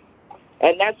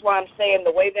 And that's why I'm saying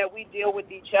the way that we deal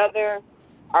with each other,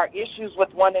 our issues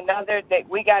with one another, that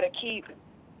we gotta keep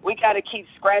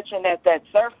scratching at that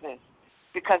surface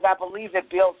because I believe it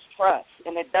builds trust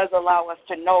and it does allow us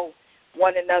to know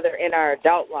one another in our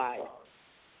adult lives.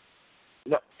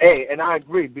 No, hey, and I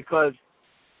agree because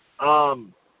I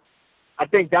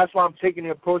think that's why I'm taking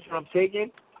the approach that I'm taking.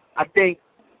 I think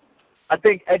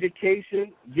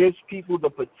education gives people the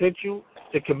potential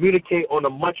to communicate on a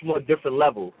much more different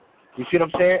level. You see what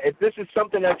I'm saying? If this is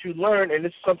something that you learn and this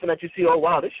is something that you see, oh,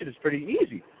 wow, this shit is pretty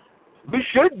easy. We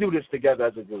should do this together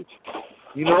as a group,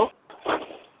 you know?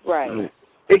 Right.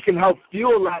 It can help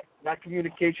fuel that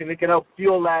communication. It can help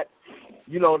fuel that,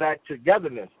 you know, that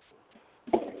togetherness.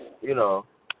 You know,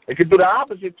 it could do the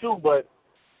opposite too, but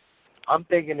I'm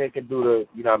thinking it could do the,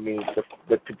 you know what I mean,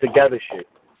 the together shit.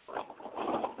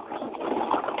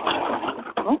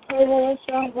 Okay, well, that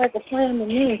sounds like a plan to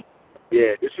me.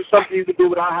 Yeah, this is something you can do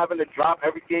without having to drop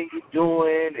everything you're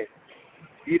doing, and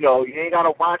you know, you ain't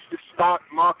gotta watch the stock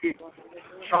market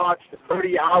charts for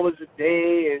 30 hours a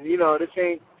day, and you know, this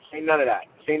ain't none of that.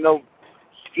 This ain't no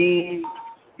scheme,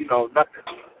 you know, nothing.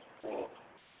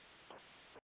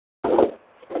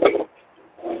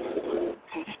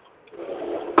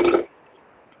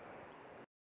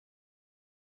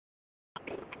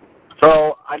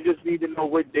 So I just need to know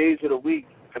what days of the week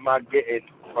am I getting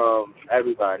from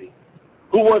everybody.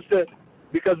 Who wants to,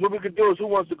 because what we could do is who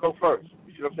wants to go first?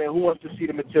 You see what I'm saying? Who wants to see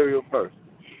the material first?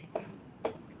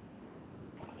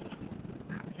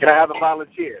 Can I have a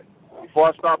volunteer before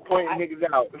I start pointing niggas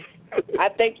out? I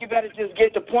think you better just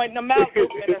get to pointing them out, and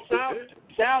it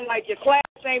sound like your class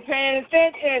ain't paying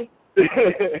attention. so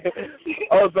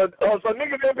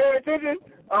niggas ain't paying attention?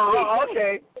 Oh,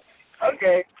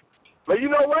 okay. But you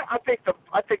know what? I think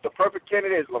the perfect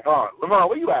candidate is Levon. Levon,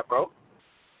 where you at, bro?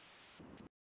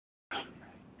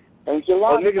 Thank you,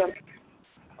 Lord.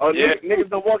 Niggas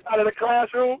don't walk out of the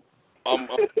classroom? I'm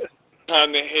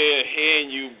kind of hearing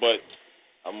you, but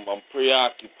I'm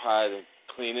preoccupied and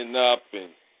cleaning up and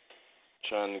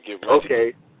trying to get ready.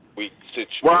 Okay. Week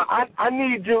situation. Well, I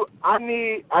need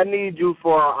you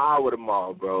for an hour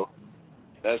tomorrow, bro.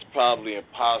 That's probably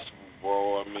impossible,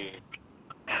 bro. I mean,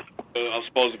 I'm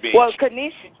supposed to be. Well,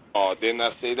 Kanisha. Oh, didn't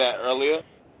I say that earlier?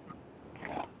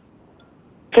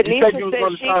 You said you was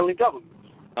going to silently government.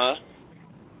 Huh?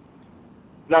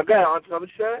 Now, go ahead, Auntie. What you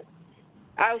said?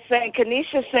 I was saying,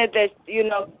 Kanisha said that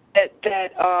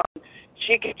that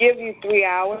she could give you 3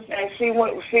 hours, and see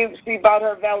about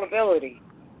her availability.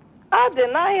 I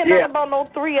did not hear nothing about no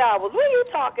 3 hours. What are you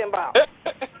talking about?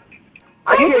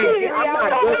 I'm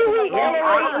not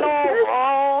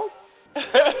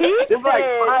It's like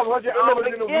 500 hours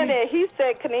in a week. He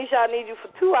said, Kanisha, I need you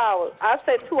for 2 hours. I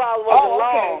said 2 hours wasn't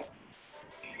long.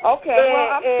 Okay,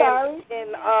 well, I'm sorry.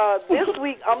 And this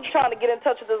week, I'm trying to get in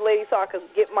touch with this lady so I can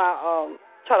get my,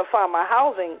 try to find my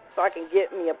housing so I can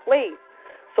get me a place.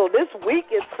 So this week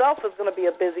itself is going to be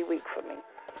a busy week for me.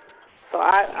 So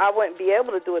I wouldn't be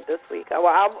able to do it this week. I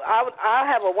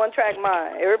have a one-track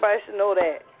mind. Everybody should know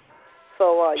that.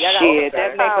 So y'all got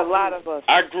that makes a lot of us.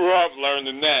 I grew up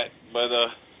learning that, but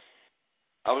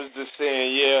I was just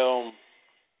saying,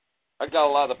 I got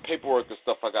a lot of paperwork and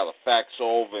stuff I got to fax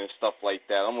over and stuff like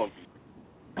that. I'm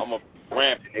a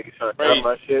ramp. Niggas trying to grab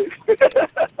my shit.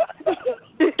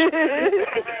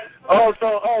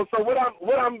 So what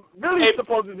I'm really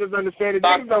supposed to just understand is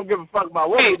niggas don't give a fuck about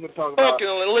what we've been talking about.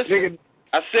 Listen,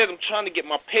 I said I'm trying to get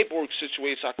my paperwork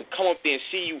situated so I can come up there and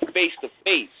see you face to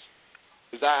face.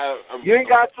 You ain't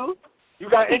got to. You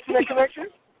got internet connection?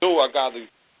 No, I got to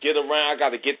get around. I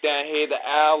got to get down here to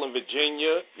Al in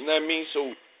Virginia. You know what I mean?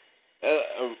 So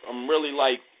I'm really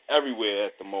like everywhere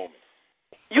at the moment.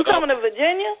 You coming to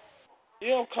Virginia?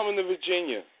 Yeah, I'm coming to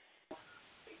Virginia.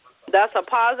 That's a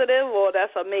positive or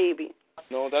that's a maybe?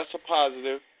 No, that's a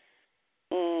positive.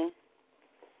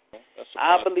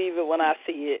 I believe it when I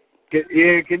see it.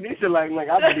 Yeah, Kanisha, like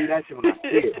I believe that shit when I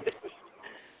see it.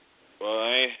 Well,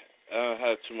 I don't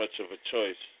have too much of a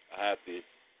choice. I have to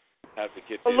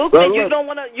get there. Luke, you don't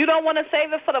want to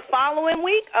save it for the following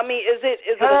week? I mean, is it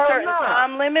a certain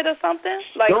time limit or something?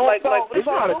 It's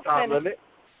not a time limit.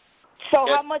 So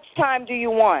how much time do you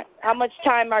want? How much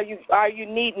time are you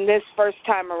needing this first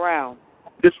time around?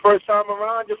 This first time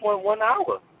around, just want 1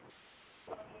 hour.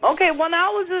 Okay, 1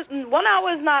 hour is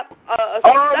not that's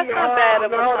not bad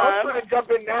of a time. I'm trying to jump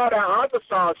in now that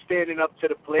Arkansas is standing up to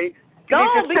the plate. No,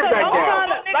 because I'm trying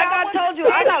to, like I told you,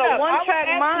 I got a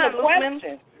one-track mind,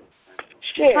 Lukeman.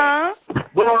 Shit. Huh?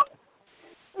 Well,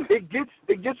 it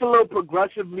gets a little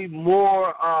progressively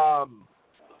more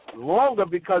longer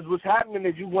because what's happening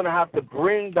is you're going to have to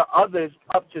bring the others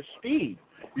up to speed.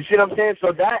 You see what I'm saying?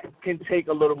 So that can take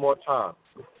a little more time.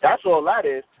 That's all that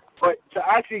is. But to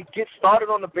actually get started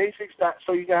on the basics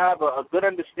so you can have a good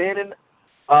understanding,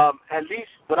 at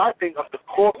least what I think of the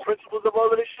core principles of all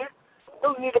of this shit,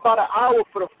 you'll need about an hour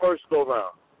for the first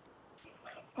go-round.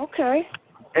 Okay.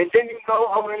 And then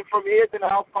from here, then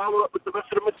I'll follow up with the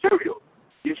rest of the material.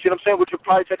 You see what I'm saying? Which will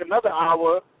probably take another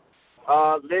hour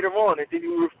later on, and then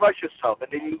you refresh yourself,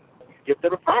 and then you get to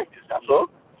the practice. That's all.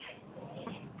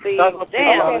 See,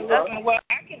 damn.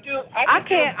 I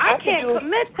can't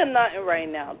commit to nothing right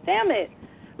now. Damn it.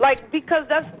 Because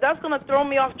that's gonna throw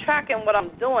me off track in what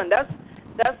I'm doing.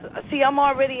 See, I'm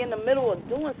already in the middle of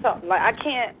doing something. Like I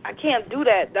can't do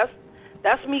that.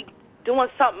 That's me doing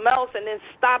something else and then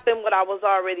stopping what I was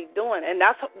already doing, and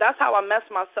that's how I mess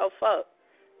myself up.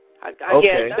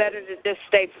 Yeah, it's better to just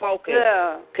stay focused.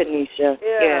 Yeah, Kanisha.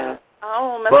 Yeah. I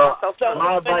don't mess myself up.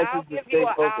 My advice is to stay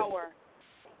focused.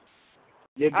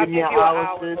 Yeah, give me an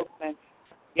hour, sis.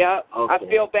 Yep. Okay. I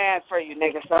feel bad for you,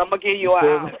 nigga, so I'm going to give you an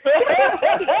hour.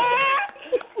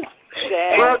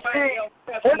 Well, see,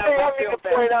 one thing I need to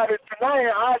point out is tonight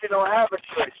I don't have a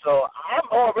choice, so I'm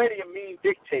already a mean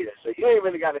dictator, so you ain't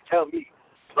really got to tell me.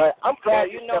 But I'm glad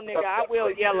nigga, I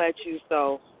will yell at you,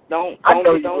 so don't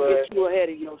get too ahead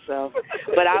of yourself.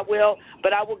 But I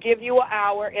will give you an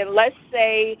hour, and let's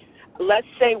say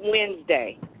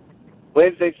Wednesday.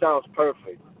 Wednesday sounds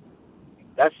perfect.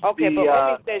 That's okay, but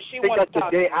Umi says she wants to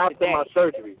talk the day after my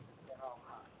surgery.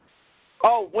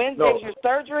 Oh, Wednesday's your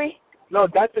surgery? No,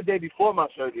 that's the day before my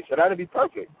surgery, so that'll be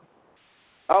perfect.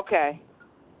 Okay.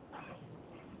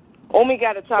 Umi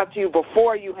got to talk to you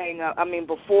before you hang up. I mean,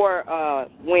 before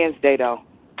Wednesday, though.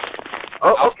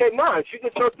 Oh, okay, she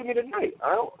can talk to me tonight.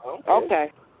 I don't care.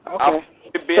 Okay.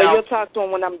 So you'll talk to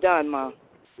him when I'm done, Mom.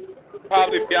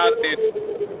 probably be out there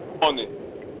morning.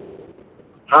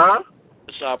 Huh?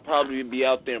 So I'll probably be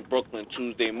out there in Brooklyn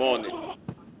Tuesday morning.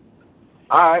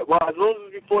 All right. Well, as long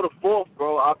as it's before the 4th,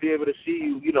 bro, I'll be able to see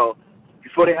you. You know,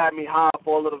 before they have me high off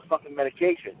all of the fucking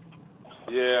medication.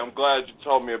 Yeah, I'm glad you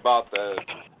told me about that,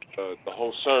 the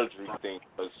whole surgery thing.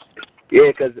 Yeah,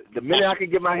 because the minute I can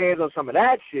get my hands on some of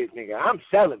that shit, nigga, I'm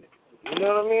selling it. You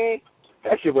know what I mean?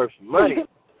 That shit worth some money.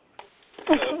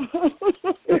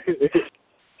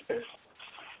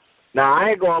 Now, I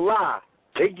ain't gonna lie.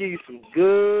 They give you some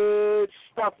good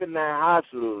stuff in that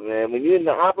hospital, man. When you're in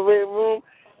the operating room,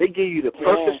 they give you the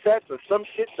Percocets or some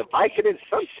shit, the Vicodin,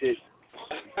 some shit.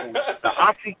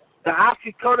 The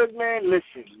oxycodone, man,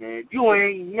 listen, man. You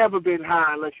ain't never been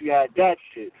high unless you had that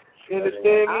shit. You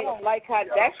understand me? I don't like how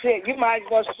that shit. You might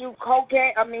as well shoot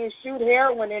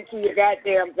heroin into your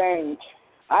goddamn veins.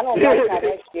 I don't like how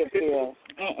that shit feels.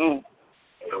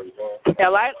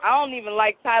 Hell, I don't even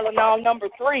like Tylenol number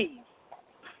 3.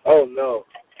 Oh, no.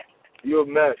 You're a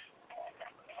mess.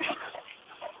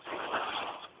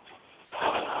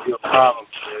 You're a problem,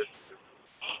 man.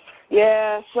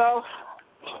 Yeah, so...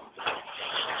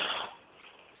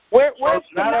 Where's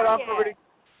now that I'm already...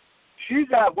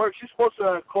 She's at work. She's supposed to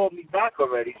have called me back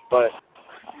already, but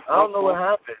I don't know what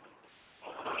happened.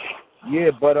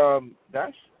 Yeah, but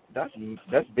that's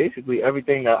basically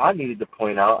everything that I needed to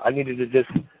point out. I needed to just,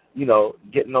 you know,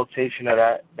 get notation of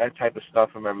that type of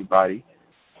stuff from everybody.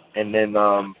 And then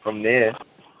from there,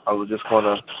 I was just going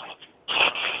to,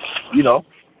 you know,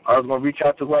 I was going to reach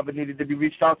out to whoever needed to be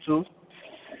reached out to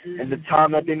and the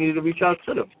time that they needed to reach out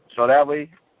to them. So that way,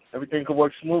 everything could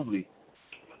work smoothly.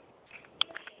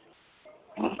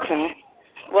 Okay.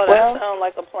 Well, that sounds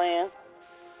like a plan.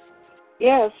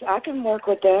 Yes, I can work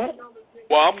with that.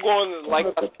 Well, I'm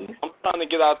trying to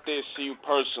get out there, see you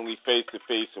personally, face to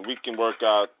face, and we can work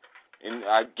out. And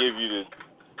I give you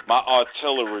my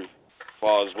artillery as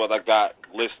far as what I got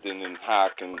listed and how I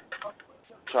can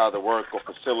try to work or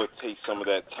facilitate some of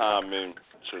that time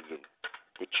into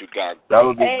what you got. That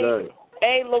would be good.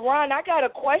 Hey, LaRon, I got a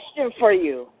question for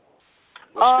you.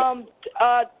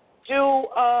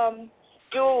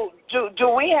 Do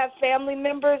we have family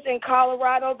members in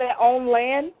Colorado that own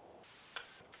land?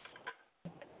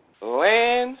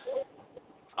 Land,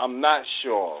 I'm not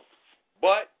sure,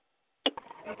 but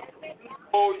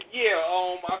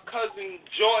my cousin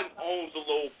Jordan owns a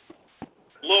little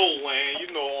land,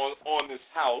 you know, on this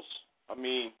house. I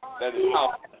mean, that is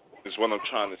house is what I'm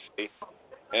trying to say.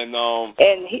 And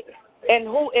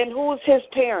who's his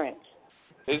parents?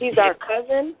 He's our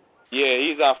cousin. Yeah,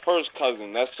 he's our first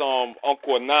cousin. That's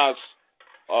Uncle Anaz,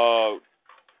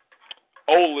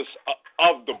 oldest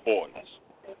of the boys.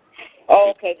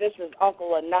 Oh, okay. This is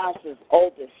Uncle Anaz's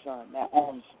oldest son that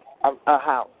owns a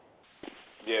house.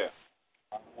 Yeah.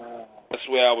 That's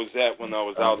where I was at when I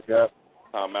was out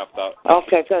time after.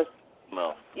 Okay, because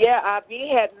Abi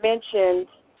had mentioned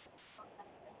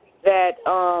that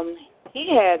he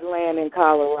had land in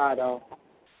Colorado.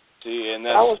 See, and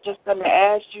I was just going to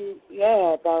ask you,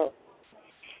 about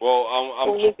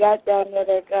who you got down there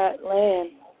that got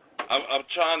land. I'm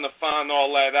trying to find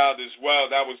all that out as well.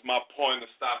 That was my point of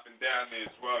stopping down there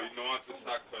as well. You know,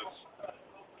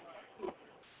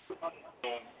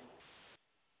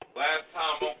 last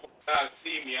time Uncle God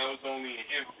see me, I was only an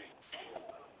infant.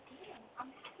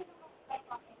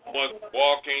 Wasn't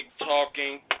walking,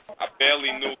 talking. I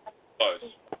barely knew who it was.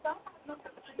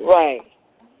 Right.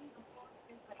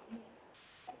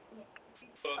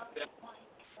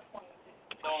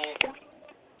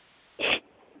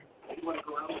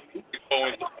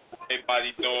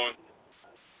 Everybody doing,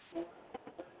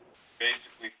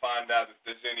 basically find out if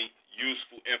there's any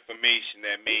useful information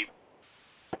that may be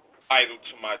vital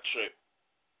to my trip.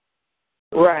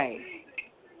 Right.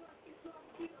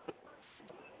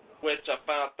 Which I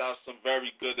found out some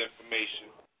very good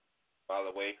information, by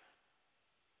the way.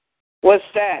 What's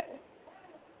that?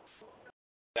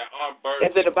 That Aunt Bertie.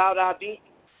 Is it about Abi?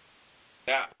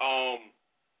 That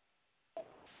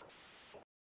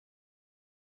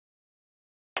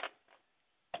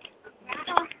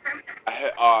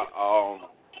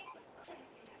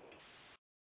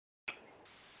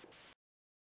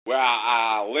where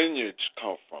our lineage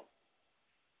come from.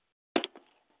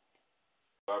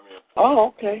 Oh,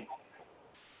 okay.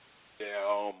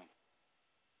 Yeah,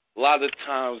 a lot of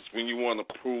times when you want to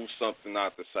prove something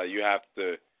out the side, you have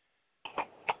to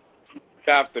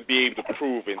be able to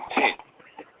prove intent.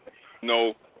 You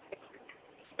know,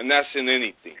 and that's in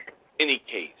any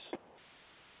case.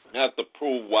 You have to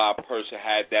prove why a person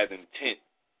had that intent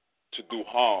to do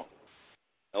harm.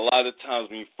 A lot of times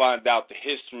when you find out the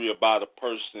history about a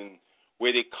person,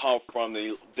 where they come from,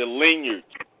 the lineage,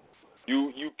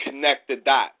 You connect the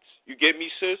dots. You get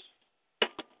me, sis?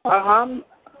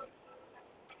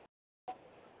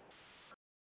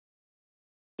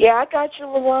 Yeah, I got you,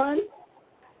 LaRon.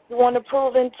 You want to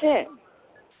prove intent?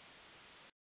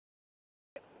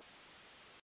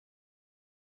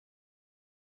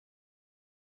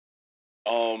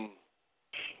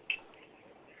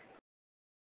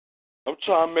 I'm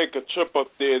trying to make a trip up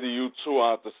there to you too,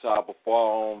 out the side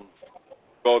before I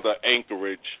go to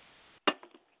Anchorage.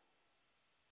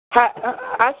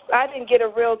 I didn't get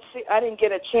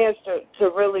a chance to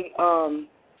really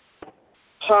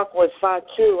talk with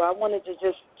Fatu. I wanted to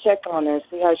just check on her,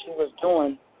 see how she was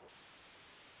doing.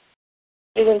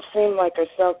 She didn't seem like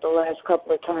herself the last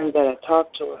couple of times that I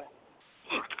talked to her.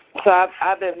 So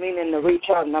I've been meaning to reach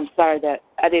out, and I'm sorry that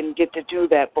I didn't get to do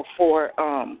that before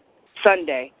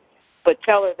Sunday. But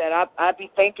tell her that I be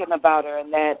thinking about her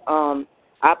and that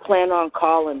I plan on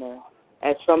calling her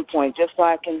at some point just so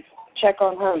I can check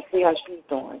on her and see how she's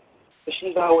doing. But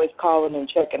she's always calling and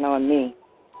checking on me.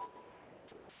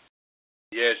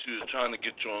 Yeah, she was trying to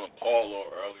get you on a call a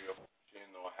little earlier. She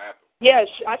didn't know what happened. Yeah,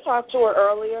 I talked to her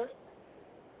earlier.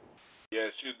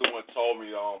 Yeah, she's the one who told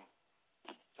me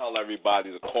tell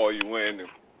everybody to call you in and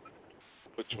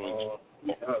put you in.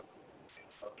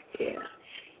 Yeah.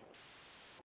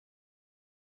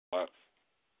 But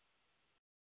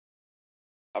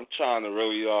I'm trying to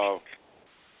really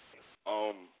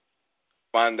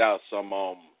find out some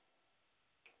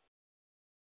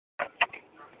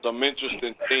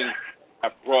interesting things I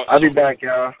brought. I'll be back,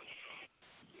 y'all.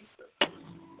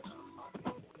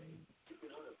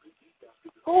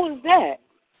 Who is that?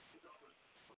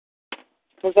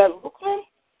 Was that Brooklyn?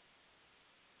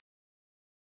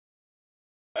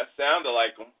 That sounded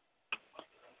like him.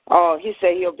 Oh, he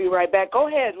said he'll be right back. Go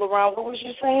ahead, LaRon. What was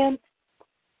you saying?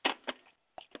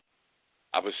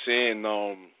 I was saying,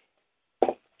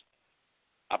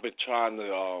 I've been trying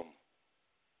to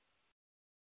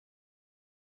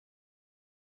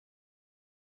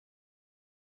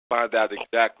find out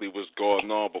exactly what's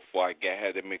going on before I get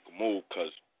ahead and make a move,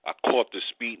 because I caught the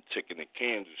speeding ticket in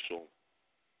Kansas, so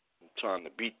I'm trying to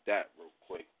beat that real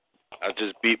quick. I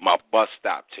just beat my bus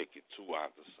stop ticket, too,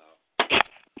 out the south.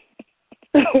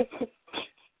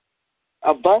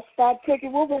 A bus stop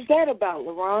ticket? What was that about,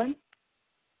 LaRon?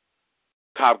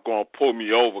 Cop gonna pull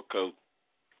me over because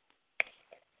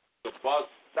the bus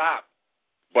stopped,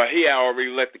 but he had already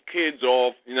let the kids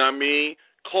off, you know what I mean?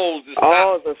 Closed the stop.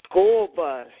 Oh, the school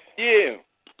bus. Yeah.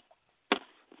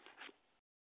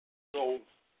 So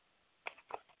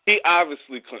he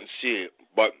obviously couldn't see it,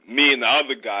 but me and the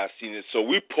other guy seen it, so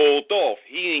we pulled off.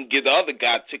 He didn't give the other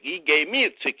guy a ticket. He gave me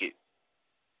a ticket.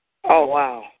 Oh,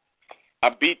 wow. I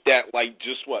beat that like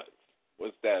just what?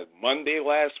 Was that Monday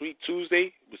last week, Tuesday?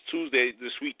 It was Tuesday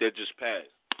this week that just passed.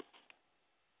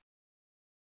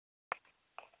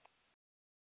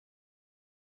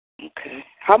 Okay.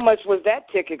 How much was that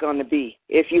ticket going to be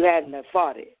if you hadn't have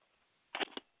fought it?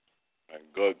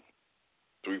 Good.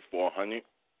 $300-400.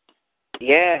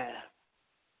 Yeah.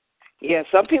 Yeah,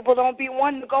 some people don't be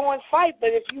wanting to go and fight, but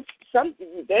if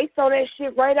they throw that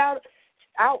shit right out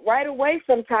right away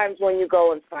sometimes when you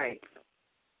go and fight.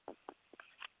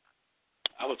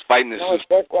 I was fighting this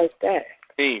since like that.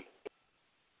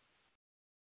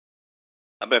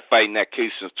 I've been fighting that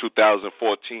case since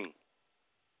 2014.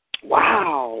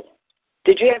 Wow.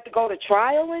 Did you have to go to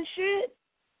trial and shit?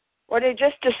 Or they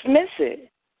just dismiss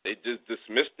it? They just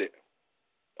dismissed it.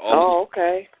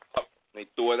 Okay. They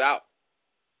threw it out.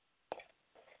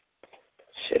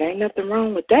 Shit, ain't nothing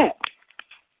wrong with that.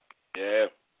 Yeah.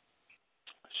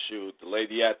 Shoot, the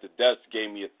lady at the desk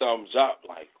gave me a thumbs up,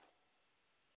 like,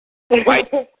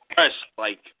 white fresh,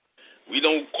 like, we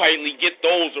don't quietly get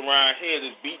those around here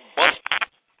to beat bust.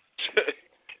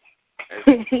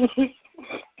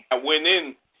 I went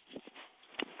in,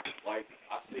 like,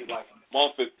 I say, like, a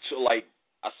month or two, like,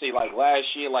 I say, like,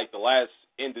 last year, like, the last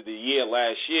end of the year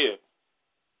last year,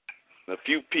 a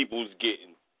few people was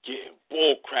getting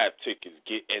bull crap tickets,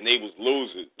 and they was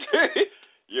losing.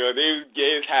 Yo, they was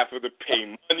getting having to pay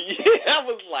money. I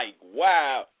was like,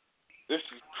 wow, this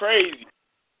is crazy.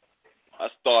 I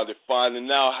started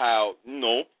finding out how,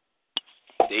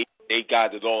 they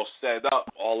got it all set up.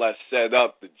 All that set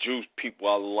up, the juice people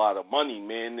out a lot of money,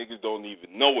 man. Niggas don't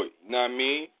even know it. You know what I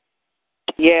mean?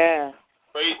 Yeah.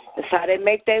 Crazy. That's how they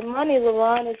make their money,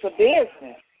 LaRon. It's a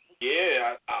business.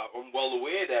 Yeah, I'm well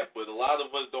aware of that, but a lot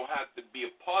of us don't have to be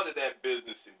a part of that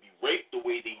business and be raped the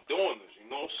way they doing us, you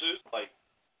know, sis? Like,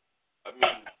 I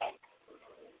mean,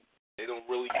 they don't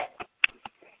really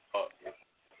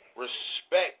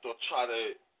respect or try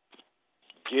to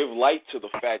give light to the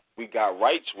fact we got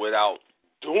rights without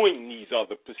doing these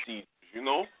other procedures. you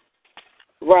know?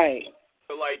 Right.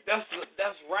 But like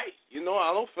that's right, you know.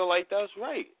 I don't feel like that's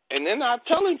right. And they're not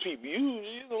telling people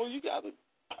you gotta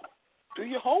do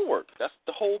your homework. That's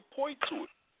the whole point to it.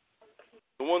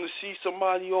 You want to see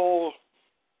somebody all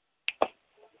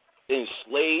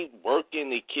enslaved, working,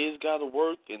 their kids gotta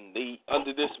work, and they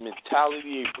under this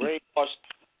mentality of brainwashed.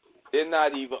 They're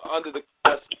not even under the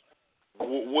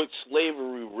what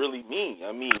slavery really means.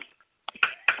 I mean,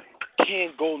 you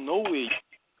can't go nowhere.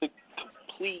 The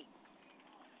complete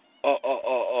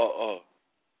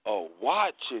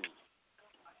watching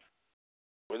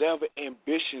whatever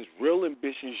ambitions, real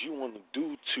ambitions you want to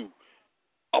do to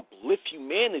uplift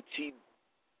humanity.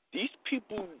 These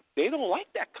people, they don't like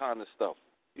that kind of stuff,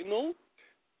 you know?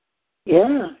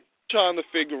 Yeah. Trying to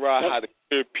figure out how to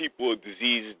cure people of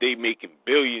diseases they making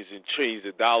billions and trillions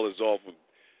of dollars off of.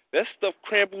 That stuff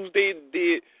crambles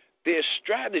their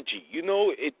strategy, you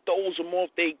know? It throws them off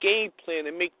their game plan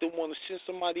and make them want to send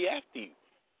somebody after you,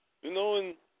 you know?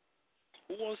 And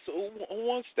who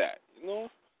wants that, you know?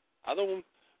 I don't.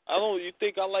 You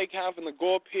think I like having to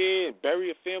go up here and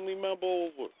bury a family member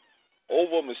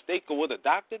over a mistake of what a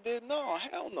doctor did? No,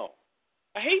 hell no.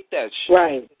 I hate that shit.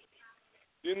 Right.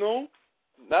 You know?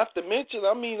 Not to mention,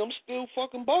 I mean, I'm still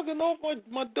fucking bugging off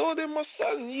my daughter and my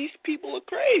son. These people are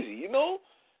crazy, you know?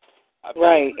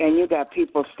 Right, and you got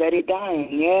people steady dying,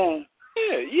 yeah.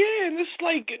 Yeah, and it's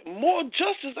like more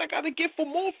justice I got to get for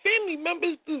more family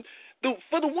members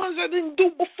for the ones I didn't do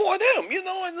before them, you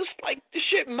know? And it's like the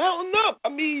shit mounting up. I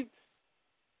mean,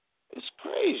 it's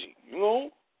crazy, you know?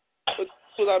 But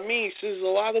that's what I mean, since a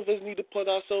lot of us need to put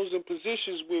ourselves in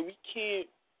positions where we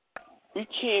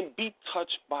can't be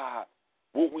touched by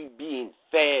what we being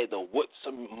fed or what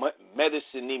some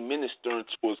medicine they ministering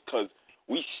to us because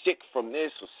we sick from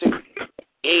this or sick from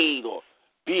AIDS or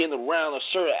being around a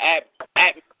certain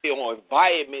atmosphere or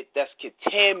environment that's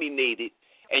contaminated,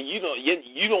 and you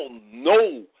don't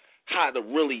know how to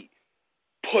really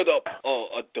put up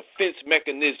a defense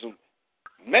mechanism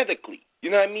medically. You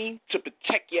know what I mean? To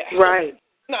protect your health. Right.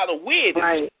 You're not aware that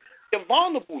right. You're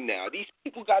vulnerable now. These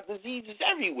people got diseases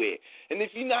everywhere, and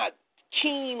if you're not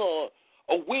keen or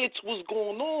aware to what's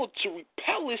going on to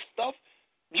repel this stuff,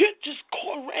 you're just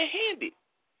caught red-handed.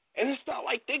 And it's not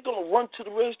like they're going to run to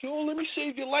the rescue. Oh, let me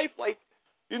save your life. Like,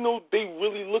 you know, they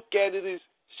really look at it as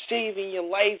saving your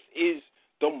life is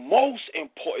the most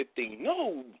important thing.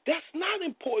 No, that's not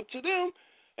important to them.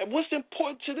 And what's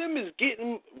important to them is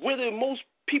getting rid of most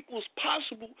people as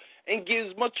possible and get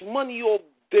as much money off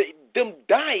them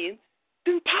dying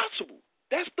than possible.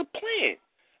 That's the plan.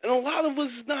 And a lot of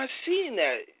us is not seeing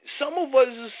that. Some of us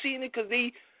are seeing it because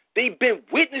they've been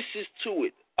witnesses to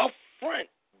it up front.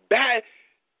 Bad.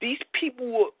 These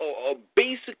people are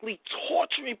basically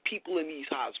torturing people in these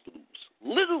hospitals.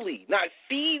 Literally, not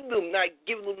feeding them, not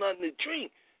giving them nothing to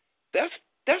drink. That's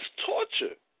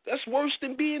torture. That's worse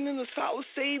than being in a solid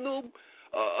asylum,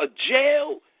 a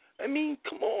jail. I mean,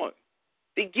 come on.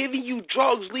 They're giving you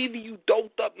drugs, leaving you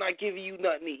doped up, not giving you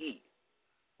nothing to eat.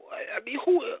 I mean,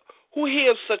 who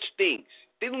hears such things?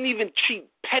 They don't even treat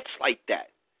pets like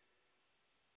that.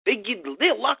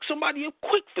 They'll lock somebody up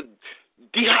quick for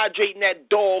dehydrating that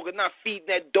dog or not feeding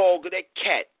that dog or that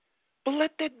cat. But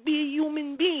let that be a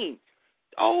human being.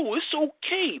 Oh, it's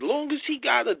okay, long as he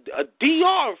got a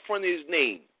DR in front of his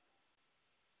name.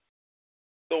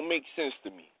 Don't make sense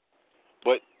to me.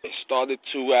 But it started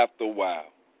to after a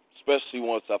while, especially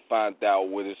once I find out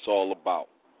what it's all about.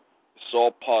 It's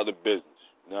all part of business,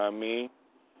 you know what I mean?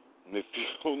 And if you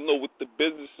don't know what the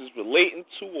business is relating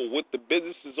to or what the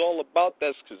business is all about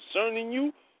that's concerning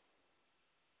you,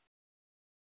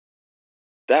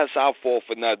 that's our fault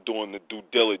for not doing the due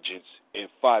diligence and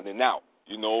finding out,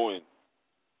 you know. And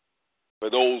for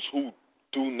those who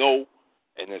do know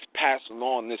and is passing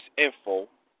on this info,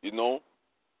 you know,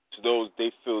 to those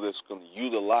they feel that's going to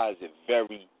utilize it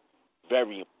very,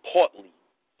 very importantly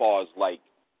as far as, like,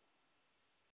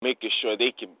 making sure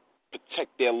they can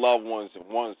protect their loved ones and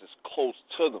ones that's close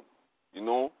to them, you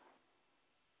know,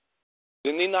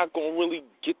 then they're not going to really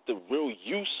get the real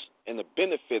use and the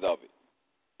benefit of it.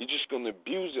 You're just going to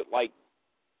abuse it like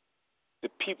the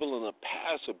people in the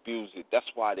past abused it. That's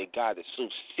why they got it so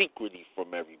secretive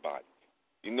from everybody.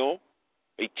 You know?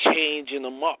 They changing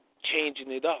them up,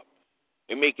 changing it up,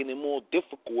 and making it more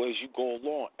difficult as you go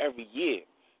along every year.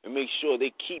 And make sure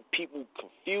they keep people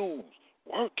confused,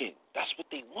 working. That's what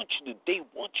they want you to do. They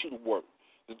want you to work.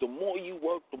 Because the more you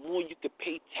work, the more you can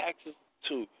pay taxes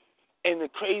to. And the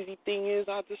crazy thing is,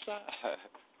 I decide,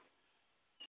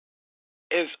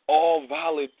 it's all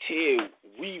volunteer.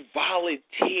 We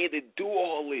volunteer to do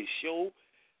all this, yo.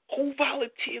 Who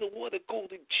volunteered to want to go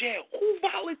to jail? Who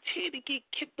volunteered to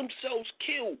get themselves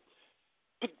killed?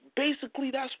 But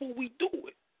basically, that's what we do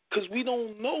it. Because we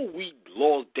don't know we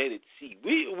lost dead at sea.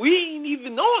 We ain't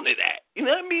even on to that. You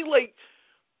know what I mean? Like,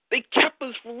 they kept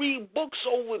us from reading books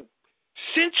over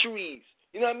centuries.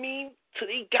 You know what I mean? Till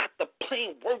they got the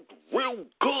plane worked real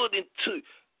good into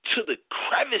the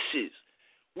crevices.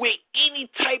 Where any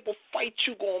type of fight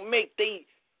you gonna make, they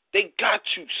got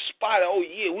you spotted. Oh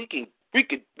yeah, we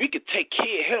could take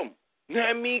care of him. You know what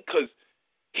I mean? Because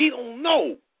he don't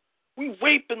know. We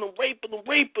raping him.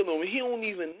 He don't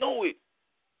even know it.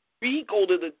 We go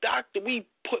to the doctor. We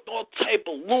put all type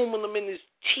of aluminum in his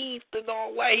teeth and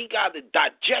all that. He got to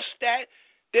digest that.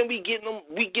 Then we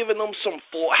giving him some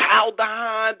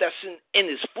formaldehyde that's in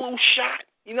his flu shot.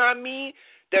 You know what I mean?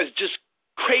 That's just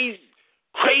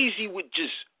crazy with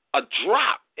just a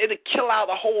drop. It'll kill out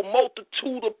a whole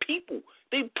multitude of people.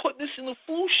 They put this in the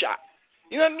flu shot.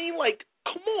 You know what I mean? Like,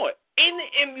 come on. In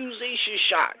the immunization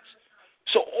shots.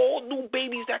 So all new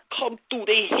babies that come through,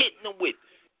 they hitting them with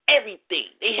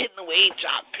everything. They hitting them with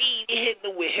HIV. They hitting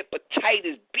them with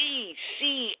hepatitis B,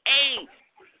 C, A.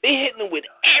 They hitting them with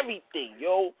everything,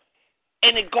 yo.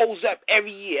 And it goes up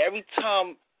every year. Every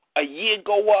time a year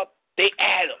go up, they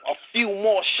add a few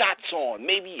more shots on.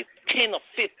 Maybe 10 or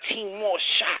 15 more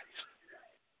shots.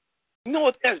 You know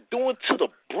what that's doing to the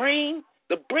brain?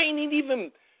 The brain ain't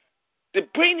even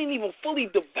fully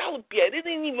developed yet. It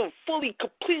ain't even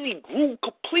grew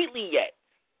completely yet.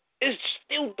 It's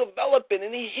still developing,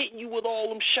 and they hitting you with all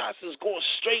them shots. It's going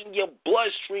straight in your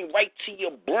bloodstream, right to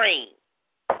your brain.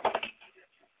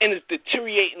 And it's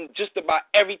deteriorating just about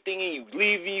everything in you,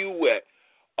 leaving you with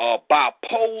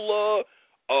bipolar.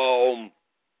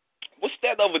 What's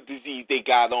that other disease they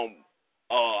got on?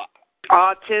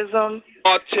 Autism.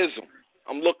 Autism.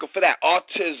 I'm looking for that.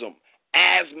 Autism.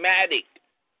 Asthmatic.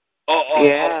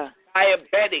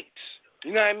 Diabetics.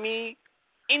 You know what I mean?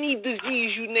 Any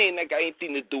disease you name that got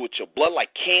anything to do with your blood, like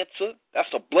cancer,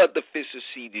 that's a blood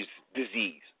deficiency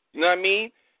disease. You know what I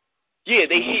mean? Yeah,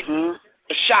 they hit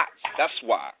the shots. That's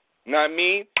why. You know what I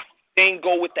mean? Same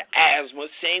go with the asthma.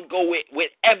 Same go with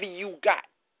whatever you got.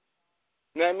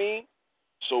 You know what I mean?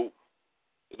 So,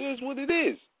 it is what it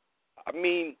is. I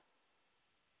mean,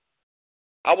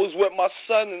 I was with my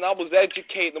son and I was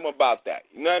educating him about that.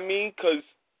 You know what I mean? Because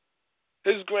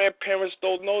his grandparents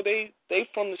don't know they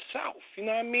from the South. You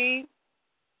know what I mean?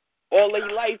 All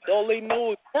their life, all they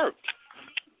know is work.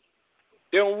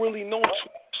 They don't really know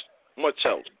too much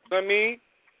else. You know what I mean?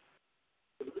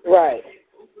 Right.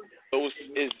 So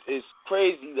it's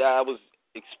crazy that I was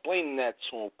explaining that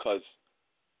to him because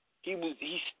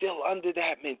he's still under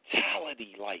that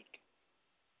mentality. Like,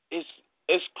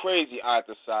 it's crazy,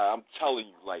 either side. I'm telling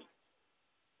you, like,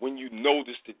 when you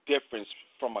notice the difference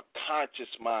from a conscious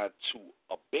mind to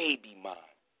a baby mind,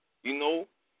 you know?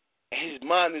 His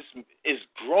mind is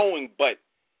growing, but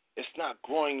it's not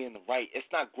growing in the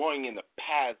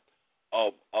path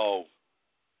of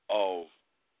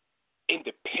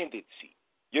independency.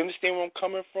 You understand where I'm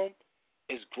coming from?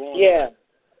 It's growing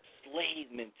slave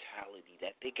mentality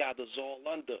that they got us all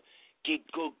under.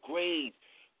 Get good grades,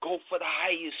 go for the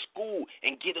highest school,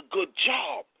 and get a good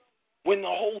job. When the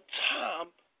whole time,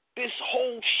 this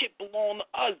whole shit belong to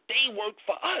us. They work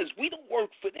for us. We don't work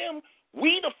for them.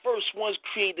 We the first ones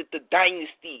created the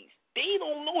dynasties. They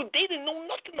don't know. They didn't know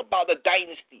nothing about a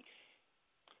dynasty.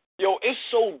 Yo, it's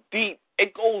so deep.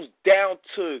 It goes down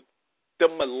to the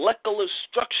molecular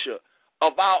structure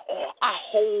of our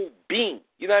whole being.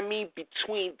 You know what I mean?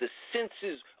 Between the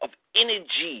senses of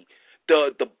energy,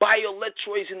 the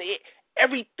bioelectrodes in the air,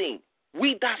 everything.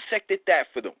 We dissected that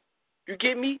for them. You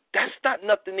get me? That's not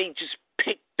nothing they just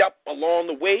picked up along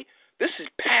the way. This is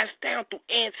passed down through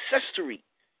ancestry.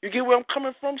 You get where I'm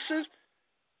coming from, sis?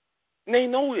 And they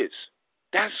know this.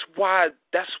 That's why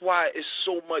it's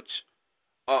so much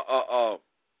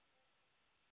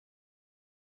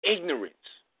ignorance,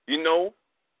 you know,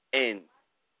 and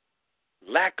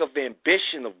lack of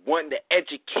ambition of wanting to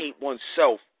educate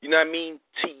oneself, you know what I mean,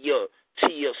 to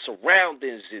your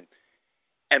surroundings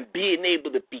and being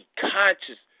able to be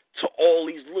conscious to all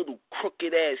these little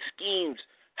crooked ass schemes,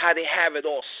 how they have it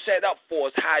all set up for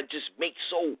us, how it just makes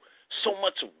so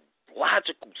much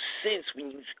logical sense when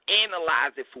you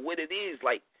analyze it for what it is.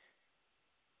 Like,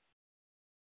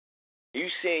 you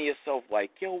saying to yourself,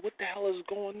 like, yo, what the hell is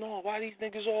going on? Why these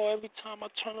niggas all, every time I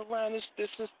turn around, this,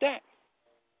 that?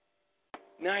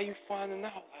 Now you finding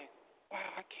out, like, wow,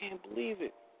 I can't believe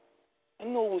it. I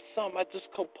know it was something. I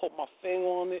just couldn't put my finger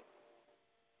on it.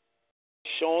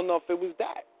 Sure enough, it was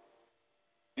that.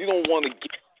 You don't want to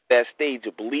get to that stage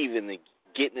of believing and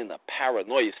getting in a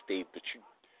paranoia state, but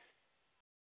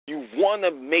you want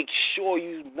to make sure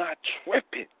you're not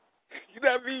tripping. You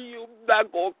know what I mean? You're not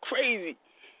going crazy.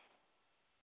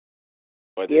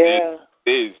 But it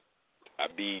is. I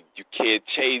mean, you can't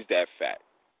change that fact.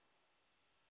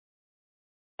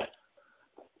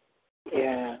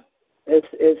 Yeah.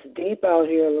 It's deep out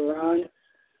here, LaRon.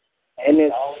 And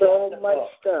it's so much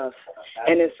stuff.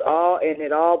 And it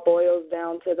all boils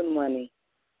down to the money.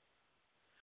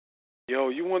 Yo,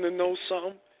 you want to know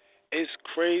something? It's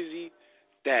crazy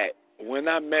that when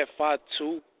I met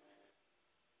Fatu,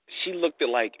 she looked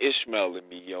like Ishmael to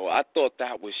me, yo. I thought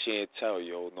that was Chantel,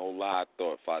 yo. No lie, I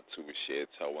thought Fatu was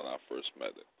Chantel when I first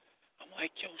met her. I'm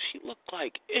like, yo, she looked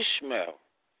like Ishmael.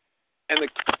 And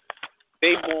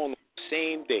they born the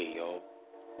same day, yo.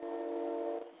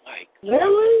 I'm like,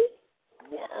 really?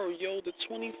 Word, yo, the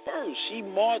 21st. She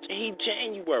March and he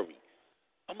January.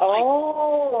 I'm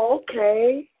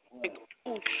okay. Like,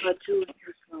 oh, Fatu and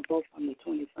Ishmael both on the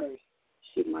 21st.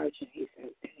 She March and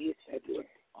he's February.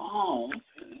 Oh,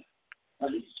 okay. Oh,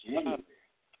 he's January.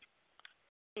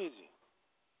 Crazy.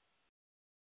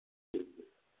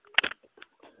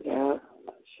 Yeah.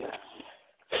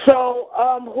 So,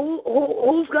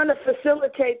 who's going to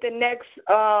facilitate the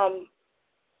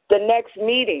next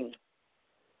meeting?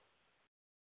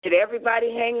 Did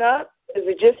everybody hang up? Is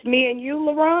it just me and you,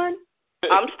 LaRon?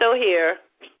 I'm still here.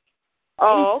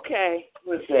 Oh, okay.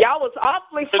 Y'all was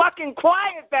awfully fucking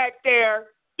quiet back there.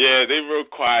 Yeah, they real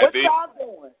quiet. What y'all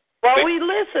doing? Well, we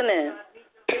listening.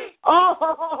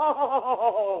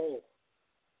 Oh.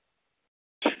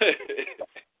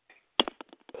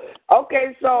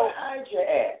 Okay, so where's IJ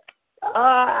at?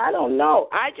 I don't know.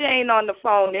 IJ ain't on the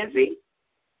phone, is he?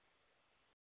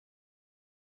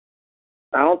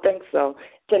 I don't think so.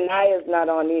 Tanaya's not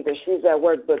on either. She's at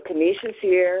work, but Kanisha's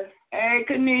here. Hey,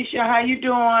 Kanisha, how you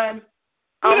doing?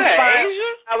 I'm fine.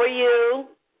 Asia? How are you?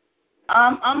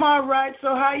 I'm all right.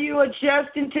 So, how you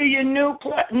adjusting to your new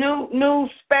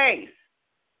space?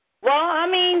 Well, I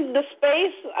mean, the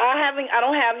space I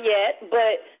don't have yet,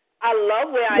 but I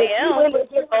love where I am.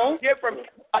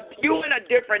 You in a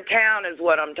different town is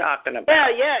what I'm talking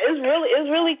about. Yeah, it's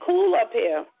really cool up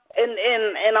here.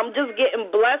 And I'm just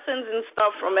getting blessings and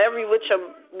stuff from every which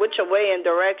way and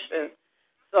direction.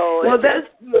 So that's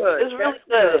good. It's really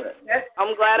good.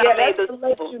 I'm glad I made this. To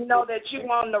let you know that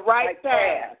you're on the right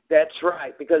path. That's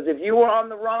right. Because if you were on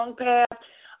the wrong path,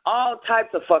 all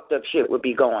types of fucked up shit would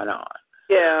be going on.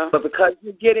 Yeah. But because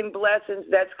you're getting blessings,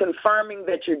 that's confirming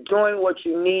that you're doing what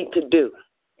you need to do.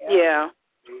 Yeah.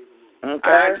 Okay.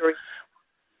 I agree.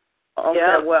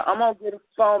 Okay, well, I'm going to get the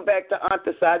phone back to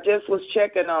Auntie. So I just was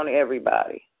checking on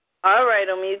everybody. All right,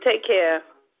 you take care.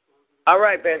 All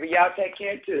right, baby. Y'all take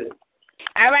care, too.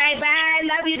 All right, bye.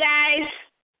 Love you guys.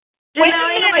 Wait a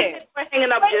minute. We're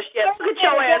hanging up just yet. Look at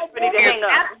your ass ready to hang up.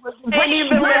 Ain't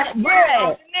even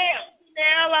Now,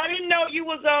 I didn't know you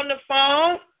was on the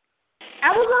phone.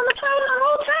 I was on the phone the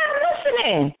whole time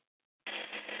listening.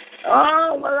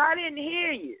 Oh, well, I didn't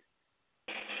hear you.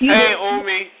 Hey,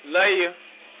 Omi. Love you.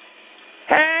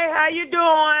 Hey, how you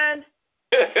doing?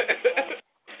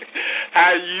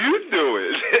 How you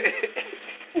doing?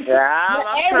 Yeah,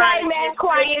 everybody mad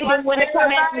quiet, but when it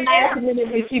comes at the last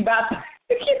minute, she about to.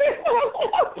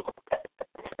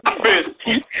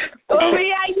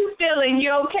 Omi, how you feeling?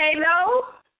 You okay, though?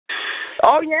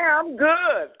 Oh, yeah, I'm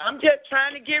good. I'm just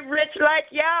trying to get rich like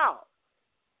y'all.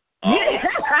 Yeah,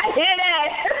 I hear that.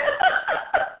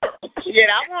 Shit,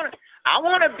 I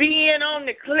want to be in on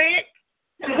the click.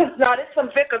 No, this some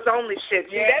Vickers only shit.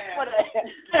 See, that's what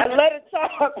I let her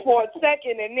talk for a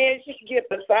second, and then she get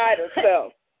beside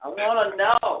herself. I want to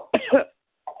know.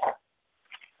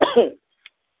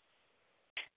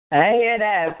 I hear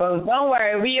that, folks. Don't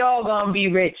worry. We all going to be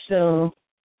rich soon.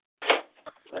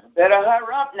 Better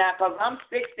hurry up now, because I'm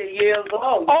 60 years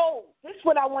old. Oh, this is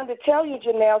what I wanted to tell you,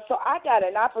 Janelle. So I got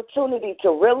an opportunity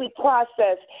to really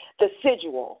process the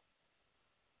residual.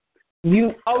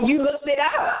 You looked it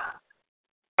up?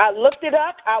 I looked it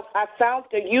up. I found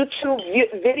the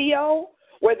YouTube video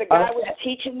where the guy was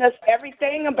teaching us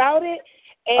everything about it,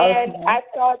 and I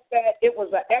thought that it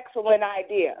was an excellent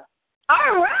idea.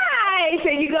 All right. So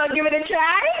you going to give it a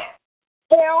try?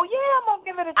 Hell yeah, I'm going to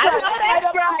give it a try. I know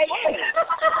that's right.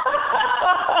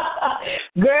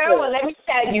 Girl, well, let me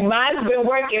tell you, mine's been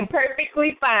working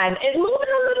perfectly fine. It's moving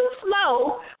a little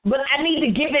slow, but I need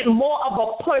to give it more of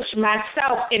a push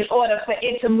myself in order for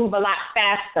it to move a lot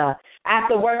faster. I have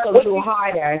to work a little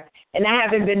harder, and I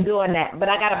haven't been doing that. But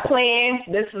I got a plan.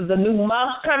 This is a new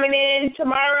month coming in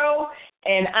tomorrow,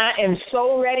 and I am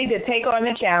so ready to take on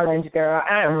the challenge, girl.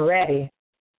 I am ready.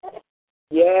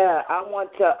 Yeah, I want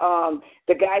to,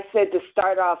 the guy said to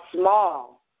start off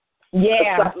small.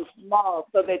 for something small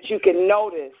so that you can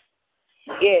notice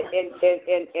it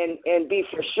and be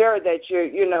for sure that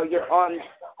you're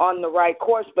on the right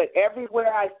course. But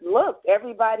everywhere I looked,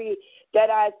 everybody that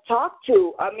I talked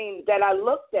to, that I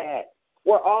looked at,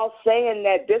 were all saying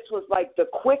that this was like the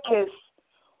quickest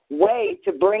way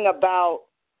to bring about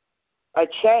a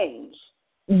change.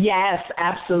 Yes,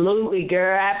 absolutely,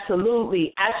 girl,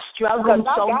 absolutely. I struggled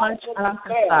so much on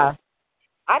stuff.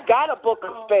 I got a book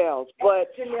of spells,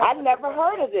 but I never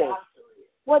heard of this.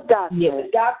 What doctor? Yeah. The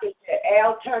doctor that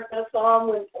Al turned us on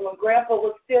when Grandpa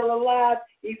was still alive.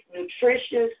 He's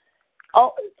nutritious.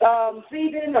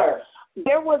 Feeding nurse.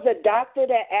 There was a doctor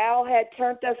that Al had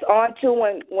turned us on to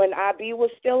when IB was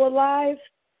still alive.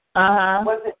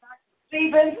 Was it Dr.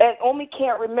 Stevens? And Omi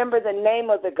can't remember the name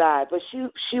of the guy, but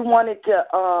she wanted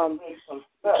to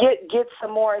get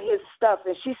some more of his stuff,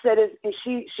 and she said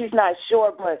she's not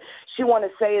sure, but she want to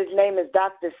say his name is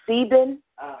Dr. Sieben.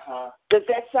 Does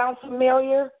that sound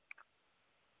familiar,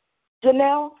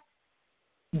 Janelle?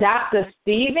 Dr.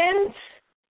 Stevens?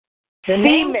 The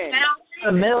name sounds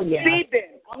familiar.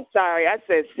 Sieben. I'm sorry, I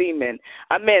said semen.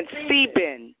 I meant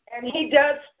Sieben. And he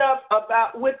does stuff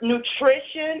with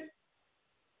nutrition.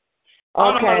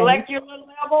 On a molecular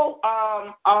level,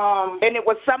 and it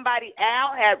was somebody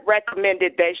Al had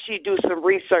recommended that she do some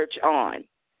research on.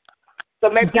 So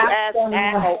maybe you asked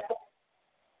Al.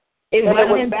 It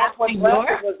was back when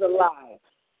Lester was alive.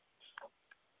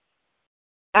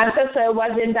 I said, so it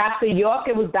wasn't Dr. York,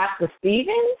 it was Dr.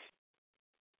 Stevens?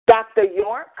 Dr.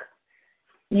 York?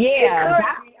 Yeah.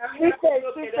 She said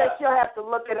she'll have to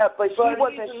look it up, but she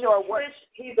wasn't sure what.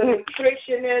 He's a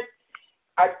nutritionist.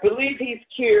 I believe he's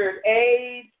cured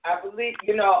AIDS. I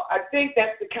think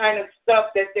that's the kind of stuff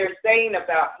that they're saying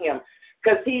about him,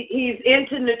 because he's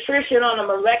into nutrition on a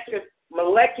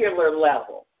molecular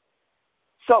level.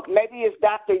 So maybe it's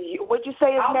Dr. What'd you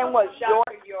say his name was?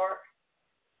 York.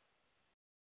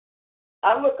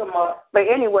 I'll look him up. But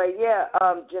anyway, yeah,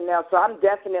 Janelle, so I'm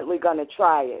definitely going to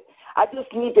try it. I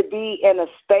just need to be in a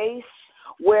space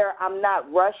where I'm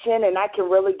not rushing and I can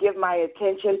really give my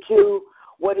attention to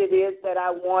what it is that I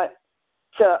want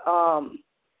to,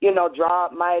 draw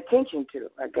my attention to,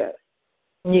 I guess.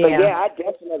 Yeah. But yeah, I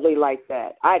definitely like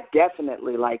that.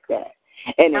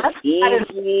 And it's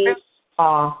easy.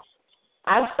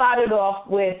 I started off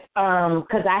with,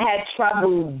 because I had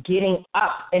trouble getting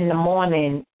up in the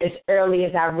morning as early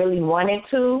as I really wanted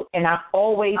to, and I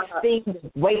always think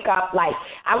wake up, like,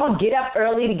 I would get up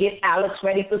early to get Alex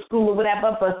ready for school or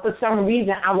whatever, but for some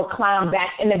reason I would climb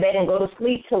back in the bed and go to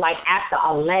sleep till like after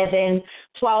 11,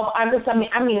 12, I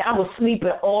was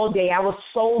sleeping all day. I was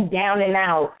so down and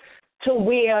out to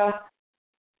where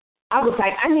I was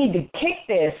like, I need to kick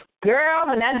this. Girl,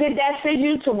 when I did that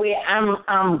schedule to where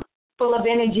I'm full of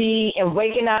energy and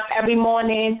waking up every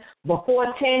morning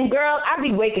before 10, girl, I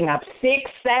be waking up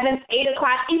 6, 7, 8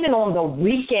 o'clock, even on the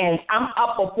weekends. I'm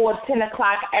up before 10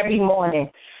 o'clock every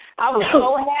morning. I was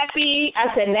so happy.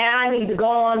 I said, now I need to go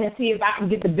on and see if I can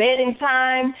get to bed in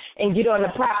time and get on the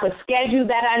proper schedule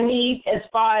that I need as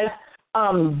far as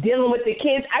dealing with the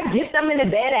kids. I get them in the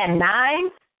bed at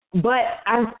 9, but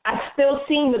I still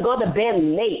seem to go to bed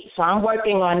late, so I'm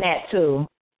working on that too.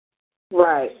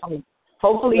 Right.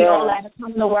 Hopefully all that will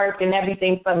come to work and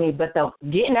everything for me. But the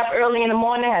getting up early in the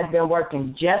morning has been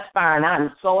working just fine.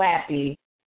 I'm so happy.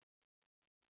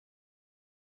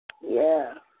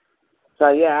 Yeah.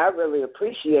 So, yeah, I really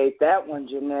appreciate that one,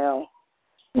 Janelle.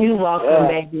 You're welcome,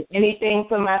 baby. Anything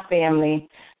for my family.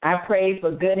 I pray for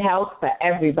good health for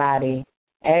everybody.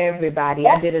 Everybody.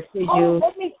 I did a schedule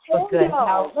for good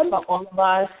health for all of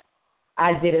us.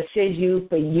 I did a schedule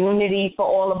for unity for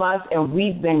all of us, and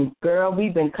we've been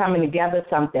coming together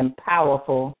something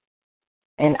powerful,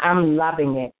 and I'm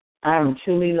loving it. I'm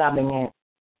truly loving it.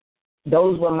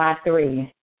 Those were my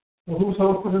 3. Well, who's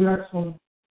hosting the next one?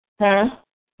 Huh?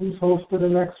 Who's hosting the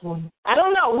next one? I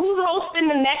don't know. Who's hosting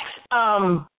the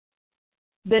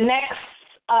next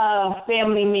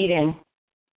family meeting?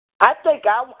 I think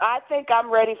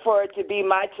I'm ready for it to be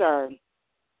my turn.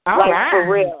 All like, right. For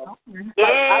real. Yeah,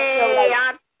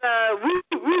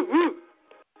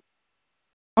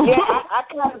 I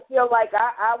kind of feel like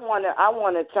I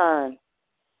want to turn.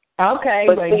 Okay,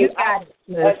 but you got it.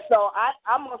 And so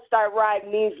I'm going to start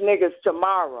riding these niggas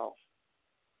tomorrow.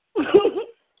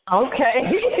 Okay.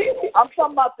 I'm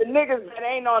talking about the niggas that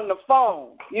ain't on the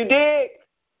phone. You dig?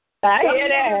 I hear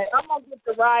that. I'm going to get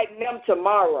to riding them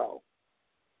tomorrow.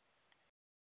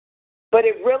 But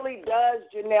it really does,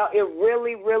 Janelle, it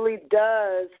really, really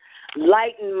does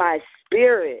lighten my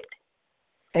spirit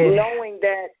knowing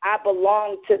that I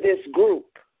belong to this group.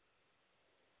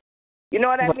 You know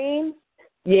what I mean?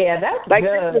 Yeah, that's like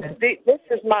good. This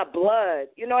is my blood.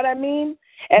 You know what I mean?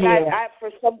 And I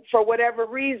for whatever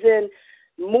reason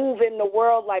move in the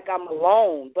world like I'm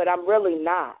alone, but I'm really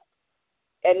not.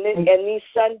 And these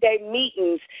Sunday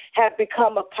meetings have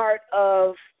become a part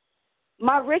of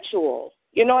my ritual.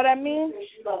 You know what I mean?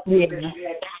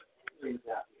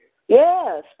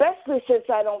 Yeah, especially since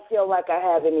I don't feel like I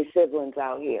have any siblings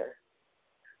out here.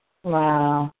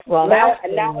 Wow. Well, now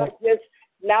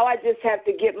I just have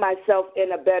to get myself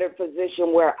in a better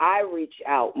position where I reach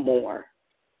out more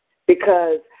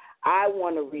because I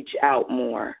want to reach out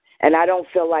more. And I don't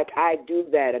feel like I do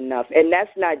that enough. And that's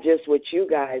not just with you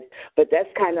guys, but that's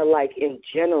kind of like in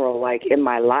general, like in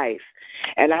my life.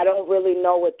 And I don't really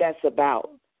know what that's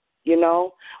about, you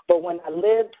know. But when I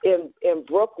lived in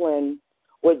Brooklyn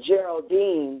with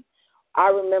Geraldine, I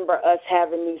remember us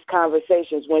having these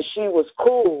conversations. When she was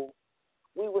cool,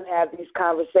 we would have these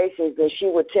conversations, and she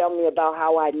would tell me about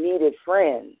how I needed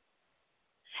friends.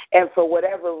 And for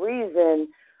whatever reason,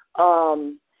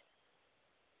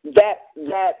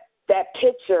 that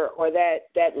picture or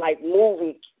that like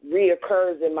movie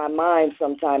reoccurs in my mind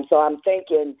sometimes. So I'm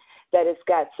thinking that it's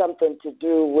got something to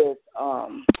do with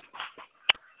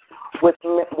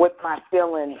my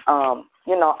feeling,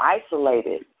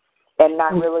 isolated and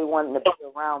not really wanting to be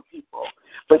around people.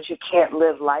 But you can't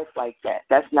live life like that.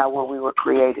 That's not what we were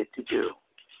created to do.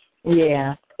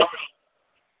 Yeah.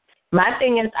 My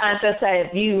thing is, Anta said,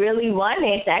 if you really want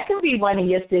it, that could be one of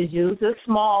your sigils. It's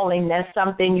small, and that's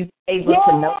something you're able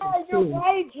to know. Yeah, you're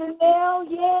right, Janelle.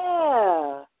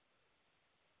 Yeah.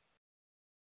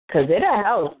 Because it'll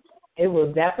help. It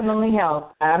will definitely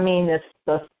help. I mean,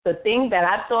 the thing that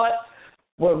I thought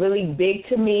were really big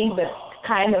to me, but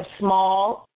kind of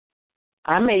small,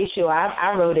 I made sure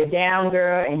I wrote it down,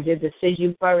 girl, and did the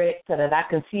sigil for it so that I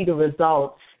can see the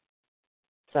results.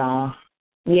 So,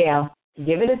 yeah.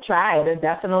 Give it a try. It'll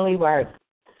definitely work.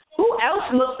 Who else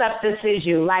looked up the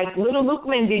sigil? Like Little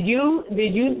Lukeman, did you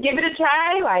give it a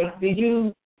try? Like, did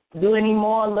you do any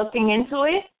more looking into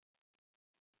it?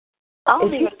 I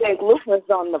don't even think Lukeman's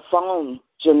on the phone,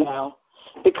 Janelle,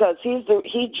 because he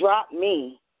dropped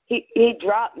me. He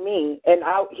dropped me, and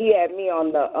he had me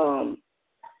on the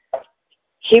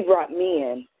he brought me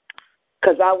in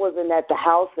because I wasn't at the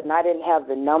house and I didn't have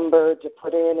the number to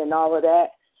put in and all of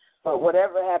that. But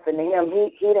whatever happened to him,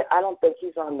 I don't think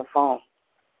he's on the phone.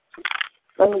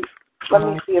 Let me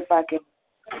see if I can.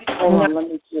 Hold on, let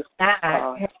me just.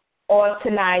 Or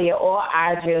Tanaya or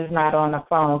Audrey is not on the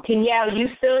phone. Kenyelle, you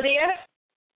still there?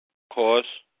 Of course.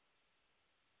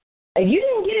 You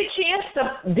didn't get a chance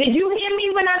to. Did you hear me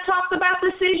when I talked about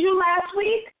the sigil last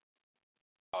week?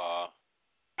 I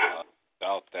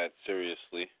doubt that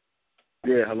seriously.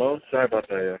 Yeah, hello? Sorry about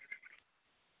that, yeah.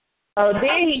 Oh,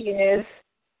 there he is.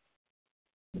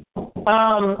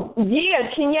 Yeah,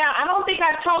 Kenyelle, I don't think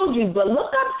I told you, but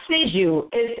look up sigil.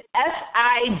 It's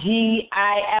SIGIL.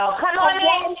 Come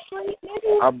on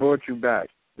in. I brought you back.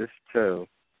 This is chill.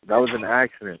 That was an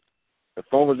accident. The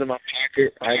phone was in my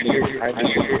pocket. I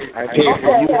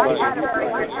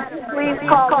Please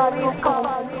call me.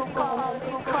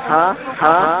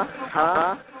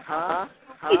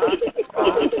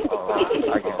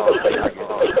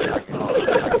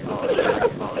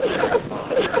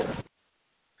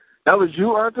 That was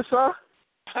you, Arkansas?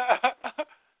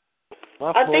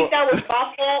 I think that was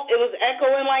my fault. It was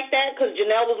echoing like that because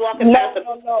Janelle was walking past the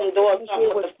door.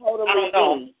 It was totally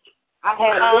me. I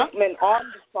had Lukeman on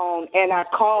the phone, and I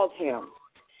called him,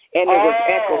 and it was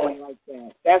echoing like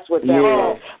that. That's what that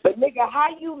was. But, nigga, how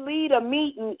you lead a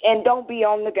meeting and don't be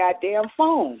on the goddamn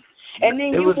phone? And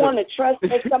then you want to trust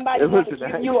that somebody wants to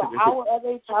give you an hour of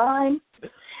their time?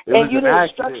 And you didn't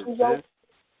structure your...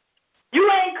 You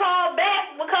ain't called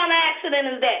back? What kind of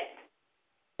accident is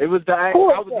that? It was the I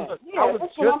was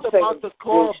just about to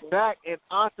call back, and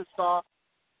Arkansas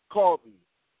called me.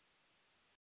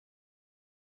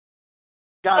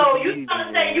 So you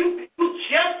trying to say you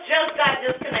just got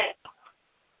disconnected?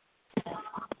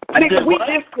 I think we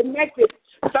disconnected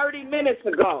 30 minutes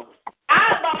ago. I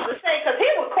was about to say, because he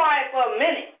was quiet for a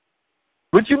minute.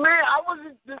 What you mean? I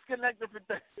wasn't disconnected for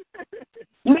that.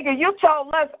 Nigga, you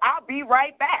told us I'll be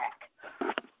right back.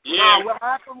 Yeah. Nah, what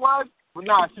happened was,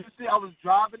 seriously, I was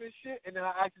driving and shit, and then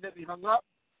I accidentally hung up.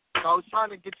 So I was trying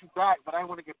to get you back, but I didn't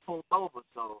want to get pulled over,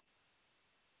 so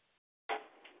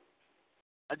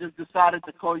I just decided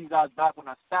to call you guys back when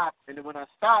I stopped, and then when I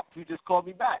stopped, you just called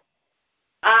me back.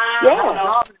 I don't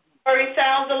know. He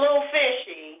sounds a little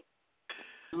fishy.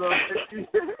 Well,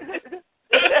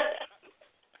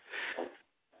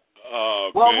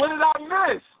 what did I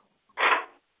miss?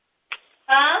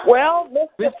 Huh? Well,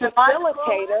 Mr.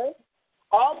 Facilitator,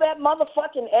 all that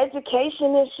motherfucking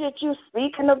education and shit you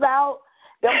speaking about,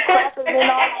 them crackers and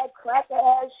all that cracker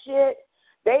ass shit,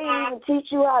 they didn't even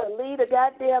teach you how to lead a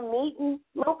goddamn meeting,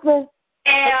 Lukeman.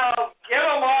 Get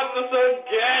him, officer,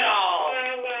 get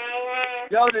him.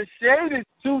 Yo, the shade is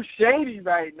too shady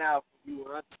right now for you,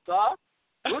 huh?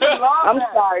 I'm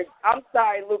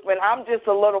sorry, Lukeman. I'm just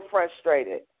a little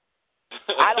frustrated.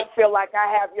 I don't feel like I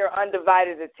have your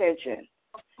undivided attention.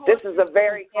 This is a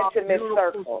very intimate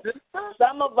circle.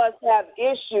 Some of us have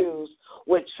issues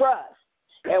with trust.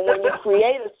 And when you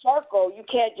create a circle, you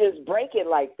can't just break it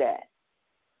like that.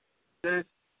 Sis,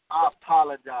 I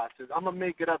apologize. Sis. I'm going to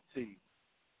make it up to you.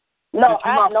 No,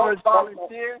 I know.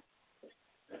 Volunteer?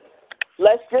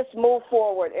 Let's just move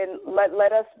forward and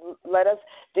let us.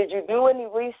 Did you do any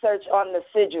research on the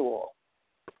sigil?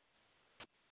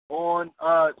 On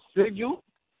sigil?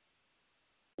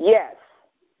 Yes.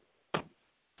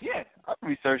 Yeah, I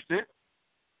researched it.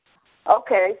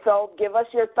 Okay, so give us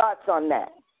your thoughts on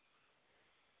that.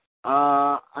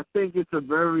 I think it's a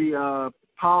very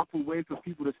powerful way for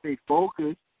people to stay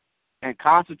focused and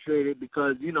concentrated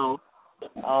because,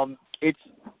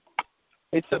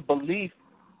 it's a belief.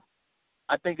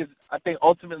 I think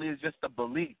ultimately it's just a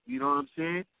belief, you know what I'm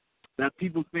saying? That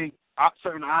people think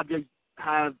certain objects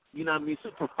have,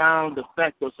 some profound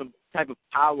effect or some type of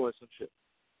power or some shit.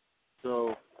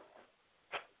 So,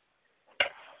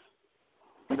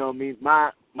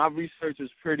 my research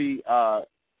is pretty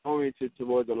oriented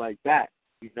towards it like that,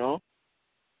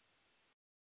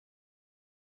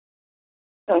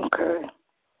 Okay.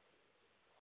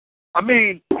 I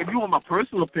mean, if you want my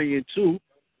personal opinion too,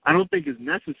 I don't think it's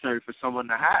necessary for someone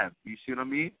to have. You see what I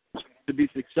mean? To be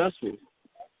successful.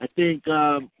 I think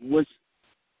that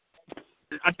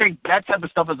type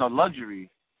of stuff is a luxury.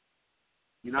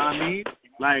 You know what I mean?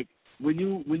 Like when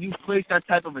you place that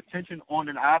type of attention on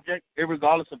an object,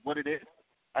 irregardless of what it is,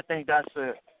 I think that's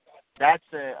a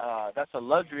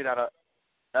luxury that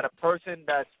a person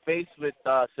that's faced with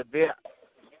severe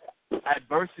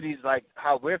adversities like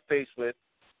how we're faced with,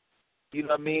 you know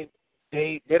what I mean?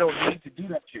 They don't need to do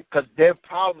that shit because their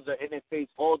problems are in their face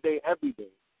all day, every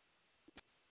day.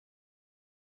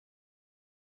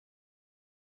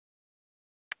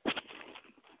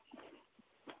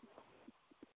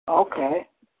 Okay.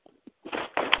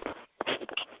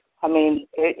 I mean,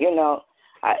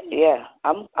 I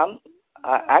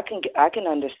can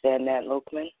understand that,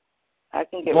 Lukeman. I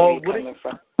can get where you're coming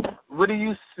from. What do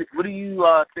you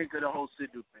think of the whole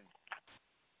sigil thing?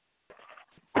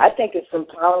 I think it's some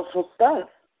powerful stuff.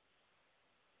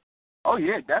 Oh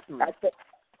yeah, definitely.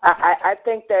 I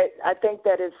think that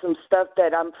it's some stuff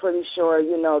that I'm pretty sure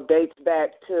dates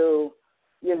back to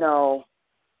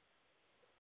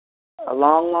a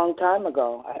long time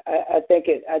ago. I think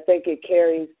it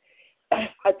carries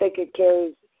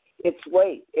its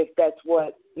weight if that's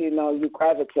what you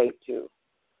gravitate to.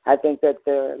 I think that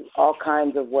there are all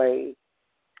kinds of ways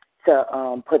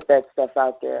to put that stuff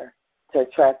out there to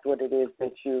attract what it is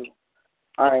that you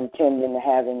are intending to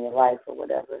have in your life or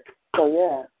whatever. So,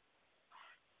 yeah.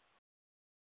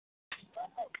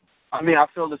 I mean, I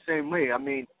feel the same way. I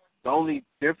mean, the only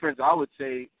difference I would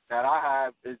say that I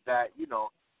have is that,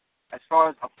 as far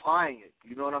as applying it,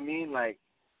 you know what I mean? Like,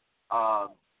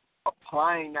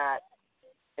 applying that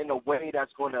in a way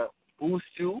that's going to boost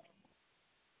you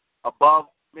above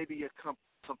maybe your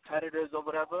competitors or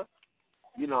whatever,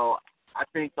 I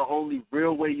think the only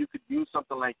real way you could do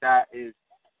something like that is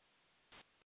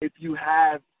if you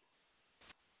have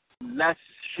less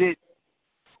shit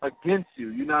against you.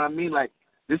 You know what I mean? Like,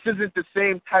 this isn't the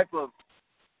same type of...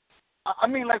 I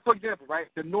mean, like, for example, right?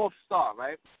 The North Star,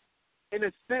 right? In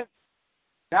a sense,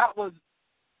 that was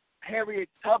Harriet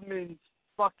Tubman's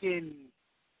fucking...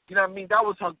 You know what I mean? That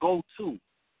was her go-to.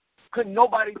 Couldn't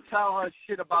nobody tell her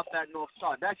shit about that North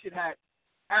Star. That shit had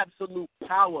absolute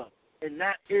power. And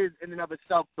that is, in and of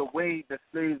itself, the way the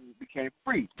slaves became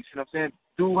free. You see what I'm saying?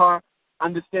 Through her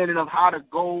understanding of how to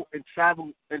go and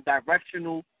travel in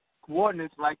directional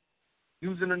coordinates, like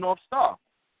using the North Star.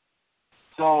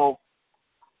 So,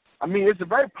 I mean, it's a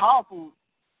very powerful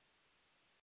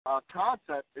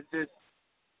concept. It's just,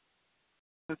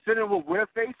 considering what we're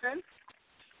facing,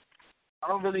 I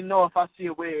don't really know if I see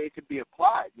a way it could be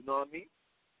applied. You know what I mean?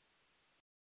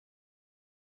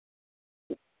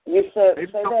 You said, say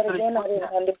that again, I didn't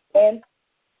understand.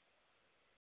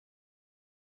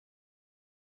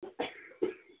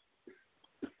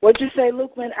 What'd you say,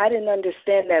 Lukeman? I didn't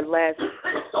understand that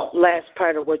last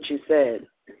part of what you said.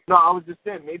 No, I was just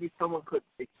saying maybe someone could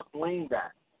explain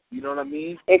that. You know what I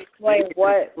mean? Explain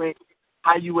what? Explain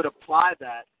how you would apply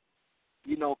that,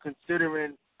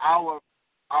 considering our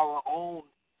own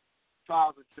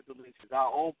trials and tribulations,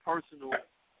 our own personal,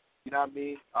 you know what I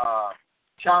mean,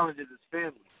 challenges as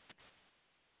family.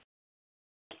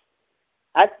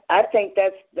 I think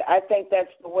that's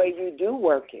the way you do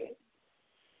work it.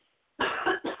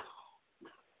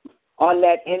 On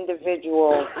that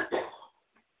individual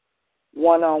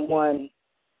one-on-one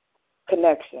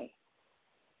connection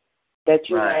that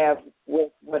you have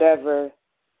with whatever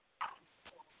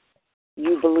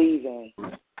you believe in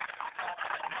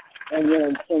and your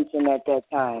intention at that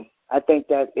time. I think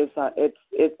that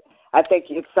I think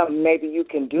it's something maybe you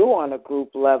can do on a group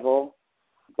level,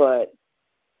 but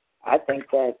I think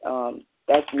that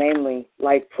that's mainly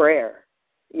like prayer.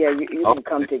 Yeah, you can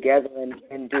come together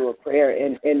and do a prayer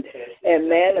and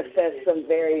manifest some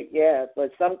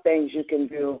but some things you can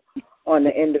do on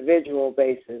an individual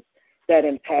basis that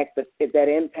impact the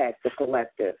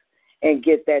collective and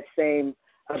get that same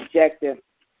objective,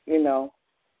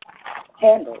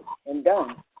 handled and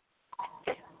done.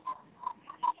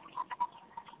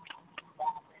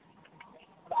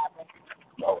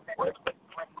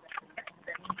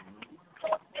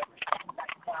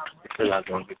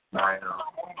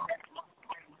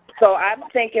 So I'm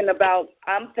thinking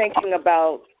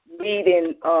about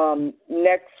meeting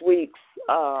next week's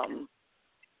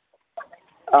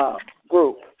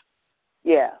group.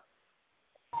 Yeah.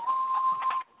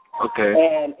 Okay.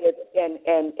 And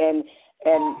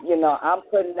I'm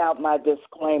putting out my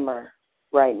disclaimer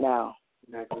right now.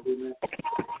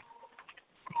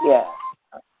 Yeah.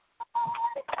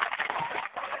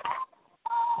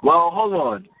 Well, hold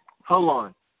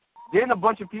on. Didn't a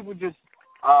bunch of people just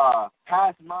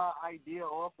pass my idea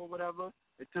off or whatever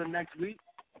until next week?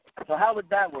 So how would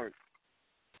that work?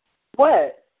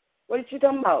 What? What are you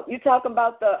talking about? You talking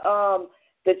about the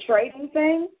trading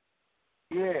thing?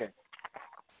 Yeah.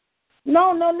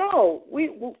 No.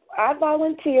 I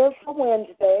volunteered for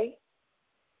Wednesday.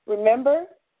 Remember?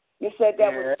 You said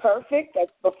that was perfect.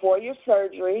 That's before your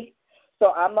surgery.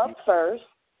 So I'm up first.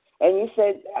 And you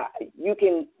said you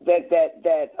can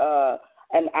that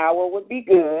an hour would be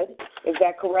good. Is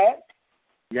that correct?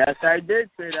 Yes, I did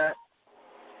say that.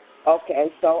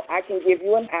 Okay, so I can give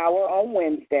you an hour on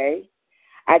Wednesday.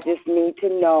 I just need to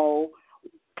know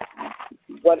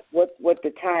what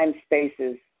the time space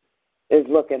is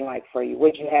looking like for you.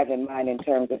 What you have in mind in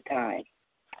terms of time?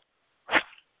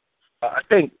 I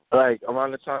think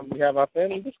around the time we have our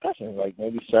family discussions, like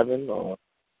maybe 7 or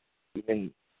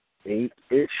even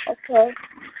 8-ish. Okay.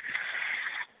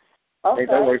 I think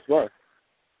that works well.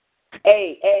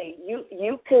 Hey,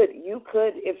 you could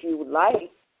if you would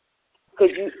like.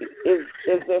 Could you?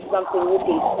 Is there something you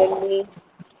can send me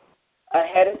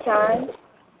ahead of time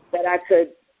that I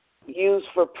could use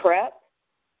for prep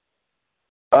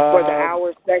for the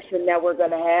hour session that we're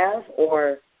going to have,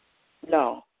 or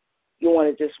no? You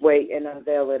want to just wait and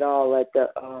unveil it all at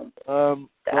the hour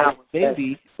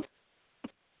maybe.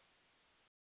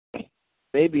 session?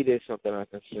 Maybe there's something I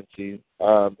can send to you.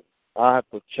 I'll have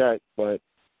to check, but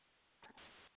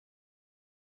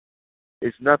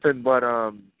it's nothing but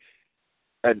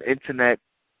an internet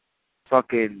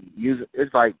fucking user.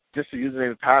 It's like just a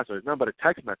username and password. It's nothing but a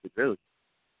text message, really.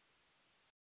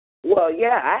 Well,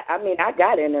 yeah. I mean, I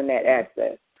got internet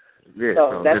access. Yeah.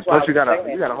 So that's why you got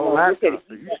a whole laptop,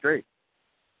 so you straight.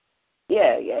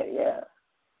 Yeah.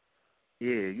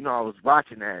 Yeah, I was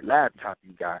watching that laptop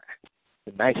you got.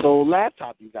 The nice old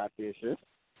laptop you got there, sis.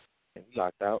 And you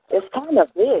locked out. It's kind of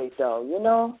big,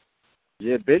 though,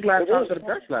 Yeah, big laptops are the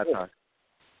best laptops.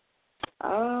 I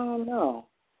don't know.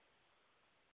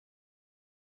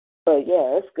 But,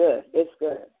 yeah, it's good. It's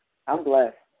good. I'm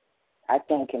blessed. I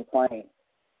can't complain.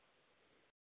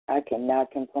 I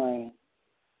cannot complain.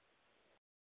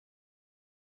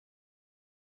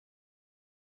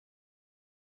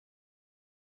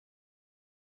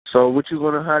 So what you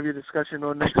going to have your discussion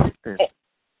on next week then?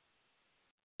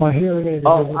 My hearing aid.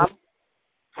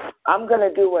 I'm going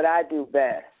to do what I do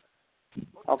best.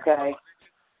 Okay?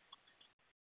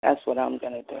 That's what I'm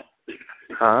going to do.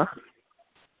 Huh?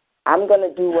 I'm going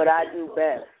to do what I do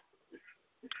best.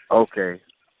 Okay.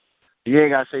 You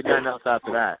ain't got to say nothing else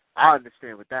after that. I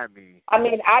understand what that means. I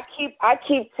mean, I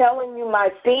keep telling you my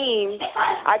theme.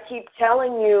 I keep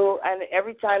telling you, and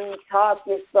every time you talk,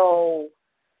 you're so,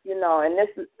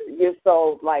 you're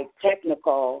so,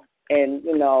 technical and,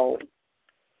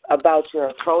 about your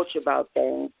approach about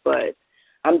things. But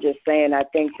I'm just saying, I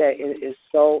think that it is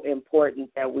so important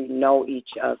that we know each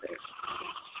other.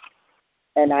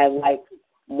 And I like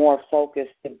more focus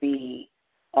to be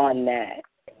on that,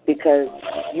 because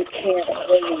you can't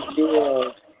really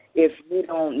deal if you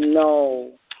don't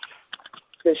know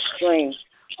the strength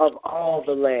of all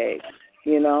the legs,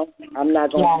 I'm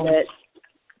not going to let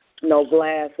no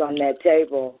glass on that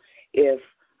table if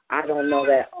I don't know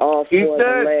that all four of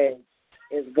the legs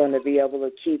is going to be able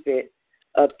to keep it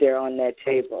up there on that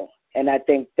table. And I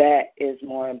think that is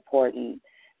more important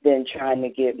than trying to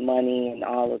get money and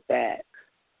all of that.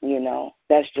 You know,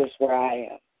 that's just where I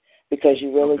am, because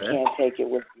you really can't take it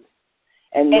with you.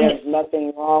 And there's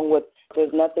nothing wrong with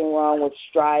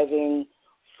striving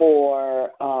for,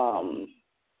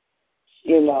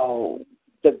 you know,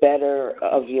 the better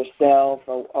of yourself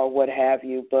or what have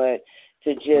you, but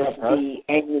to just be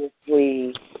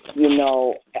aimlessly, you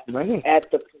know, at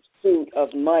the pursuit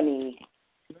of money,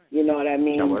 you know what I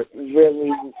mean,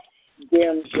 really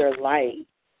dims your light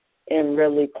and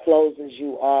really closes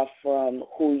you off from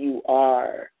who you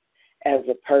are as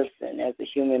a person, as a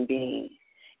human being.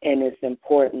 And it's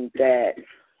important that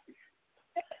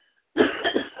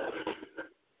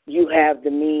you have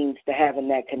the means to having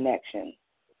that connection.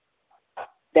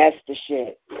 That's the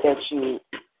shit that you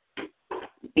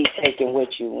be taking with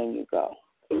you when you go.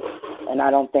 And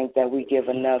I don't think that we give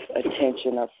enough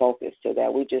attention or focus to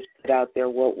that. We just put out there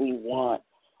what we want,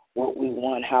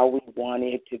 how we want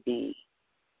it to be,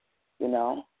 you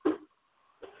know?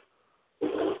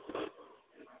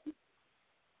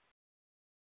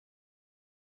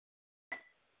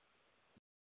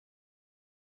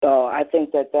 So I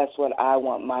think that that's what I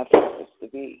want my focus to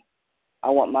be. I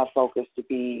want my focus to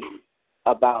be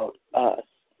about us.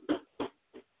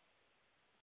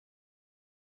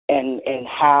 And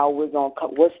how we're going to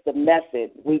come, what's the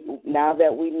method? Now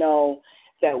that we know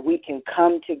that we can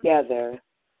come together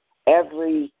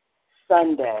every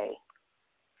Sunday,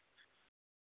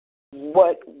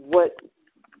 what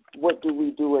do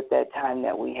we do at that time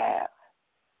that we have?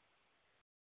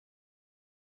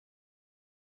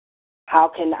 How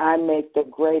can I make the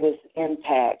greatest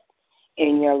impact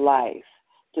in your life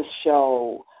to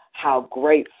show how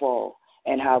grateful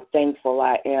and how thankful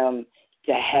I am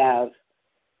to have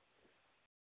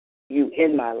you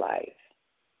in my life?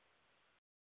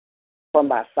 For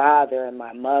my father and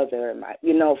my mother and my,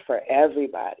 you know, for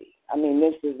everybody. I mean,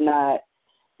 this is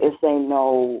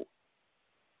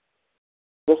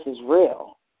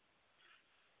real.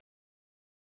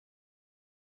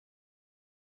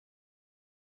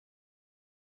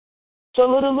 So,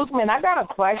 Little Lukeman, I got a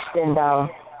question, though.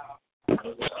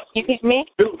 You get me?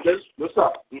 What's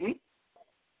up? Mm-hmm.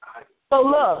 So,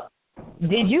 look,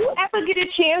 did you ever get a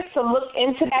chance to look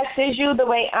into that Siju the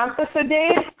way Amphisa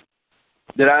did?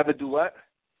 Did I ever do what?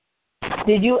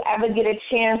 Did you ever get a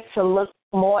chance to look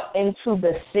more into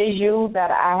the Siju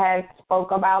that I had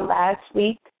spoke about last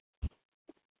week?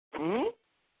 Hmm?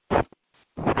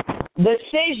 The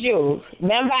Siju.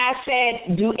 Remember I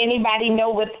said, do anybody know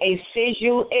what a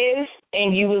Siju is?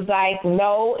 And you was like,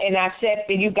 no. And I said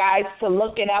for you guys to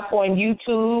look it up on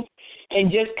YouTube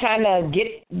and just kind of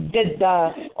get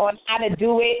the on how to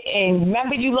do it. And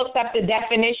remember you looked up the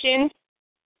definition?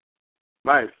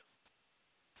 Right.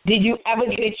 Did you ever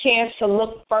get a chance to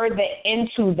look further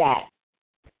into that?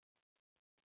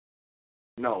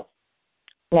 No.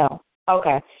 No.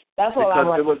 Okay. That's all I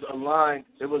want. It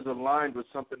was aligned with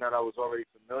something that I was already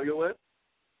familiar with.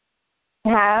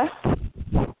 Huh?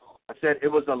 I said it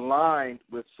was aligned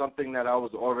with something that I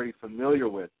was already familiar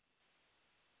with.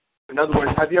 In other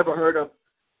words, have you ever heard of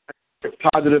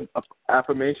positive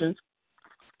affirmations?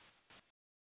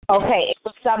 Okay, it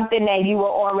was something that you were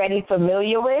already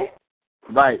familiar with?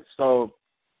 Right. So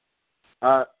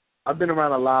I've been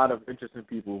around a lot of interesting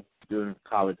people during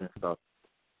college and stuff.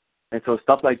 And so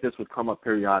stuff like this would come up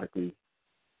periodically.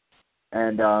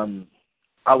 And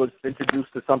I was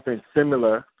introduced to something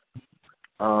similar.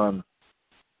 And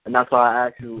that's why I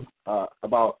asked you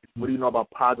about what do you know about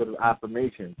positive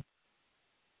affirmation?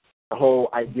 The whole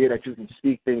idea that you can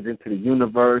speak things into the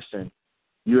universe and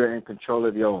you're in control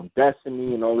of your own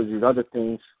destiny and all of these other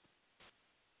things.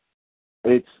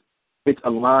 It's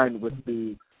aligned with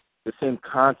the same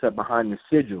concept behind the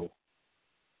sigil.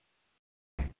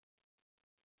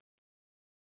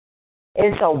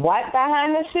 It's a what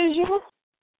behind the sigil?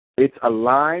 It's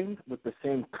aligned with the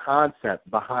same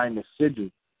concept behind the sigil.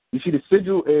 You see, the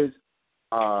sigil is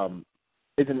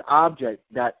an object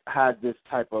that has this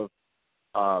type of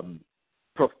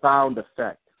profound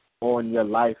effect on your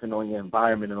life and on your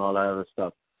environment and all that other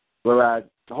stuff. Whereas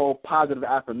the whole positive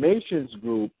affirmations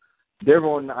group, they're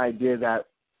on the idea that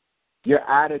your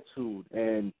attitude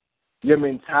and your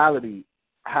mentality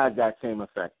has that same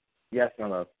effect. Yes, my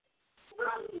love.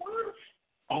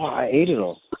 Oh, I ate it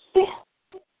all.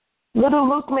 Little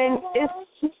Lukeman, it's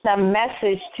a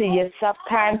message to your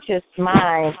subconscious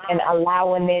mind and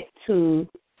allowing it to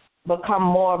become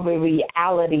more of a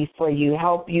reality for you,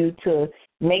 help you to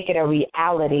make it a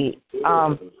reality.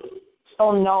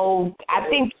 don't know. I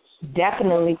think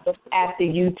definitely look at the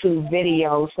YouTube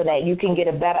video so that you can get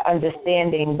a better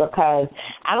understanding, because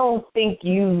I don't think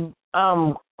you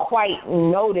quite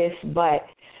noticed, but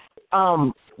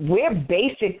we're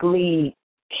basically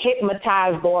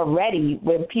hypnotized already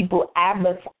when people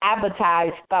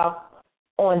advertise stuff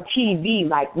on TV,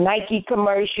 like Nike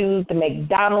commercials, the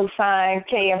McDonald's signs,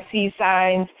 KFC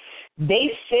signs.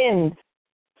 They send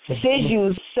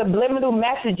sigils, subliminal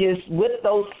messages with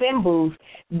those symbols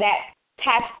that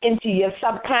tap into your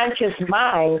subconscious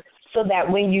mind, so that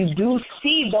when you do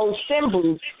see those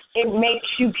symbols, it makes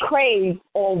you crave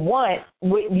or want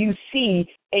what you see,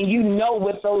 and you know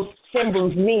what those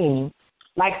symbols mean.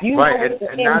 Like, you know what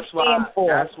the M's stand for.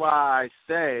 That's why I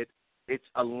said it's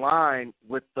aligned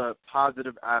with the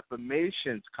positive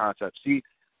affirmations concept. See,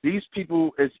 these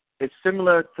people, it's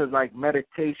similar to like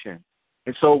meditation.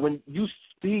 And so when you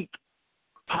speak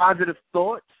positive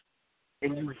thoughts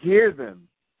and you hear them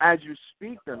as you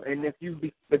speak them, and if you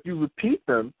repeat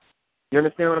them, you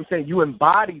understand what I'm saying? You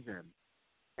embody them.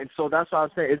 And so that's what I'm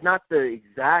saying. It's not the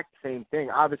exact same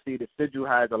thing. Obviously, the sigil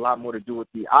has a lot more to do with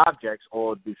the objects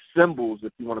or the symbols,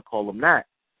 if you want to call them that.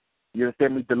 You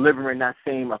understand me? Delivering that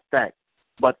same effect.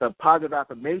 But the positive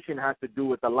affirmation has to do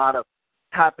with a lot of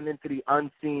tapping into the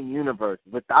unseen universe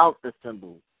without the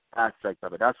symbol aspect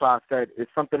of it. That's why I said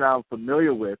it's something I'm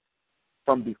familiar with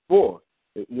from before.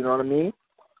 You know what I mean?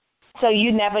 So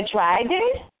you never tried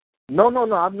it? No.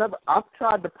 I've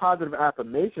tried the positive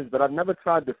affirmations, but I've never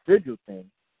tried the sigil thing.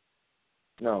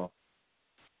 No.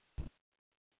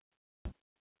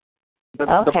 The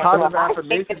positive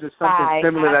affirmations is something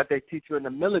similar that they teach you in the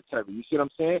military. You see what I'm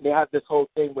saying? They have this whole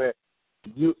thing where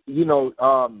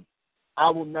I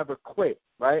will never quit,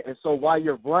 right? And so while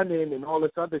you're running and all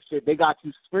this other shit, they got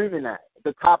you screaming at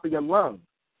the top of your lungs.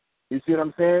 You see what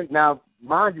I'm saying? Now,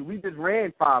 mind you, we just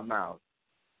ran 5 miles.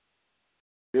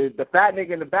 The fat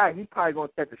nigga in the back, he's probably going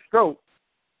to take a stroke,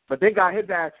 but they got his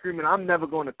ass screaming, I'm never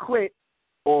going to quit,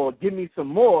 or give me some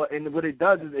more. And what it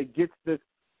does is it gets this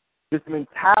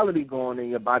mentality going in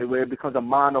your body where it becomes a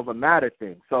mind over matter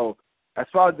thing. So as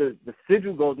far as the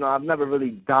sigil goes, now I've never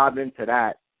really dived into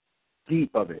that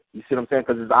deep of it. You see what I'm saying?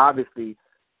 Because it's obviously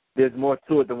there's more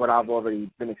to it than what I've already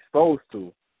been exposed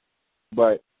to.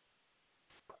 But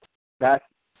that's,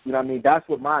 you know what I mean? That's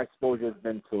what my exposure has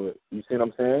been to it. You see what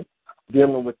I'm saying?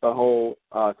 Dealing with the whole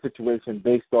situation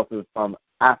based off of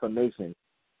affirmation.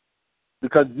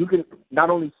 Because you can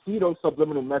not only see those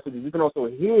subliminal messages, you can also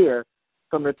hear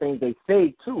some of the things they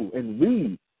say too, and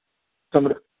read some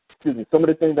of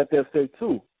the things that they'll say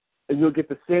too, and you'll get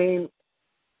the same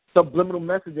subliminal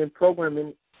message and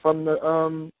programming from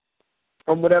the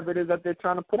from whatever it is that they're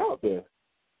trying to put out there.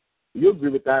 You agree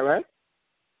with that, right?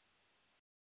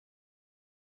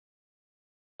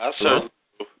 I certainly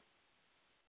do.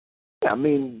 Yeah, I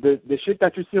mean the shit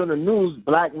that you see on the news,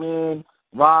 black man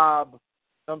rob,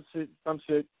 some shit.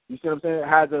 You see what I'm saying? It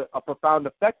has a profound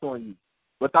effect on you,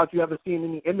 without you ever seeing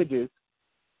any images.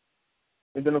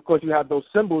 And then, of course, you have those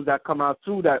symbols that come out,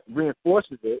 too, that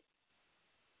reinforces it.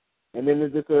 And then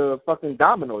there's just a fucking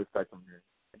domino effect on there.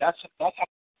 That's how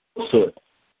it.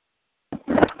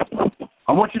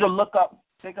 I want you to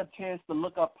take a chance to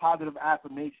look up positive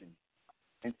affirmations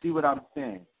and see what I'm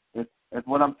saying. If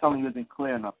what I'm telling you isn't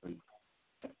clear enough for you.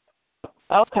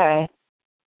 Okay.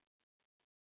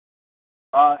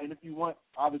 And if you want,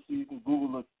 obviously, you can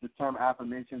Google the term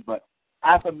affirmations, but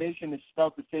affirmation is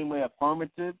spelled the same way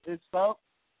affirmative is spelled,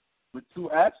 with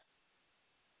 2 F's.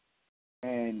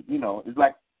 And, it's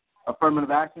like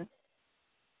affirmative action.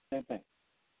 Same thing.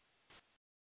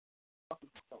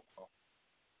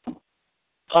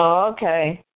 Oh,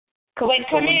 okay. Wait,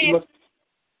 come in.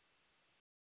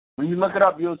 When you look it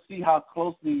up, you'll see how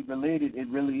closely related it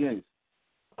really is.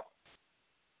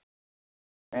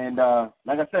 And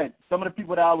like I said, some of the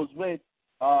people that I was with,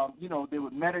 they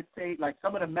would meditate. Like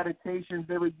some of the meditations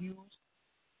they would use,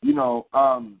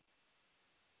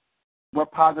 were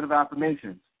positive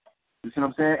affirmations. You see what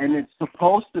I'm saying? And it's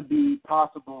supposed to be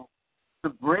possible to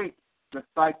break the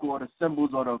cycle or the symbols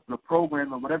or the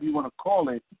program or whatever you want to call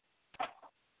it,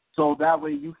 so that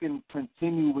way you can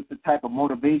continue with the type of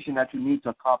motivation that you need to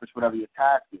accomplish whatever your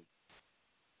task is.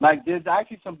 Like there's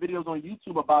actually some videos on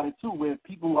YouTube about it too, where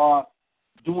people are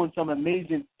doing some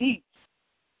amazing feats,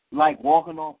 like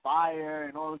walking on fire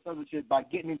and all this other shit, by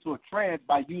getting into a trance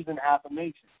by using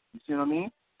affirmations. You see what I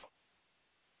mean?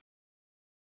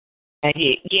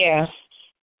 Yeah.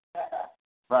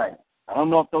 Right. I don't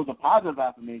know if those are positive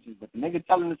affirmations, but the nigga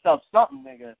telling himself something,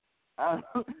 nigga. I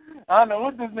don't know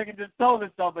what this nigga just told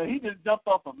himself, but he just jumped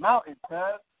off a mountain,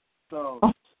 cuz. So.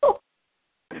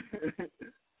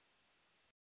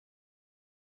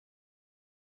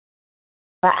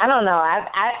 But I don't know.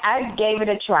 I gave it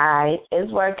a try.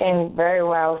 It's working very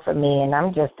well for me, and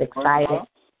I'm just excited.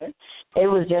 It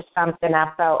was just something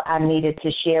I felt I needed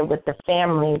to share with the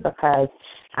family because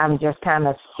I'm just kind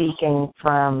of speaking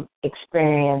from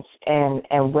experience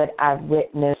and what I've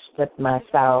witnessed with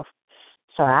myself.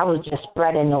 So I was just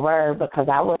spreading the word because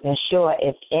I wasn't sure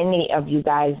if any of you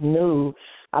guys knew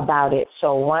about it.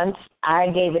 So once I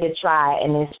gave it a try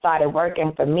and it started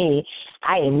working for me,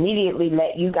 I immediately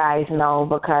let you guys know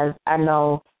because I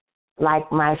know,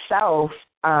 like myself,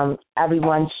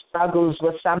 everyone struggles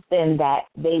with something that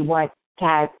they want to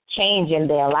have change in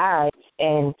their lives.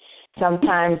 And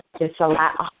sometimes it's a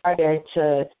lot harder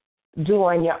to do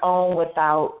on your own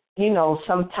without,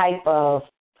 some type of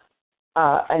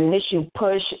initial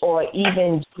push or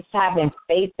even just having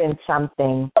faith in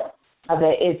something,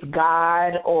 whether it's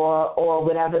God or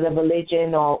whatever the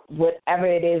religion or whatever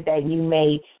it is that you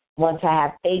may want to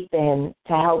have faith in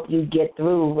to help you get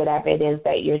through whatever it is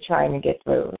that you're trying to get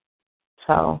through.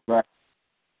 So. Right.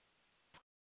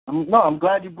 I'm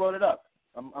glad you brought it up.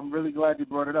 I'm really glad you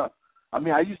brought it up. I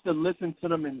mean, I used to listen to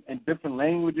them in different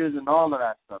languages and all of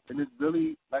that stuff. And it's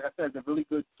really, like I said, it's a really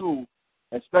good tool,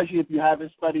 especially if you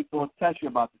haven't studied for a test you're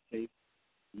about to take.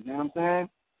 You know what I'm saying?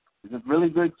 It's a really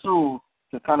good tool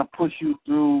to kind of push you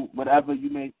through whatever you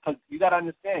may, because you got to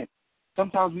understand,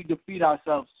 sometimes we defeat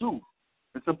ourselves too.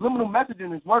 The subliminal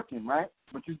messaging is working, right?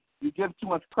 But you give too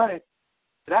much credit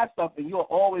to that stuff, and you'll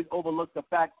always overlook the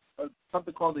fact of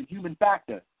something called the human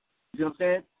factor. You know what I'm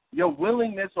saying? Your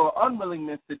willingness or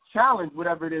unwillingness to challenge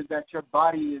whatever it is that your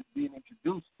body is being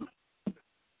introduced to.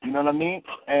 You know what I mean?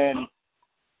 And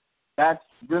that's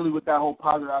really what that whole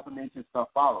positive affirmation stuff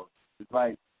follows. It's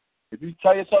like, if you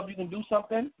tell yourself you can do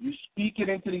something, you speak it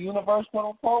into the universe, quote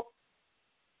unquote,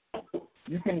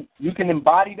 you can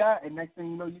embody that, and next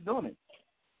thing you know, you're doing it.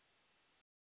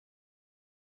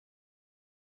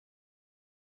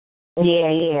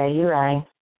 Yeah, you're right.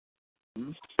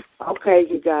 Okay,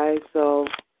 you guys, So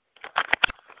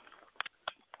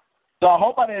I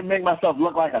hope I didn't make myself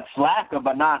look like a slacker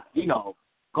by not,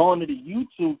 going to the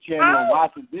YouTube channel and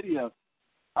watching videos.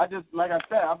 I just, like I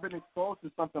said, I've been exposed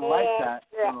to something like that.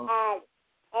 So.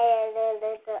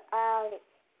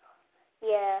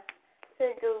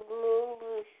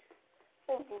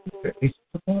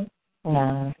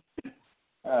 No.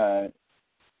 All right.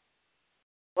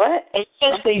 What? It's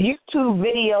just the YouTube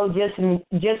video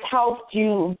just helped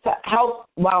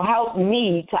helped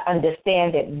me to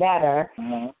understand it better.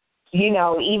 Mm-hmm.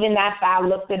 Even after I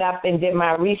looked it up and did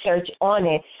my research on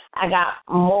it, I got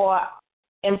more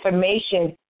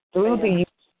information through the YouTube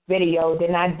video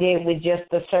than I did with just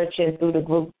the searching through the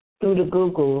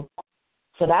Google.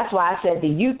 So that's why I said the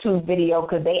YouTube video,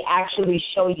 because they actually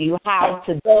show you how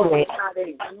to do it. How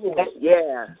they do it.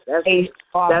 Yeah, that's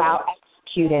about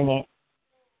executing it.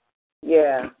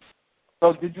 Yeah.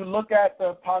 So did you look at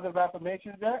the positive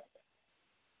affirmations yet?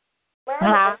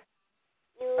 Huh?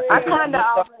 I kind of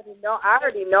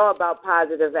already know about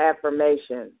positive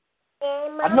affirmation.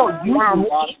 I know you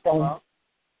do.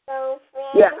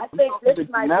 Yeah, I think this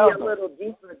might be a little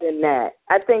deeper than that.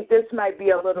 I think this might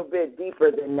be a little bit deeper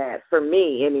than that, for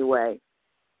me anyway.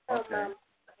 Okay.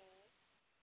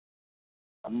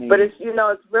 I mean, but it's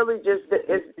it's really just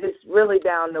it's really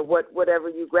down to whatever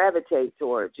you gravitate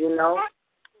towards,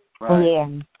 Right. Yeah.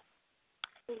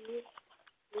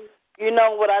 You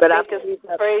know what I think is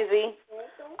crazy?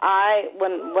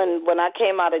 When I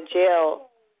came out of jail,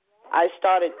 I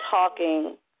started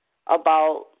talking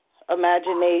about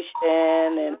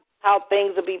imagination and how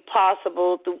things will be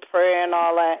possible through prayer and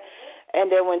all that.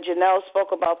 And then when Janelle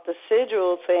spoke about the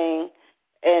sigil thing,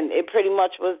 and it pretty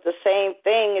much was the same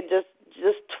thing, it just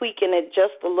tweaking it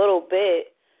just a little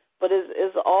bit, but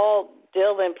it's all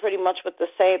dealing pretty much with the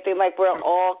same thing. Like we're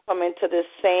all coming to this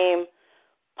same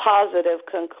positive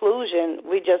conclusion.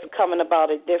 We just coming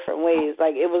about it different ways.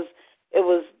 Like it was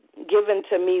given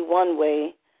to me one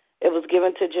way, it was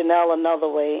given to Janelle another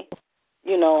way.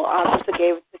 Anissa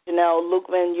gave it to Janelle.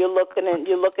 Lukeman, you're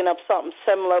looking up something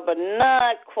similar, but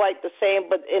not quite the same,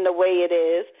 but in the way it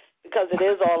is, because it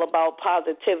is all about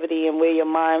positivity and where your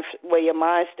mind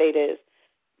state is.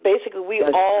 Basically, we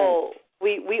all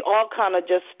kind of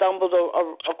just stumbled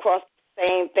across the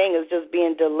same thing. It's just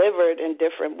being delivered in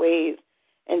different ways,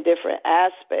 in different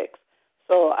aspects.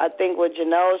 So I think what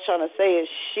Janelle is trying to say is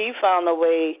she found a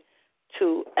way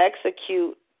to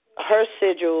execute her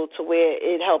sigil to where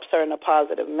it helps her in a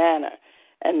positive manner.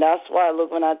 And that's why,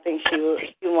 when I think she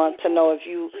wants to know if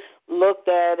you looked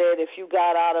at it, if you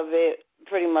got out of it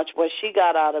pretty much what she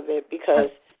got out of it, because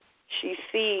she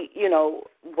see,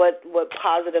 what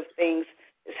positive things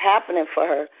is happening for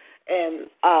her. And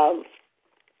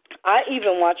I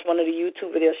even watched one of the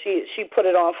YouTube videos. She put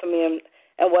it on for me,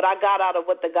 and what I got out of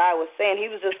what the guy was saying, he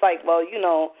was just like, well,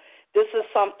 this is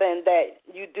something that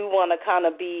you do want to kind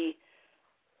of be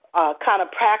kind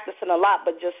of practicing a lot,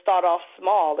 but just start off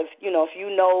small. If you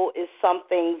know it's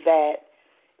something that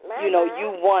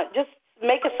you want, just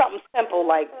make it something simple,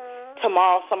 like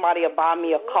tomorrow somebody will buy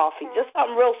me a coffee, just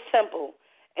something real simple,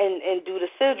 and do the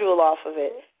sigil off of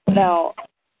it. Now,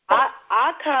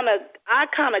 I kind of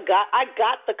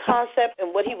got the concept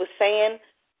and what he was saying,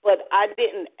 but I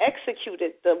didn't execute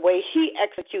it the way he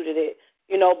executed it,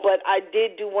 but I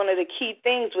did do one of the key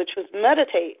things, which was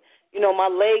meditate. My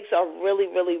legs are really,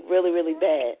 really, really, really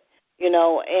bad, and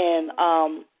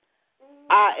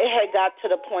it had got to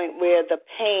the point where the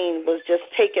pain was just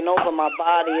taking over my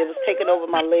body. It was taking over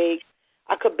my legs.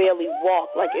 I could barely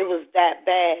walk. Like, it was that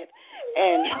bad.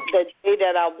 And the day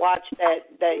that I watched that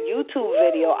YouTube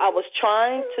video, I was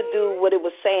trying to do what it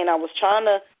was saying. I was trying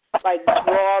to,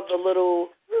 draw the little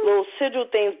sigil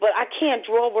things, but I can't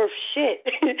draw worth shit.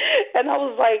 And I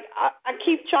was like, I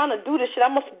keep trying to do this shit. I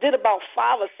must have did about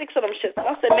 5 or 6 of them shits.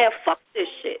 I said, man, fuck this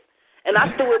shit. And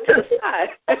I threw it to the side.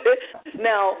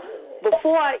 Now,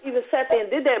 before I even sat there and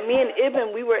did that, me and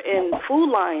Ibn, we were in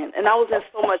Food Lion, and I was in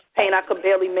so much pain I could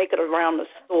barely make it around the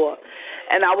store.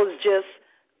 And I was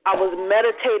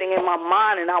meditating in my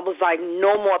mind, and I was like,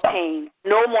 no more pain,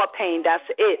 that's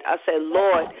it. I said,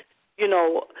 Lord,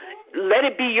 let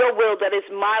it be your will that it's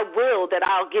my will that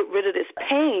I'll get rid of this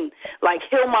pain. Like,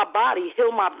 heal my body,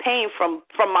 heal my pain from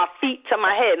my feet to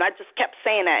my head. And I just kept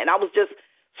saying that, and I was just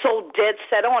so dead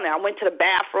set on it. I went to the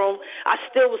bathroom. I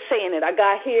still was saying it. I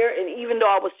got here, and even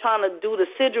though I was trying to do the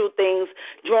sigil things,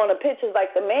 drawing the pictures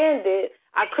like the man did,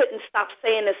 I couldn't stop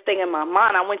saying this thing in my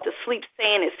mind. I went to sleep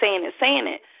saying it.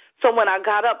 So when I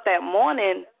got up that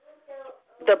morning,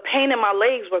 the pain in my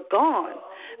legs were gone.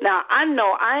 Now, I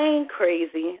know I ain't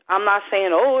crazy. I'm not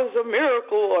saying, it's a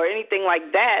miracle or anything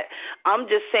like that. I'm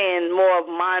just saying more of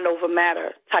mind over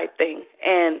matter type thing.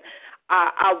 And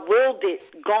I willed it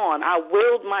gone. I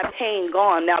willed my pain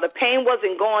gone. Now, the pain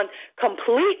wasn't gone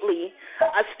completely.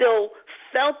 I still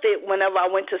felt it whenever I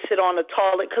went to sit on the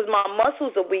toilet because my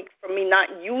muscles are weak from me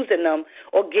not using them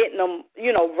or getting them,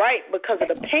 right because of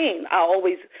the pain. I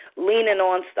always leaning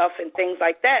on stuff and things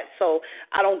like that, so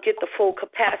I don't get the full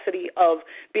capacity of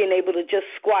being able to just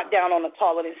squat down on the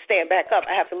toilet and stand back up.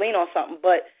 I have to lean on something,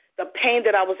 but the pain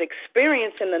that I was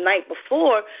experiencing the night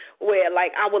before where,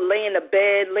 I would lay in the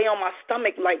bed, lay on my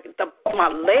stomach, my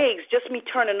legs, just me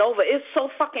turning over, it's so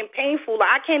fucking painful.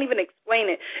 I can't even explain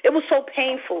it. It was so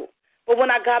painful. But when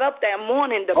I got up that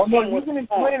morning, the pain was gone. You can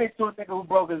explain it to a nigga who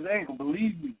broke his ankle.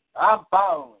 Believe me, I'm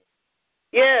following.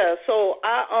 Yeah, so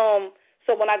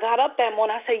when I got up that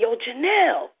morning, I said, Yo,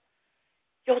 Janelle,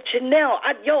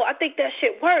 I think that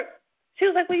shit worked. She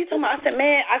was like, what are you talking about?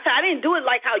 I said, I didn't do it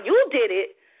like how you did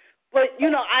it. But,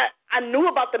 I knew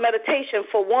about the meditation.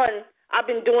 For one, I've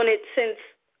been doing it since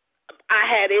I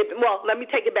had it. Well, let me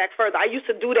take it back further. I used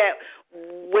to do that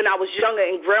when I was younger,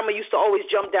 and Grandma used to always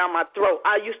jump down my throat.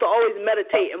 I used to always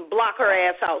meditate and block her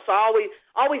ass out. So I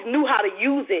always knew how to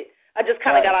use it. I just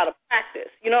kind of got out of practice.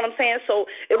 You know what I'm saying? So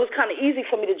it was kind of easy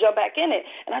for me to jump back in it.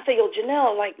 And I said, yo,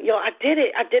 Janelle, I did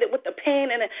it. I did it with the pain,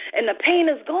 and the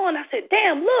pain is gone. I said,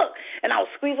 damn, look. And I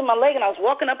was squeezing my leg, and I was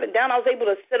walking up and down. I was able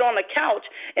to sit on the couch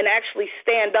and actually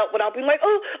stand up without being like,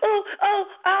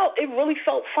 ow. It really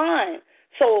felt fine.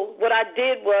 So what I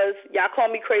did was, y'all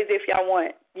call me crazy if y'all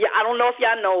want. Yeah, I don't know if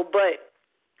y'all know, but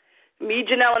me,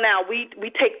 Janelle, and now, we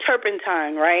take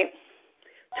turpentine, right?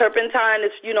 Turpentine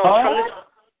is, from this.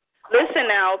 Listen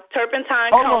now,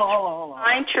 turpentine comes from a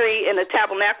pine tree and a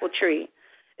tabernacle tree.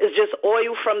 It's just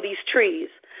oil from these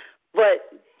trees. But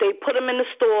they put them in the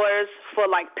stores for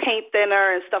paint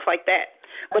thinner and stuff like that.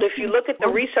 But if you look at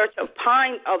the research of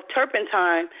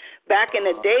turpentine, back in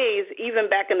the days, even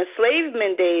back in the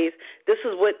slavemen days, this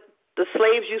is what the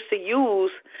slaves used to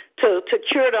use to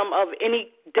cure them of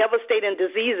any devastating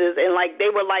diseases, and they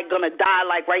were gonna die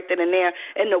right then and there.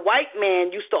 And the white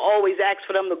man used to always ask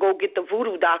for them to go get the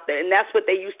voodoo doctor, and that's what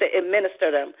they used to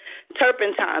administer them,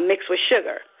 turpentine mixed with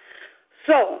sugar.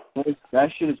 So that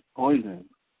shit is poison.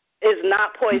 It's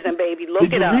not poison, baby.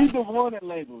 Look it up. Read the warning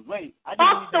labels. Wait.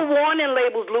 Off the warning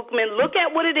labels, Lukeman. Look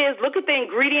at what it is. Look at the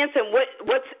ingredients and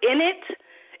what's in it.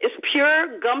 It's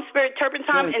pure gum spirit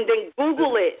turpentine, and then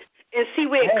Google it and see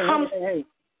where it comes.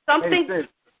 Something. Hey, sis.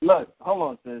 Look, hold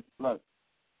on, sis. Look,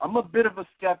 I'm a bit of a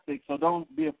skeptic, so don't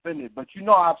be offended. But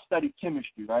I've studied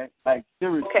chemistry, right?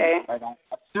 Seriously. Okay. I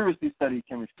seriously studied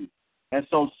chemistry. And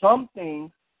so some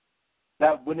things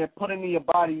that when they're put into your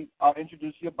body or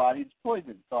introduced to your body, it's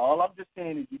poison. So all I'm just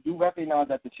saying is you do recognize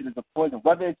that the shit is a poison.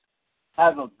 Whether it's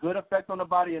has a good effect on the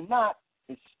body or not,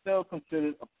 it's still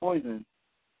considered a poison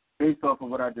based off of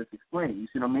what I just explained. You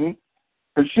see what I mean?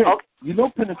 Because shit, you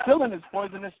know penicillin is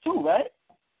poisonous too, right?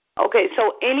 Okay,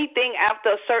 so anything after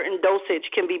a certain dosage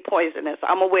can be poisonous.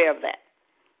 I'm aware of that.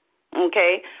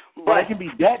 Okay? But it can be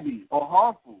deadly or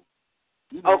harmful.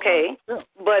 Okay,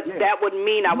 but that would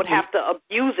mean I would have to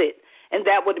abuse it, and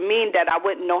that would mean that I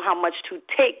wouldn't know how much to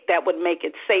take that would make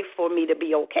it safe for me to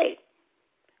be okay.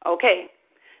 Okay,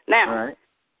 now,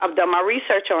 I've done my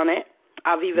research on it.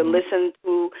 I've even listened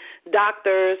to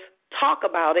doctors talk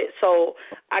about it, so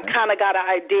I kind of got an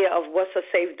idea of what's a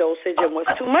safe dosage and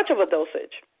what's too much of a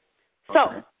dosage.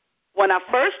 So when I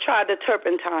first tried the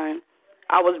turpentine,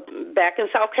 I was back in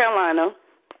South Carolina.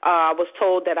 I was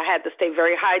told that I had to stay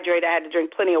very hydrated. I had to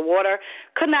drink plenty of water.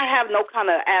 Could not have no kind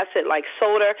of acid like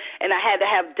soda, and I had to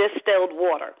have distilled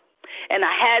water. And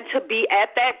I had to be, at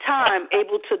that time,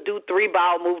 able to do 3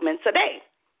 bowel movements a day.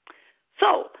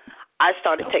 So I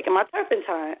started taking my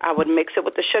turpentine. I would mix it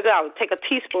with the sugar. I would take a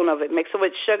teaspoon of it, mix it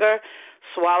with sugar,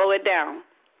 swallow it down.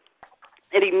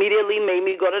 It immediately made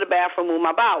me go to the bathroom, move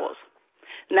my bowels.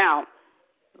 Now,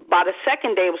 by the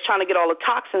second day, I was trying to get all the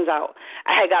toxins out.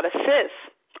 I had got a cyst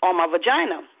on my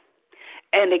vagina,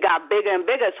 and it got bigger and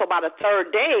bigger. So by the third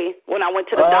day, when I went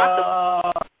to the doctor,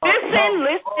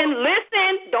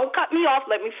 listen, don't cut me off.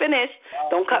 Let me finish.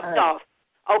 Don't cut me off.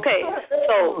 Okay,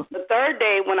 so the third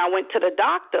day when I went to the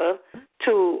doctor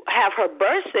to have her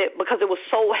burst it because it was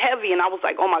so heavy, and I was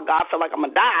like, oh, my God, I feel like I'm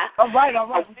going to die. All right.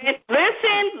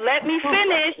 Listen, let me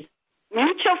finish.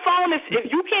 Mute your phone. If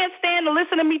you can't stand to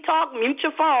listen to me talk, mute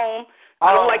your phone.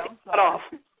 I don't like to cut off.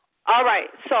 All right,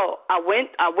 so I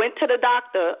went to the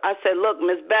doctor. I said, look,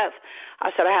 Miss Beth, I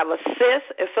said, I have a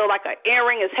cyst. It feels like an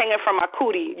earring is hanging from my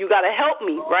cootie. You got to help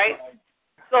me, right?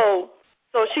 So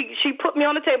she put me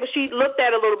on the table. She looked at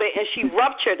it a little bit, and she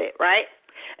ruptured it, right?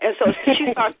 And so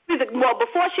she started squeezing. Well,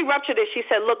 before she ruptured it, she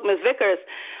said, look, Ms. Vickers,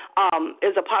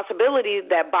 is a possibility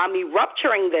that by me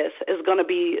rupturing this is going to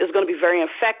be very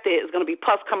infected. It's going to be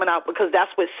pus coming out because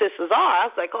that's what cysts are. I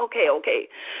was like, okay.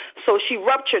 So she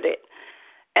ruptured it.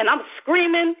 And I'm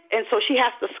screaming, and so she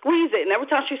has to squeeze it. And every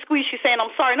time she squeezes, she's saying,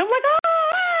 I'm sorry. And I'm like,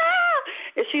 ah!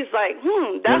 And she's like,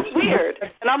 that's weird.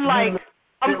 And I'm like,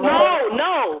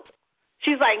 no.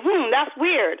 She's like, that's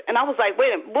weird. And I was like,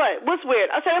 wait a minute, what? What's weird?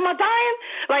 I said, am I dying?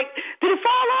 Like, did it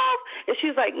fall off? And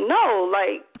she's like, no,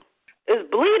 like, it's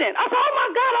bleeding. I said, oh, my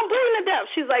God, I'm bleeding to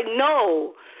death. She's like,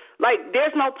 no, like,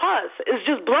 there's no pus. It's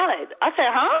just blood. I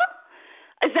said, huh?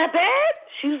 Is that bad?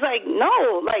 She was like,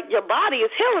 no, like your body is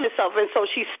healing itself. And so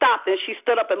she stopped and she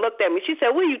stood up and looked at me. She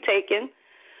said, what are you taking?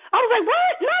 I was like,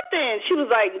 what? Nothing. She was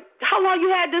like, how long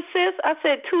you had this cyst? I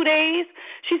said, 2 days.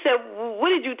 She said, what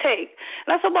did you take?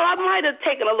 And I said, well, I might have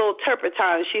taken a little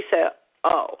turpentine. She said,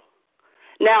 oh.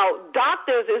 Now,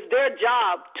 doctors, it's their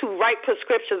job to write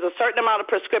prescriptions, a certain amount of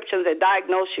prescriptions that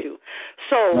diagnose you.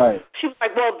 So she was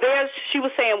like, well, she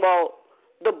was saying, well,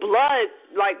 the blood,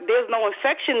 like, there's no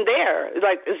infection there.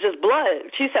 Like, it's just blood.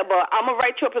 She said, well, I'm going to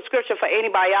write you a prescription for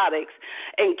antibiotics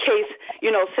in case,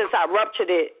 since I ruptured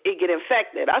it, it get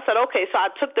infected. I said, okay. So I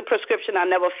took the prescription. I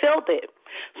never filled it.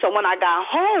 So when I got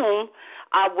home,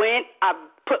 I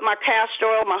put my castor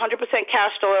oil, my 100%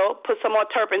 castor oil, put some more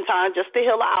turpentine just to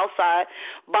heal the outside.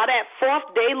 By that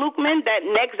 4th day, Lukeman, that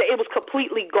next day, it was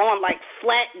completely gone, like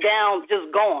flat down, just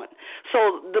gone.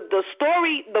 So the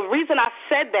reason I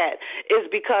said that is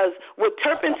because what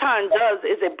turpentine does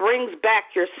is it brings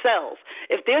back your cells.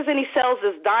 If there's any cells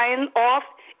that's dying off,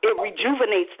 it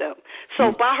rejuvenates them.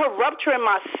 So by her rupturing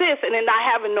my cyst and then not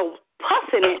having no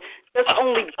pus in it, just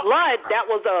only blood, that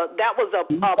was a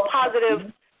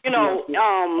positive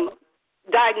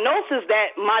diagnosis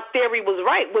that my theory was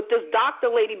right. What this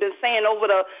doctor lady been saying on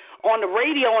the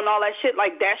radio and all that shit,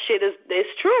 like that shit is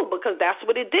true because that's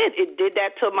what it did. It did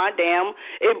that to my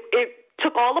it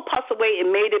took all the pus away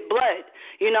and made it blood,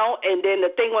 and then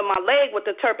the thing with my leg with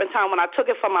the turpentine, when I took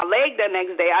it for my leg the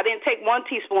next day, I didn't take 1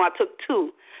 teaspoon, I took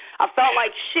 2. I felt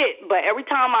like shit, but every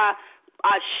time I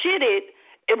shit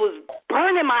it was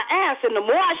burning my ass, and the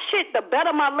more I shit, the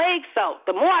better my leg felt.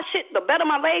 The more I shit, the better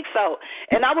my leg felt.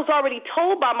 And I was already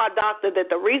told by my doctor that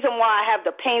the reason why I have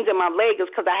the pains in my leg is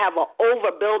because I have an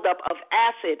over buildup of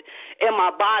acid in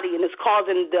my body, and it's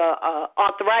causing the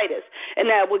arthritis. And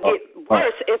that would get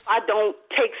worse if I don't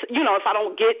take, if I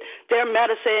don't get their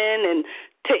medicine and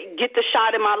get the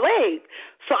shot in my leg.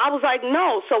 So I was like,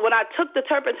 no. So when I took the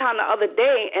turpentine the other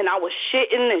day, and I was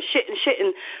shitting,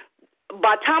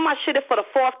 by the time I shit it for the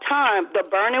 4th time, the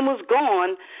burning was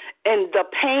gone, and the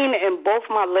pain in both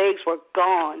my legs were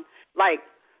gone. Like,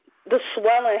 the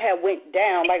swelling had went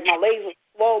down. Like, my legs were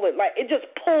swollen. Like, it just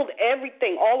pulled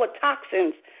everything, all the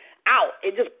toxins out.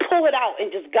 It just pulled it out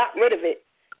and just got rid of it.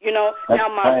 You know, now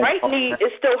my right knee,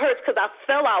 it still hurts because I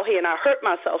fell out here and I hurt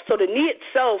myself. So the knee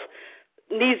itself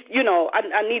needs, you know,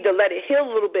 I need to let it heal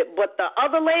a little bit. But the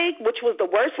other leg, which was the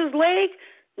worstest leg,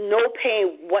 no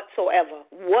pain whatsoever.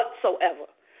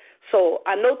 So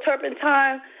I know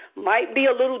turpentine might be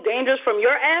a little dangerous from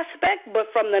your aspect,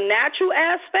 but from the natural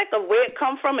aspect of where it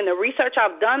come from and the research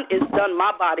I've done, it's done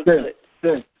my body good.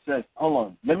 Sis, hold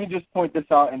on. Let me just point this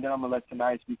out, and then I'm going to let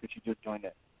Tanaya speak because she just joined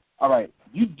in. All right,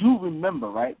 you do remember,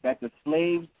 right, that the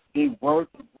slaves, they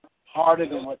worked harder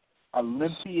than what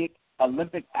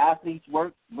Olympic athletes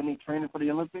work when they train for the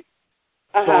Olympics?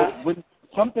 So when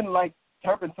something like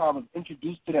turpentine was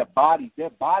introduced to their bodies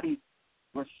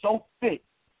were so fit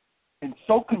and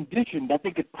so conditioned that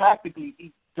they could practically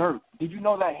eat dirt. Did you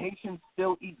know that Haitians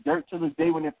still eat dirt to this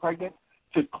day when they're pregnant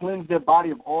to cleanse their body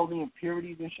of all the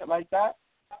impurities and shit like that?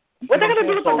 What they going to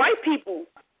do with the white people?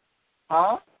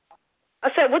 Huh? I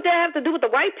said, what did that have to do with the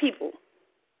white people?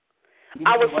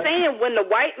 I was saying when the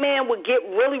white man would get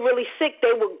really, really sick,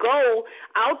 they would go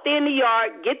out there in the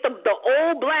yard, get the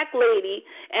old black lady,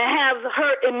 and have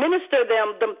her administer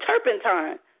them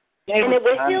turpentine. And it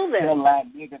would heal them.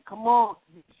 Nigga. Come on.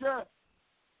 Sure.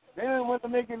 They didn't want to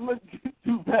make it look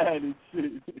too bad and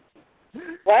shit.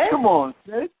 What? Come on,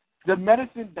 sis. The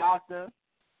medicine doctor,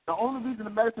 the only reason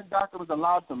the medicine doctor was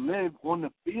allowed to live on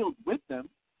the field with them,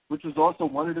 which was also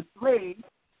one of the slaves,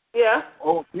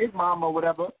 or Big Mama or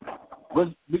whatever, was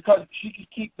because she could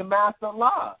keep the master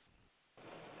alive.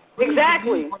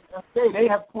 Exactly. They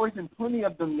have poisoned plenty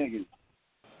of them niggas.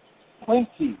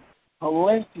 Plenty.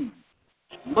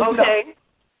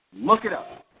 Look it up.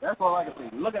 That's all I can say.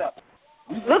 Look it up.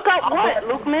 Look up what,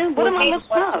 Lukeman? What am I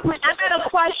looking up? I got a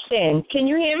question. Can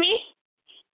you hear me?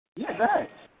 Yeah, go ahead.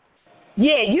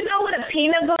 Yeah, you know what a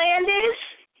pineal gland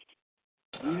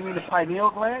is? You mean the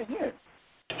pineal gland? Yeah.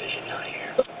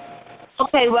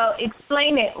 Okay, well,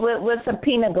 explain it. What's a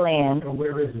pineal gland?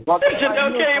 Where is it?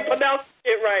 Janelle can't pronounce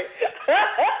it right.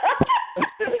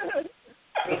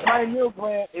 The pineal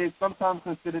gland is sometimes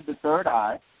considered the third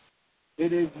eye.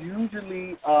 It is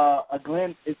usually a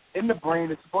gland. It's in the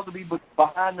brain. It's supposed to be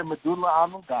behind the medulla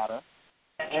oblongata,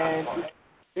 and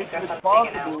it's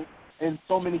responsible in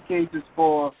so many cases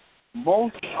for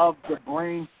most of the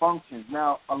brain functions.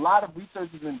 Now, a lot of research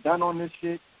has been done on this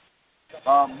shit.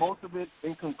 Most of it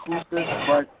inconclusive,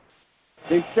 but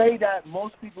they say that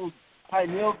most people's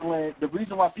pineal gland, the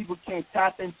reason why people can't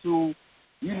tap into,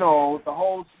 you know, the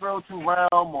whole spiritual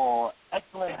realm or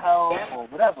excellent health or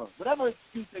whatever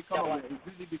excuse they come up with, is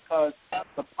usually because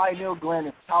the pineal gland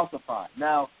is calcified.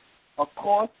 Now, of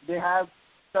course, they have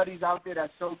studies out there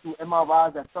that show through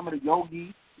MRIs that some of the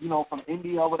yogis, you know, from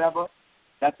India or whatever,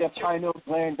 that their pineal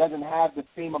gland doesn't have the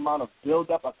same amount of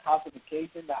buildup or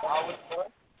calcification that ours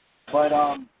does. But,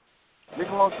 make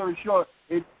a long story short,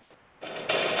 it's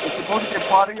supposed to be a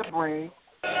part of your brain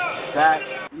that,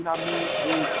 you know what I mean,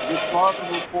 is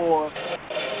responsible for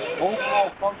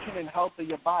overall function and health of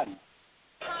your body.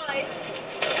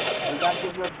 Does that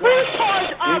give you a good... Please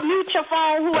pause, mute your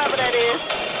phone, whoever that is.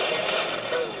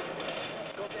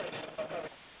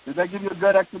 Does that give you a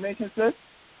good explanation, sis?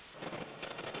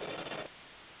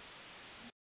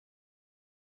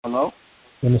 Hello?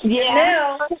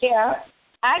 Yeah.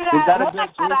 I got what I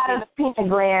got out of the pineal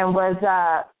gland was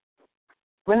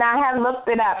when I had looked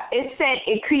it up, it said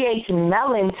it creates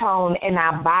melatonin in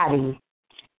our body.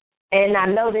 And I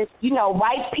noticed, you know,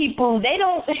 white people, they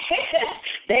don't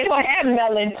have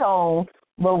melatonin,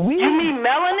 but we... You mean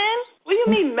melanin? What do you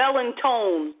mean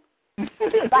melatonin?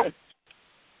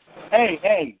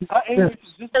 Hey, her English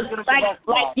is just as good as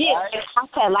like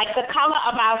the color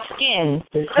of our skin.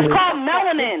 It's called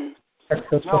melanin.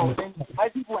 No,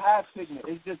 white people have pigment.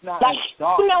 It's just not like, as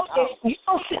dark.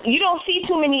 You don't see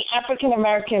too many African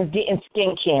Americans getting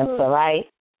skin cancer, right?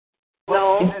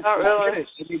 No, not really.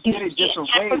 They get it different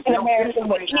ways. African Americans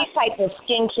with any type of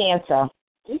skin cancer.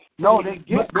 No, they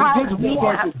get it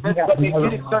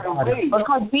certain ways.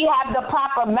 Because we have the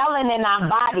proper melanin in our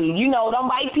body. You know, them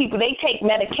white people, they take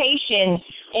medication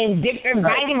and different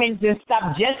vitamins and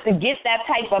stuff just to get that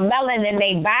type of melanin in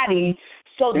their body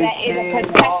so that it'll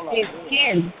protect their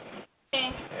skin.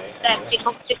 That they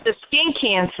don't get the skin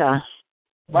cancer.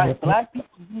 Right. Black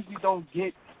people usually don't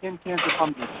get skin cancer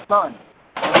from the sun.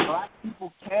 Black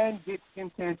people can get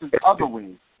skin cancer other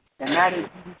ways. And that is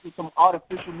due to some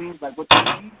artificial means like what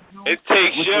the seeds do. It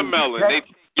takes your melon. They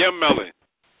take your melon.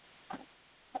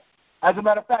 As a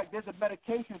matter of fact, there's a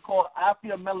medication called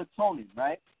melatonin,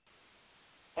 right?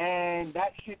 And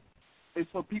that shit is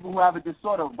for people who have a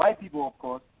disorder, white people, of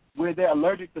course, where they're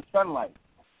allergic to sunlight.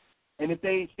 And if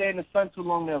they stay in the sun too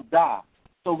long, they'll die.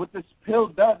 So what this pill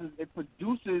does is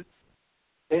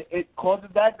it causes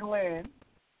that gland,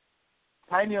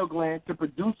 pineal gland, to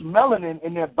produce melanin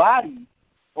in their body,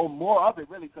 or more of it,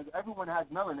 really, because everyone has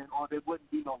melanin, or there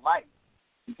wouldn't be no light.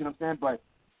 You see what I'm saying? But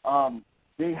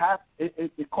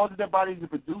it causes their bodies to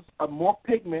produce a more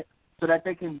pigment so that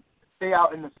they can stay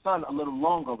out in the sun a little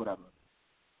longer or whatever.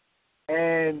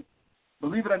 And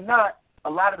believe it or not, a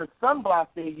lot of the sunblock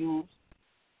they use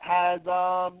has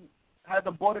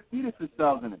aborted fetus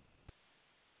cells in it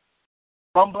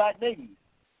from black babies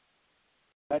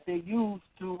that they use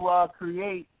to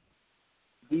create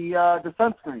the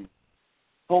sunscreen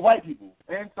for white people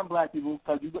and some black people,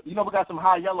 because we got some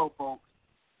high yellow folks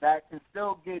that can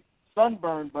still get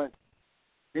sunburned, but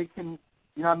they can,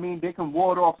 they can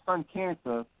ward off sun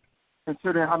cancer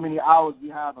considering how many hours we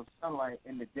have of sunlight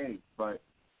in the day. But,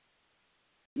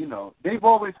 they've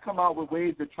always come out with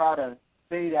ways to try to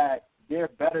say that they're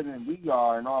better than we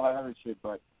are and all that other shit.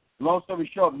 But long story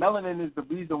short, melanin is the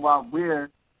reason why we're,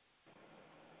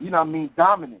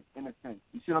 dominant in a sense.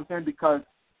 You see what I'm saying? Because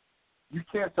you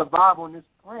can't survive on this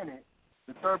planet,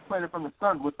 the third planet from the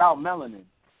sun, without melanin.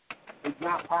 It's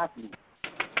not possible.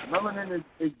 Melanin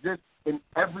exists in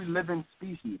every living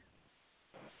species.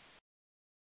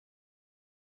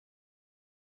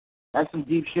 That's some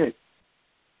deep shit.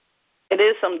 It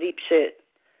is some deep shit.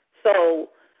 So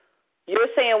you're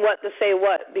saying what to say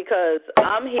what? Because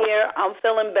I'm here, I'm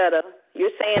feeling better.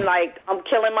 You're saying like I'm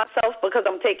killing myself because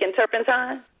I'm taking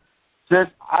turpentine? Sis,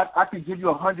 I could give you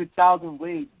 100,000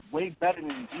 ways way better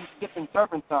than you skipping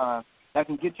turpentine that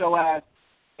can get your ass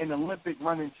in Olympic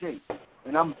running shape.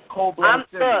 And I'm cold-blooded.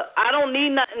 I don't need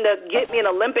nothing to get me in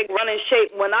Olympic running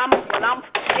shape. When I'm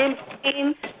in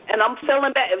pain and I'm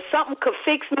feeling bad, if something could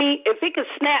fix me, if it could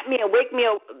snap me and wake me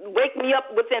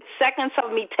up within seconds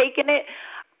of me taking it,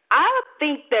 I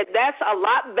think that's a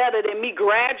lot better than me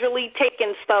gradually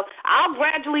taking stuff. I'll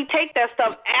gradually take that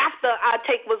stuff after I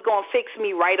take what's going to fix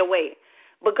me right away.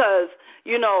 Because,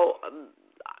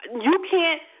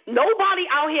 nobody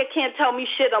out here can't tell me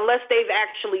shit unless they've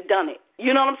actually done it.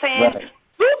 You know what I'm saying? Right.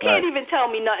 You can't even tell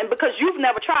me nothing because you've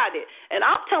never tried it. And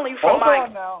I'm telling you from my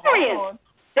experience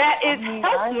that it's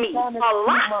helped me a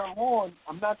lot.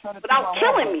 I'm not trying to without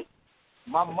killing me.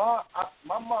 My mom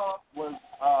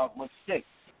was sick.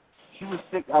 She was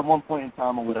sick at one point in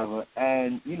time or whatever.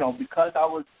 And, because I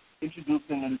was introduced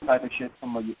into this type of shit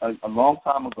from a long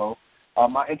time ago,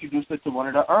 I introduced her to one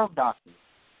of the herb doctors.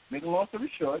 Make a long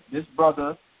story short, this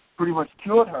brother pretty much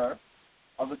cured her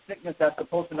of a sickness that's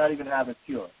supposed to not even have a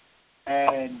cure.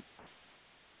 And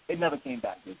it never came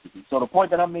back, basically. So the point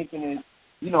that I'm making is,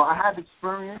 I have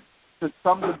experience to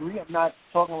some degree. I'm not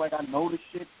talking like I know this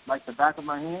shit like the back of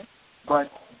my hand, but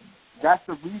that's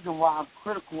the reason why I'm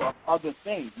critical of other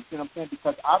things. You see what I'm saying?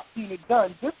 Because I've seen it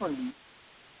done differently.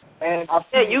 And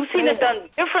you've seen it done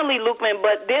differently, Lukeman,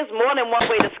 but there's more than one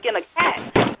way to skin a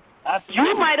cat. Absolutely.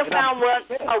 You might have found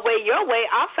a way your way.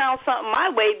 I found something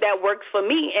my way that works for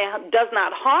me and does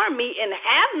not harm me and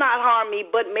have not harmed me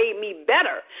but made me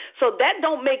better. So that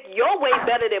don't make your way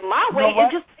better than my way.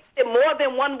 It just makes it more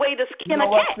than one way to skin a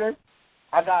cat. Sis?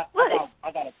 I got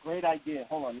a great idea.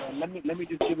 Hold on. Let me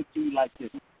just give it to you like this.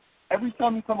 Every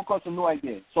time you come across a new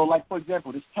idea, so like, for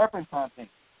example, this turpentine thing,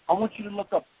 I want you to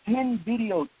look up 10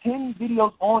 videos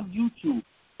on YouTube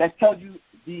that tell you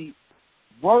the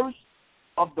worst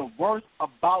of the worst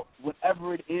about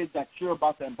whatever it is that you're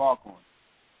about to embark on,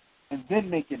 and then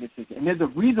make your decision. And there's a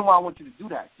reason why I want you to do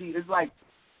that. See, it's like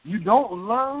you don't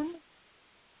learn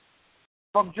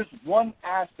from just one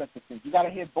aspect of things. You got to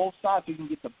hear both sides so you can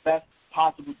get the best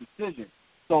possible decision.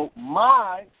 So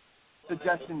my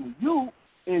suggestion to you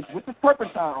is with the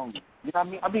turpentine only. You know what I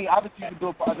mean? I mean, obviously you can do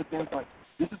it for other things, but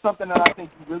this is something that I think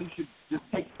you really should just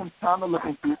take some time to look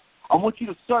into. I want you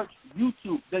to search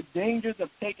YouTube, the dangers of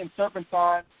taking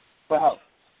turpentine for health.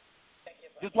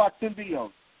 Just watch 10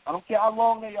 videos. I don't care how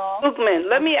long they are. Lukeman,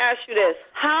 let me ask you this.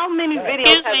 How many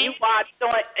videos have you watched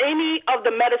on any of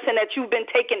the medicine that you've been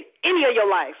taking any of your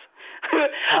life?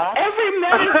 Every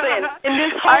medicine in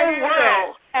this whole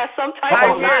world has some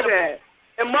type of medicine.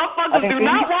 And motherfuckers do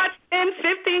not watch 10,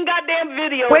 15 goddamn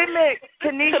videos. Wait a minute.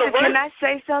 Tanisha, can I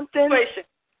say something?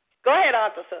 Go ahead,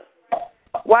 officer.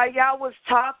 While y'all was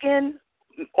talking,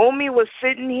 Omi was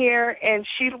sitting here and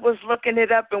she was looking it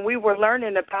up and we were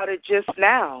learning about it just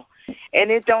now.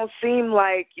 And it don't seem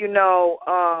like,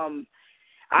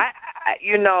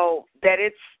 that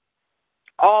it's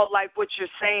all like what you're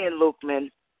saying,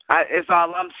 Lukeman. Is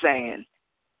all I'm saying.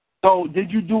 So did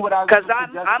you do what I was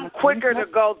suggesting? Because I'm quicker to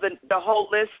go the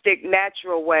holistic,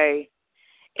 natural way.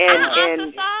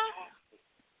 And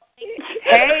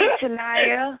hey,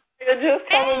 Tanaya. You're just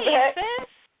coming back.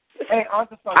 Hey, I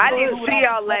didn't see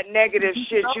all that negative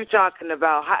shit you talking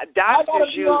about.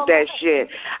 Doctors use that shit.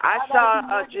 I saw,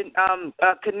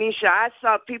 Kanisha, I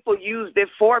saw people use it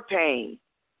for pain.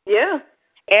 Yeah.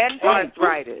 And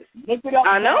arthritis.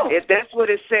 I know. That's what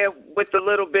it said with the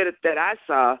little bit that I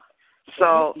saw.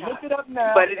 So, look it up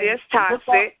now. but it is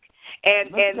toxic.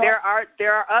 And there are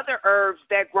other herbs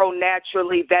that grow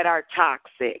naturally that are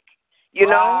toxic. You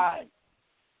know?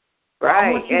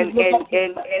 Right.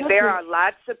 And there are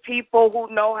lots of people who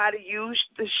know how to use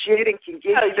the shit and can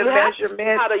give you the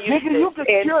measurements. You can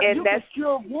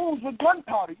cure wounds with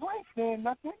gunpowder. You ain't saying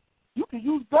nothing. You can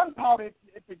use gunpowder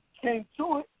if it came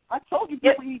to it. I told you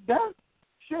people eat dirt.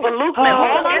 Shit. But Luke, it's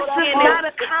not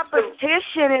a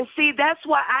competition, and see, that's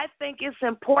why I think it's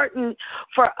important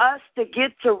for us to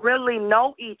get to really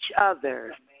know each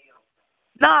other.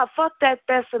 Nah, fuck that.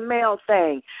 That's a male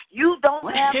thing. You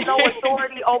don't have no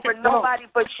authority over nobody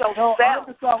but yourself.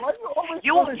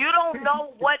 You don't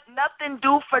know what nothing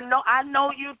do for no. I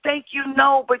know you think you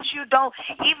know, but you don't.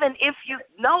 Even if you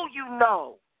know, you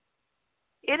know.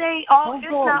 It ain't all.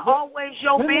 It's not always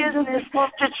your business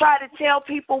to try to tell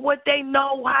people what they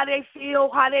know, how they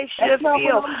feel, how they should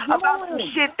feel about some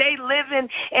shit they live in,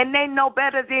 and they know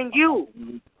better than you.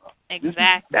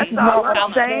 Exactly. That's all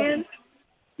I'm saying.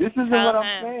 This isn't what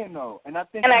I'm saying, though. And I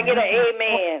think. Can I get an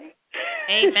amen?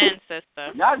 Amen,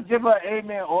 sister. Y'all give her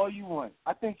amen all you want.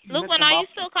 I think she Luke, when are you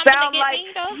still coming to get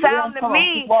me, though? Sound to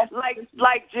me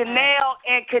like Janelle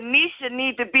and Kanisha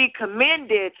need to be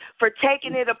commended for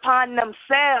taking it upon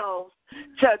themselves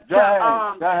to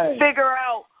figure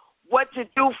out what to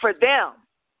do for them.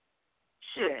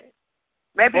 Shit.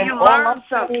 Maybe and you learn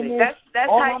something. That's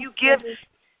how you give.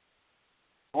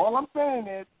 All I'm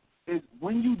saying is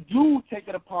when you do take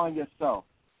it upon yourself,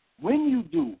 when you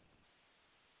do,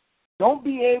 don't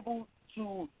be able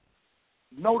to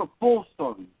know the full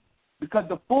story, because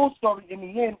the full story in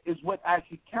the end is what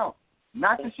actually counts,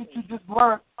 not the shit you just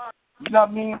learned, you know what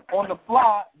I mean, on the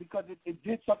fly, because it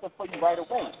did something for you right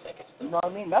away. You know what I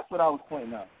mean? That's what I was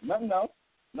pointing out. Nothing else,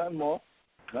 nothing more,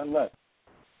 nothing less.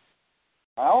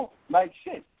 I don't like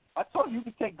shit. I told you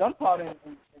could take gunpowder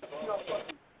and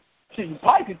shit. You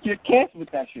probably could cure cancer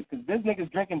with that shit, because this nigga's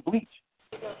drinking bleach.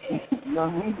 You know what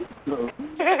I mean? So,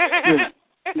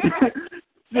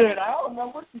 shit, I don't know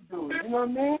what to do. You know what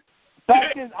I mean?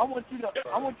 Fact is, I want you to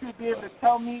be able to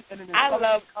tell me in an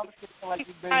intelligent conversation like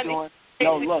you've been doing.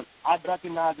 No, look, I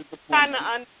recognize it's the point. Trying to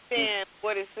understand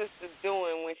what his sister's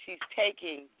doing when she's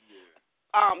taking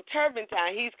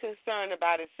turpentine. He's concerned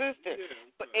about his sister,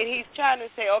 and he's trying to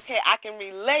say, okay, I can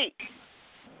relate.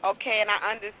 Okay, and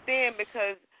I understand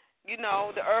because, you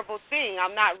know, the herbal thing.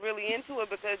 I'm not really into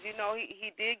it because, you know, he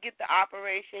did get the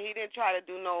operation. He didn't try to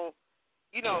do no,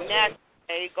 you know, natural.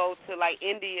 He go to like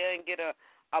India and get a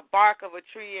bark of a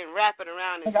tree and wrap it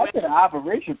around his I did an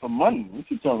operation for money. What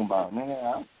you talking about,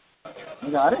 nigga?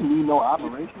 I didn't need no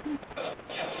operation.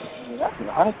 That's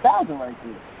 $100,000 right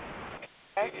there.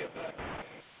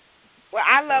 Well,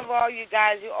 I love all you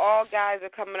guys. You all guys are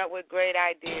coming up with great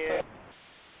ideas.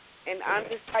 And I'm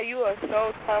just how you are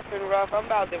so tough and rough. I'm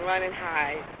about to run and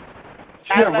hide.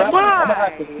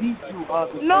 Why?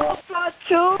 No, not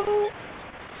too.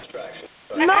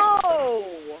 No.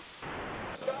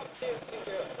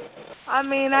 I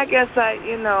mean, I guess I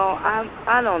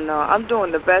don't know. I'm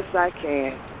doing the best I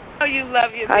can. I know you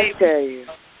love your baby. I tell you.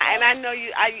 And I know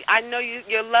you. I know you.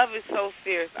 Your love is so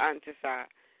fierce, Auntie Sai.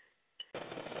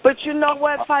 But you know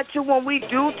what, Fatu? When we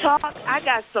do talk, I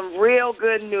got some real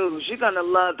good news. You're gonna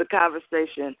love the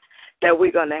conversation that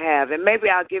we're gonna have, and maybe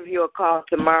I'll give you a call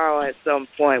tomorrow at some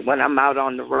point when I'm out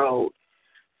on the road.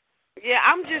 Yeah,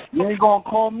 I'm just. You ain't gonna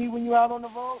call me when you're out on the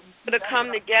road? To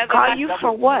come together. Call you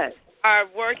for what? Are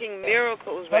working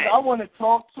miracles, right? I want to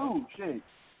talk too. Shit.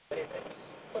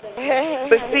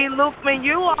 But see, Lukeman,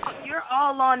 you're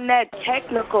all on that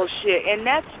technical shit, and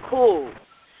that's cool.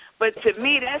 But to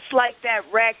me, that's like that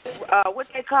what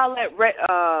they call that?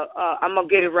 I'm gonna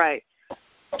get it right.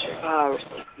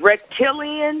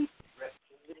 Reptilian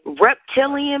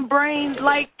brain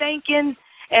like thinking,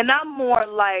 and I'm more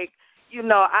like, you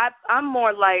know, I'm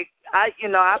more like I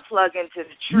plug into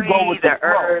the tree, the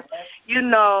earth, you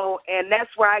know, and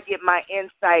that's where I get my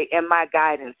insight and my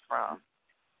guidance from.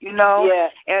 You know,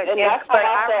 and that's but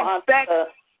I respect.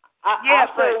 But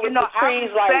you know, I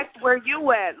respect where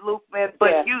you at, Lukeman.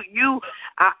 But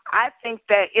I think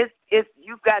that it's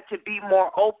you got to be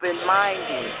more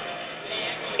open-minded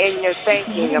in your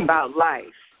thinking about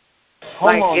life.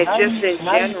 It's just in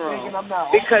general,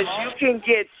 because you can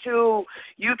get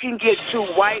too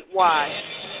whitewashed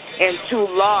and too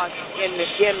lost in the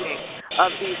gimmick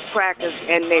of these crackers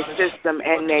and their system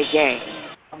and their game.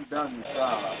 I'm done with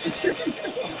y'all.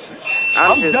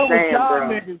 I'm just done saying, with y'all bro.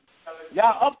 niggas.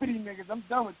 Y'all uppity niggas. I'm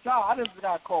done with y'all. I just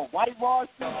got called whitewash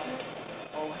and shit.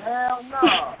 Oh, hell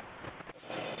no.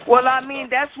 Well, I mean,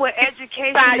 that's what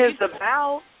education is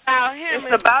about.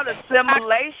 It's about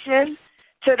assimilation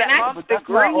to the nth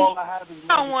degree. I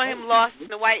don't want him lost in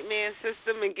the white man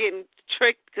system and getting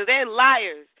tricked because they're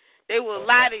liars. They will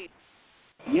lie to you.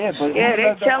 Yeah, but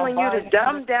they're telling you to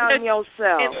dumb down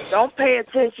yourself. Don't pay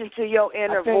attention to your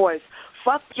inner voice.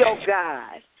 Fuck your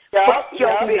God. Fuck your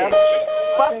bitch.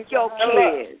 Fuck your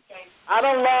kids. I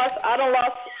done lost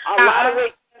a lot of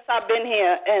weight since I've been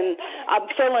here, and I'm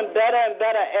feeling better and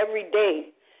better every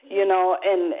day. You know,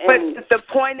 but the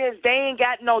point is, they ain't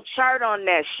got no chart on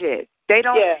that shit. They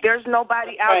don't. Yeah. There's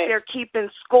nobody out there keeping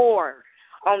score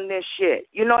on this shit.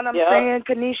 You know what I'm saying,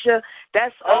 Kanisha?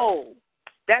 That's old.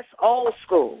 That's old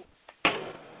school. They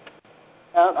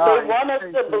want us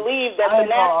to believe that the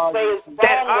natural way is wrong.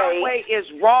 That our way is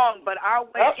wrong, but our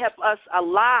way kept us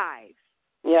alive.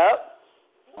 Yep.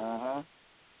 Uh-huh.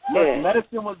 Look,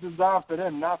 medicine was designed for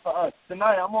them, not for us.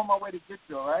 Tonight, I'm on my way to get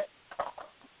you, all right?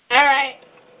 All right.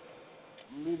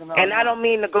 And I don't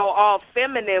mean to go all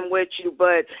feminine with you,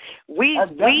 but we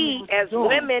as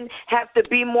women have to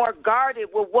be more guarded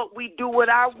with what we do with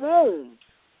our wombs.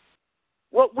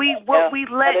 What we let,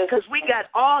 because we got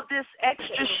all this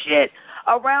extra shit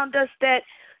around us that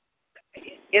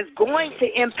is going to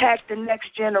impact the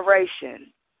next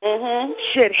generation. Mhm.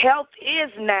 Shit, health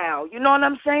is now. You know what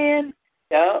I'm saying?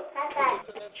 Yep.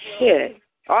 Shit,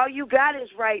 all you got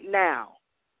is right now.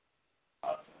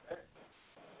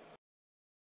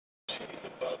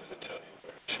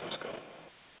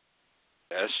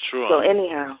 That's true. So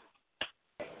anyhow,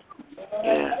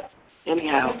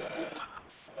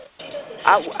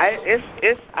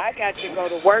 I got to go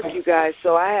to work, you guys,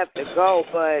 so I have to go.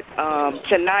 But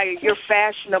tonight you're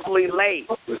fashionably late.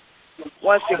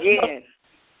 Once again,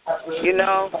 you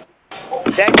know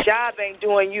that job ain't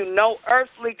doing you no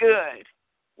earthly good.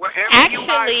 Wherever you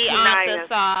are tonight.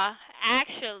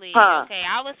 Actually, okay,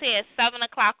 I was here at 7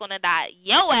 o'clock on the dot.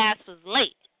 Your ass was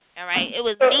late. All right, it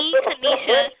was me,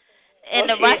 Kanisha, and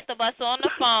the rest of us on the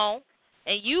phone,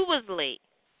 and you was late.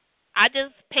 I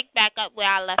just picked back up where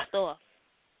I left off.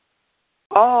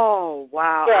 Oh,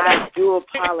 wow. I do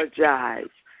apologize.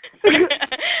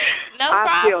 No I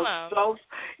problem. feel so...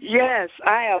 Yes,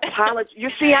 I apologize. You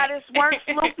see how this works,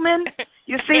 Lukeman?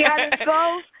 You see how this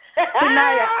goes?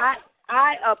 Tonight,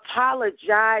 I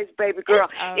apologize, baby girl.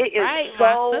 It is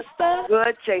so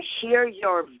good to hear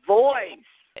your voice.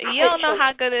 You don't know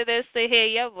how good it is to hear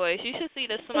your voice. You should see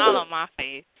the smile on my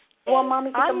face. Well,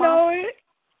 Mommy, I know it.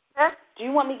 Huh? Do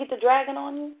you want me to get the dragon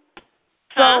on you?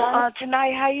 So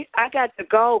tonight, I got to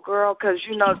go, girl, because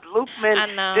you know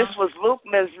Lukeman. This was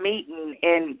Lukeman's meeting,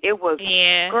 and it was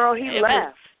girl. He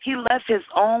left. He left his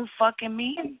own fucking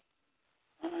meeting.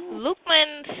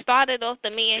 Lukeman started off the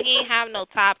meeting. He ain't have no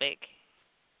topic.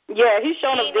 Yeah, he's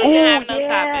showing us. He didn't have no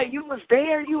topic. You was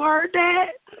there. You heard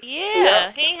that?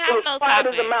 Yeah, he ain't have no topic. He was quiet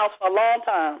as a mouse for a long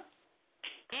time.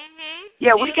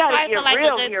 Yeah, we got to get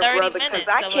real here, brother, because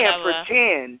I can't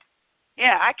pretend.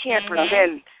 Yeah, I can't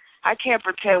pretend. I can't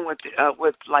pretend with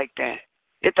like that.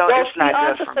 It's not good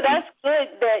for me. That's good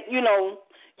that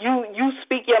you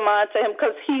speak your mind to him,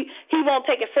 because he won't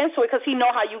take offense to it, because he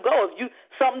know how you go. If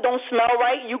something don't smell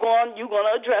right, you gonna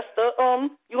address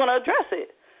it.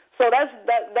 So that's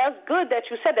good that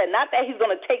you said that. Not that he's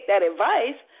gonna take that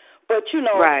advice, but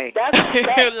right. that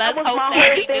was my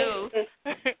whole thing.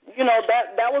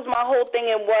 That was my whole thing,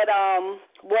 and what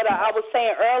I was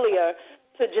saying earlier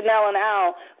to Janelle and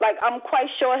Al. Like, I'm quite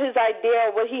sure his idea,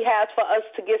 what he has for us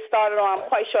to get started on, I'm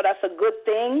quite sure that's a good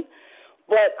thing.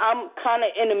 But I'm kind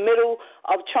of in the middle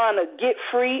of trying to get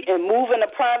free and move into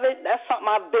private. That's something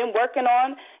I've been working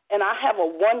on, and I have a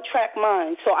one-track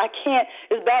mind. So I can't,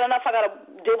 it's bad enough I got to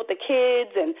deal with the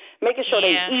kids and making sure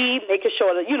they eat, making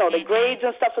sure that, the grades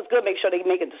and stuff is good, make sure they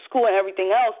make it to school and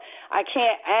everything else. I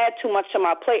can't add too much to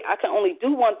my plate. I can only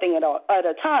do one thing at a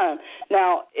time.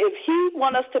 Now, if he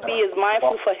wants us to be as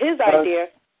mindful for his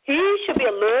idea, he should be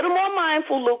a little more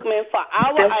mindful, Lukeman, for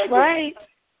our ideas. That's right.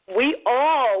 We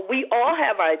all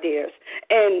have ideas,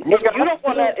 and if you don't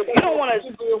want to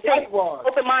stay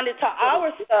open-minded to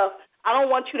our stuff, I don't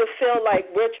want you to feel like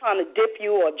we're trying to dip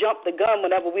you or jump the gun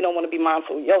whenever we don't want to be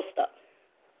mindful of your stuff.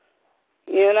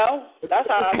 That's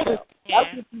how I feel.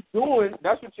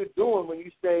 That's what you're doing when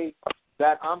you say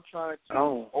that I'm trying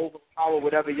to overpower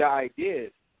whatever your idea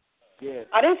is. Yeah.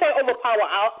 I didn't say overpower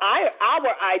our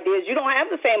ideas. You don't have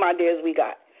the same ideas we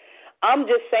got. I'm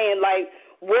just saying, like,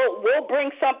 we'll bring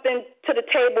something to the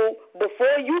table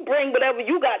before you bring whatever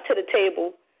you got to the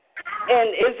table. And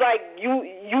it's like you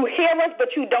hear us, but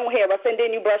you don't hear us, and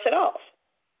then you brush it off.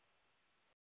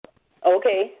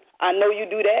 Okay, I know you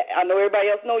do that. I know everybody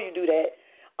else know you do that.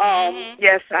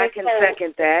 Yes, I can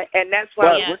second that, and that's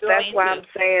why I'm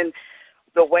saying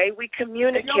the way we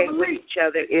communicate with each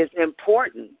other is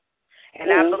important.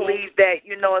 And I believe that,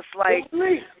 it's like,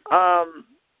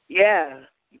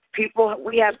 people,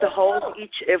 we have to hold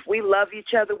if we love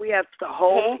each other, we have to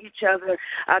hold each other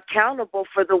accountable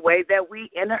for the way that we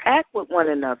interact with one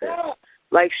another.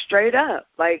 Like, straight up.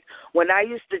 Like, when I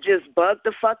used to just bug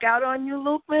the fuck out on you,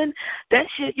 Lukeman, that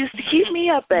shit used to keep me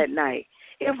up at night.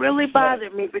 It really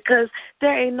bothered me because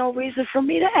there ain't no reason for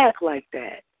me to act like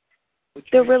that.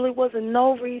 There really wasn't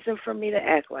no reason for me to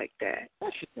act like that.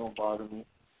 That shit don't bother me.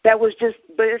 That was just,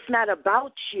 but it's not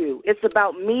about you. It's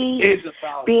about me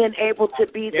being able to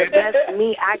be the best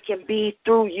me I can be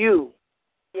through you.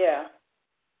 Yeah.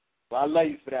 Well, I love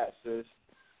you for that, sis.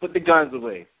 Put the guns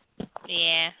away.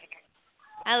 Yeah.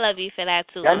 I love you for that,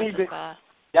 too. Y'all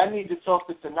need to talk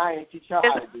to Tanaya and teach her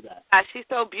how to do that. She's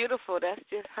so beautiful. That's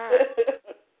just her.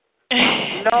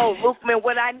 No, Lukeman,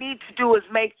 what I need to do is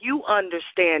make you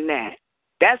understand that.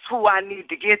 That's who I need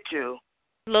to get to.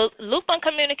 Lukeman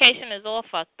communication is all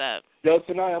fucked up. Yo,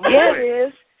 Tanaya, it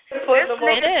is. This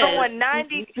nigga's is. going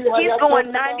 90. He's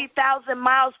going 90,000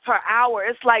 miles per hour.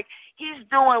 It's like he's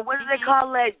doing, what do they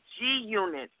call that? G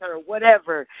units or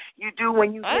whatever you do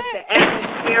when you get the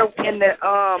atmosphere in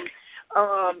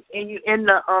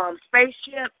the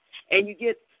spaceship and you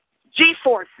get G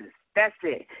forces. That's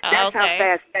it. That's how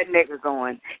fast that nigga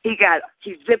going. He's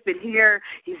zipping here,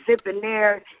 he's zipping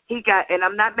there. And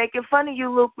I'm not making fun of you,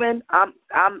 Lukeman.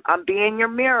 I'm being your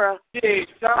mirror.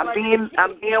 I'm being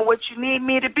what you need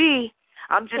me to be.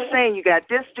 I'm just saying, you got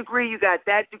this degree, you got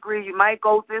that degree. You might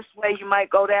go this way, you might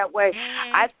go that way.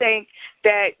 I think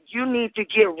that you need to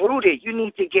get rooted. You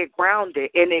need to get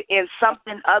grounded in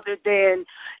something other than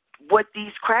what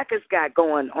these crackers got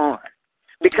going on.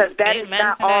 Because that is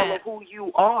not all of who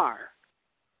you are.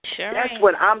 Sure. That's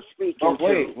what I'm speaking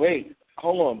to. Wait.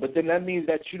 Hold on. But then that means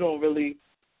that you don't really,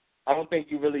 I don't think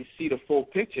you really see the full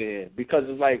picture here. Because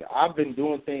it's like I've been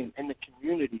doing things in the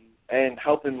community and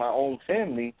helping my own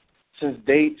family since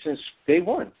day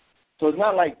one. So it's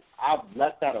not like I've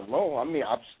left that alone. I mean,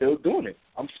 I'm still doing it.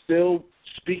 I'm still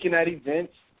speaking at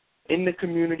events in the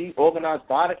community, organized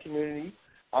by the community.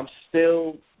 I'm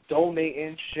still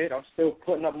donating shit. I'm still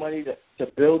putting up money to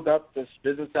build up this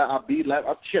business that I be like.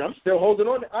 I'm still holding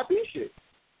on to I be shit.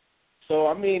 So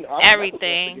I mean,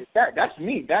 everything. That's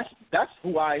me. That's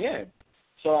who I am.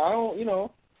 So I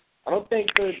don't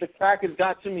think the crack has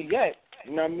got to me yet.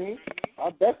 You know what I mean?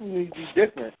 I'll definitely be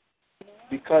different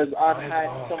because I've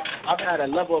had a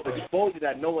level of exposure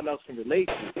that no one else can relate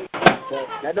to. But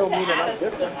that don't mean that I'm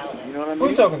different. You know what I mean?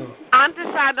 Who's talking about?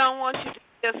 I don't want you to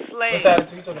be a slave.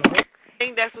 I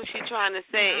think that's what she's trying to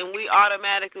say, and we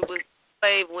automatically was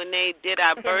slave when they did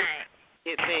our birth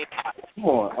thing. Come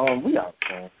on, we out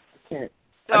there. I can't.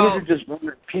 So, I need to just run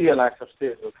the Pedialyte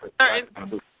upstairs real quick.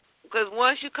 Because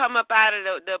once you come up out of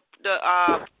the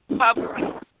public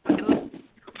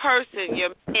person, your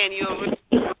man, you're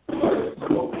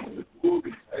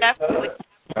definitely.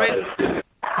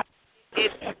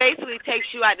 It basically takes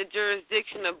you out the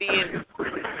jurisdiction of being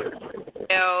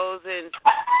else and.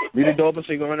 Read the door open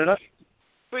so you can run it up.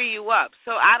 Free you up.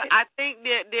 So I think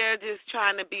that they're just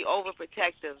trying to be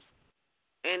overprotective,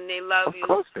 and they love you. Of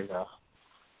course they are.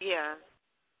 Yeah,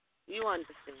 you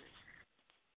understand.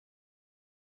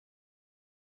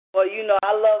 Well,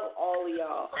 I love all of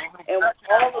y'all, and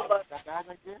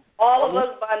all of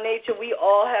us by nature, we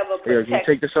all have a protection. Can you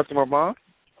take this up to my mom?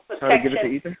 Try to give it to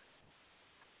Ethan.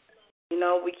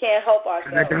 We can't help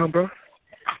ourselves. Turn that down, bro.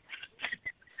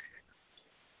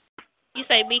 You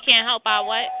say we can't help our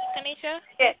what, Kanisha?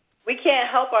 We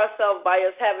can't help ourselves by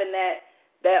us having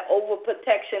that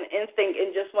overprotection instinct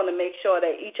and just want to make sure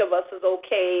that each of us is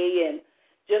okay and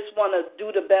just want to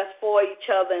do the best for each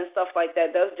other and stuff like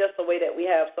that. That's just the way that we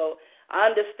have. So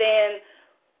I understand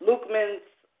Lukeman's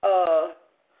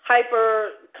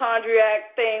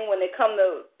hypochondriac thing when it comes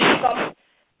to something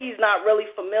he's not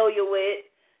really familiar with.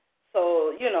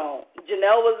 So,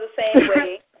 Janelle was the same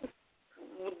way.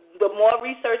 The more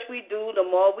research we do, the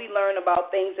more we learn about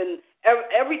things, and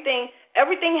everything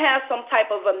has some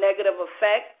type of a negative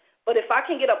effect. But if I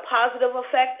can get a positive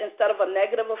effect instead of a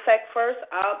negative effect first,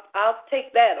 I'll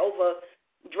take that over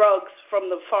drugs from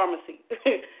the pharmacy,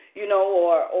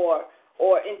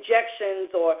 or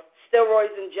injections or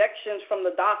steroids injections from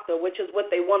the doctor, which is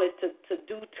what they wanted to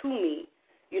do to me.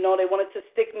 They wanted to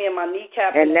stick me in my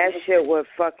kneecap. And that shit would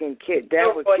fucking kill.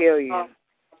 That would kill you.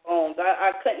 Bones.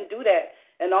 I couldn't do that.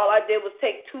 and all I did was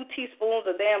take 2 teaspoons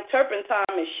of damn turpentine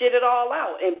and shit it all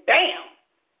out, and bam,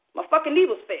 my fucking knee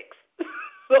was fixed.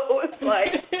 So it's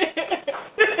like,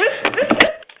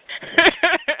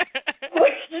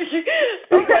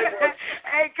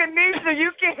 hey, Kanisha,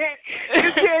 you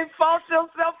can't fault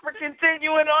yourself for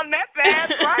continuing on that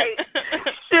path, right?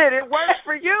 Shit, it worked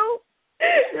for you.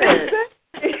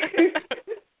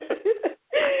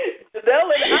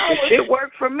 It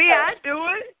worked for me. I do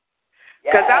it.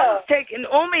 Because I was taking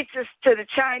Umi to the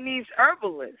Chinese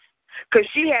herbalist because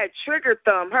she had trigger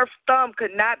thumb. Her thumb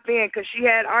could not bend because she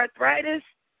had arthritis.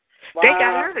 Wow. They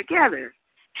got her together.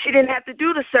 She didn't have to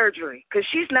do the surgery because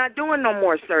she's not doing no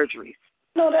more surgeries.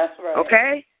 No, that's right.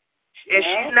 Okay? And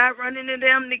she's not running to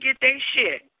them to get their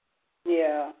shit.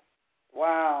 Yeah.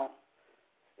 Wow.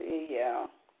 See, yeah.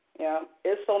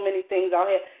 There's so many things out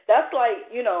here. That's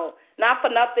like, not for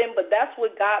nothing, but that's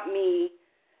what got me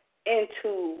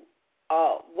into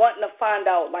wanting to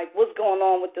find out, like, what's going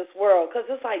on with this world. Because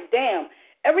it's like, damn,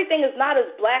 everything is not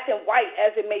as black and white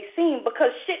as it may seem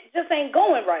because shit just ain't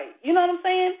going right. You know what I'm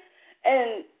saying?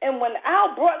 And when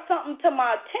Al brought something to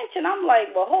my attention, I'm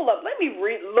like, well, hold up, let me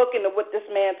look into what this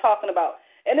man talking about.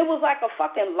 And it was like a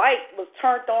fucking light was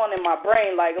turned on in my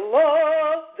brain, like,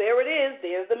 love, there it is,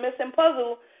 there's the missing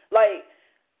puzzle. Like,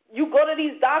 you go to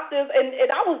these doctors, and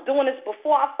I was doing this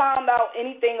before I found out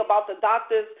anything about the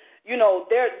doctors.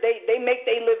 They make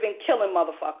their living killing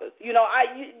motherfuckers.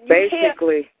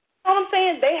 Basically. You know what I'm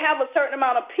saying? They have a certain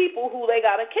amount of people who they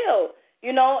gotta kill.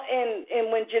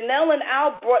 And when Janelle and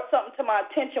Al brought something to my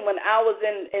attention when Al was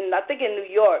in I think in New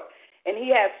York, and he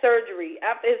had surgery.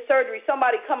 After his surgery,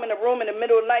 somebody come in the room in the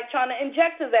middle of the night trying to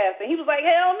inject his ass, and he was like,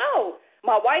 hell no.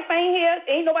 My wife ain't here.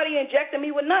 Ain't nobody injecting me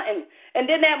with nothing. And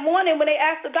then that morning when they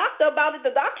asked the doctor about it,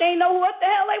 the doctor ain't know what the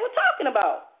hell they were talking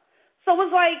about. So it's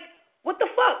like, what the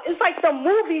fuck? It's like some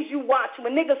movies you watch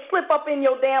when niggas slip up in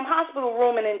your damn hospital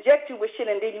room and inject you with shit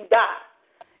and then you die.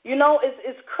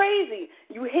 It's crazy.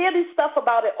 You hear this stuff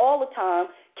about it all the time.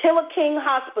 Killer King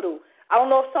Hospital. I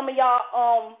don't know if some of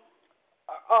y'all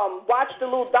watched the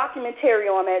little documentary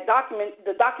on that,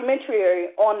 the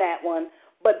documentary on that one.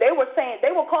 But they were saying, they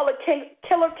will call it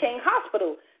Killer King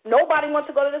Hospital. Nobody wants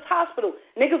to go to this hospital.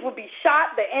 Niggas would be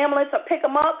shot, the ambulance will pick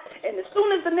them up, and as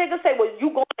soon as the niggas say, well, you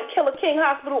going to Killer King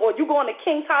Hospital or you going to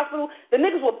King's Hospital, the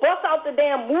niggas will bust out the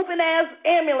damn moving-ass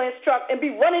ambulance truck and be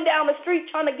running down the street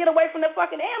trying to get away from the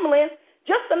fucking ambulance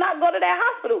just to not go to that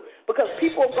hospital because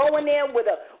people go in there with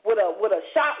a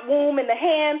shot wound in the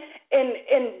hand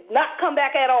and not come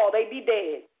back at all. They be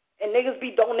dead, and niggas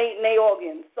be donating their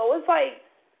organs. So it's like,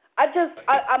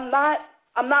 I'm not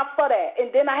for that. And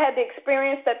then I had to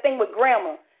experience that thing with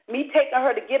grandma. Me taking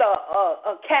her to get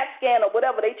a CAT scan or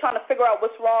whatever. They trying to figure out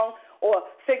what's wrong or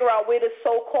figure out where this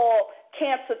so-called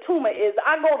cancer tumor is.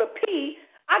 I go to pee.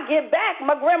 I get back.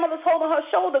 My grandmother's holding her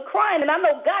shoulder crying. And I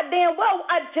know goddamn well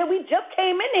we just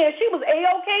came in there. She was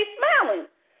A-OK smiling.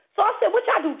 So I said, what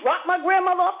y'all do, drop my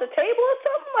grandmother off the table or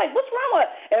something? Like, what's wrong with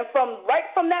her? And right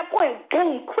from that point,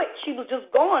 boom, quick, she was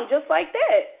just gone just like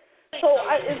that. So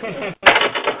it's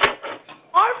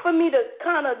hard for me to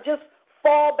kind of just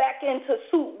fall back into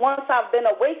suit once I've been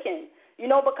awakened,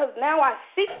 because now I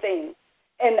see things.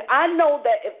 And I know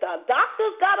that if the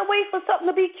doctors got to wait for something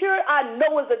to be cured, I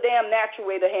know it's a damn natural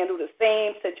way to handle the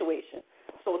same situation.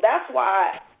 So that's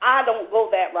why I don't go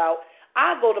that route.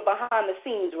 I go the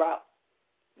behind-the-scenes route.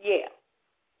 Yeah.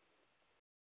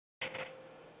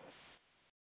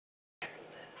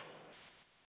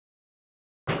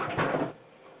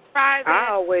 I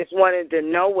always wanted to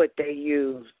know what they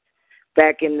used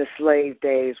back in the slave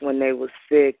days when they were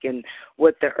sick and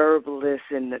what the herbalists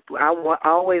and I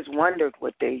always wondered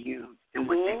what they used and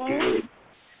what they did.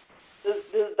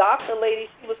 This doctor lady,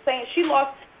 she was saying she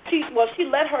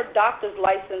let her doctor's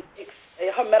license,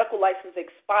 her medical license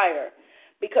expire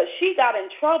because she got in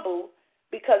trouble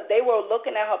because they were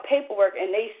looking at her paperwork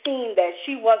and they seen that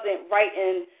she wasn't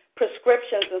writing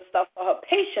prescriptions and stuff for her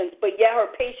patients, but yet her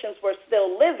patients were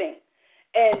still living.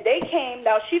 And they came,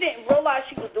 now she didn't realize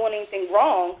she was doing anything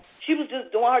wrong. She was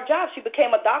just doing her job. She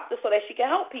became a doctor so that she could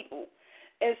help people.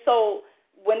 And so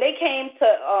when they came to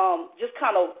just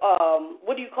kind of,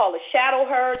 shadow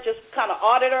her, just kind of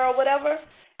audit her or whatever,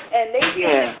 and they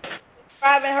came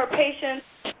prescribing her patients,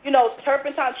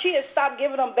 turpentine. She had stopped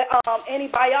giving them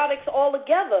antibiotics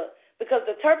altogether because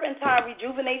the turpentine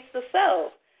rejuvenates the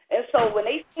cells. And so when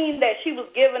they seen that she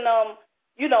was giving them,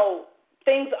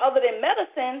 things other than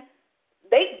medicine,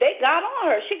 they got on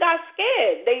her. She got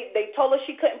scared. They told her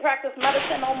she couldn't practice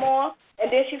medicine no more, and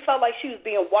then she felt like she was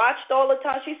being watched all the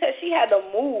time. She said she had to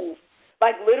move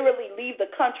like literally leave the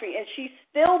country, and she's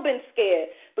still been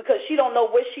scared because she don't know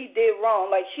what she did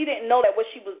wrong. Like she didn't know that what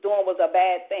she was doing was a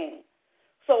bad thing.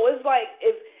 So it's like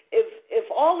if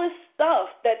all this stuff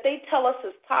that they tell us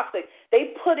is toxic,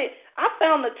 they put it. I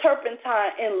found the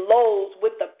turpentine in Lowe's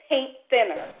with the paint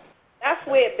thinner. That's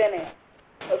where it been at.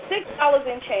 So $6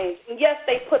 and change. And yes,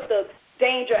 they put the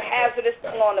danger, hazardous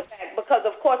thing on the back because,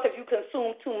 of course, if you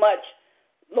consume too much,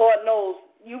 Lord knows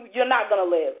you're not gonna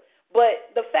live.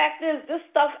 But the fact is, this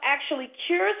stuff actually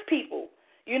cures people.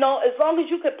 You know, as long as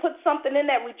you could put something in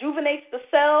that rejuvenates the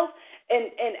cells and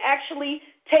actually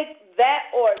take that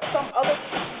or some other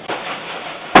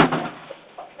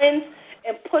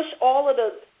and push all of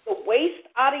the waste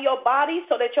out of your body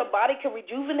so that your body can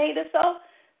rejuvenate itself,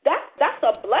 that's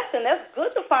a blessing. That's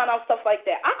good to find out stuff like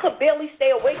that. I could barely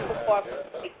stay awake before I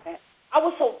could take that. I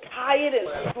was so tired and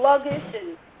sluggish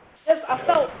and I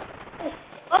felt so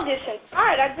sluggish and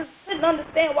tired. I just didn't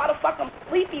understand why the fuck I'm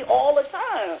sleepy all the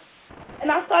time. And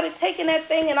I started taking that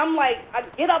thing, and I'm like, I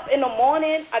get up in the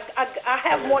morning, I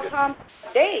have more time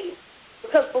days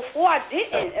because before I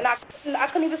didn't, and I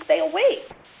couldn't even stay awake.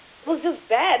 It was just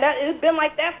bad. It's been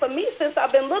like that for me since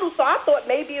I've been little. So I thought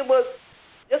maybe it was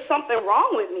just something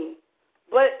wrong with me.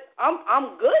 But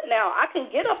I'm good now. I can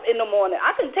get up in the morning.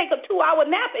 I can take a 2-hour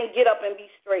nap and get up and be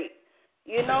straight.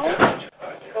 You know?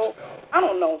 So I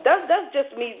don't know. That's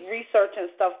just me researching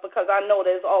stuff because I know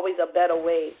there's always a better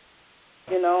way.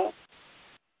 You know?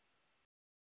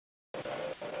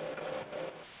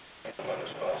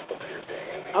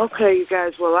 Okay, you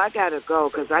guys. Well, I gotta go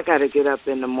because I gotta get up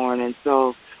in the morning.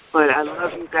 So, but I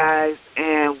love you guys,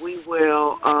 and we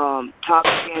will talk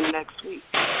again next week.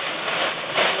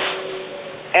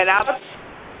 And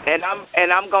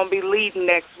I'm gonna be leading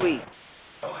next week.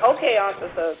 Okay, Auntie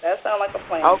Sus. That sounds like a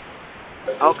plan.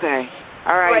 Okay.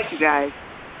 All right, you guys.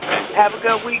 Have a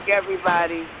good week,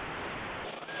 everybody.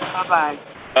 Bye-bye.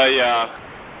 Yeah.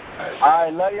 All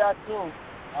right, love y'all too.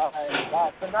 All right,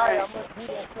 bye. Tonight, I'm going to be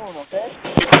there soon, okay?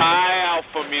 Keep an eye out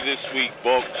for me this week,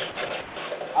 folks.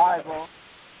 All right, bro. All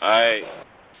right.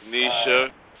 Nisha.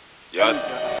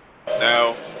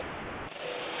 Now.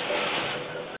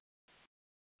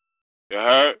 You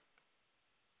heard?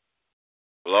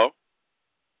 Hello?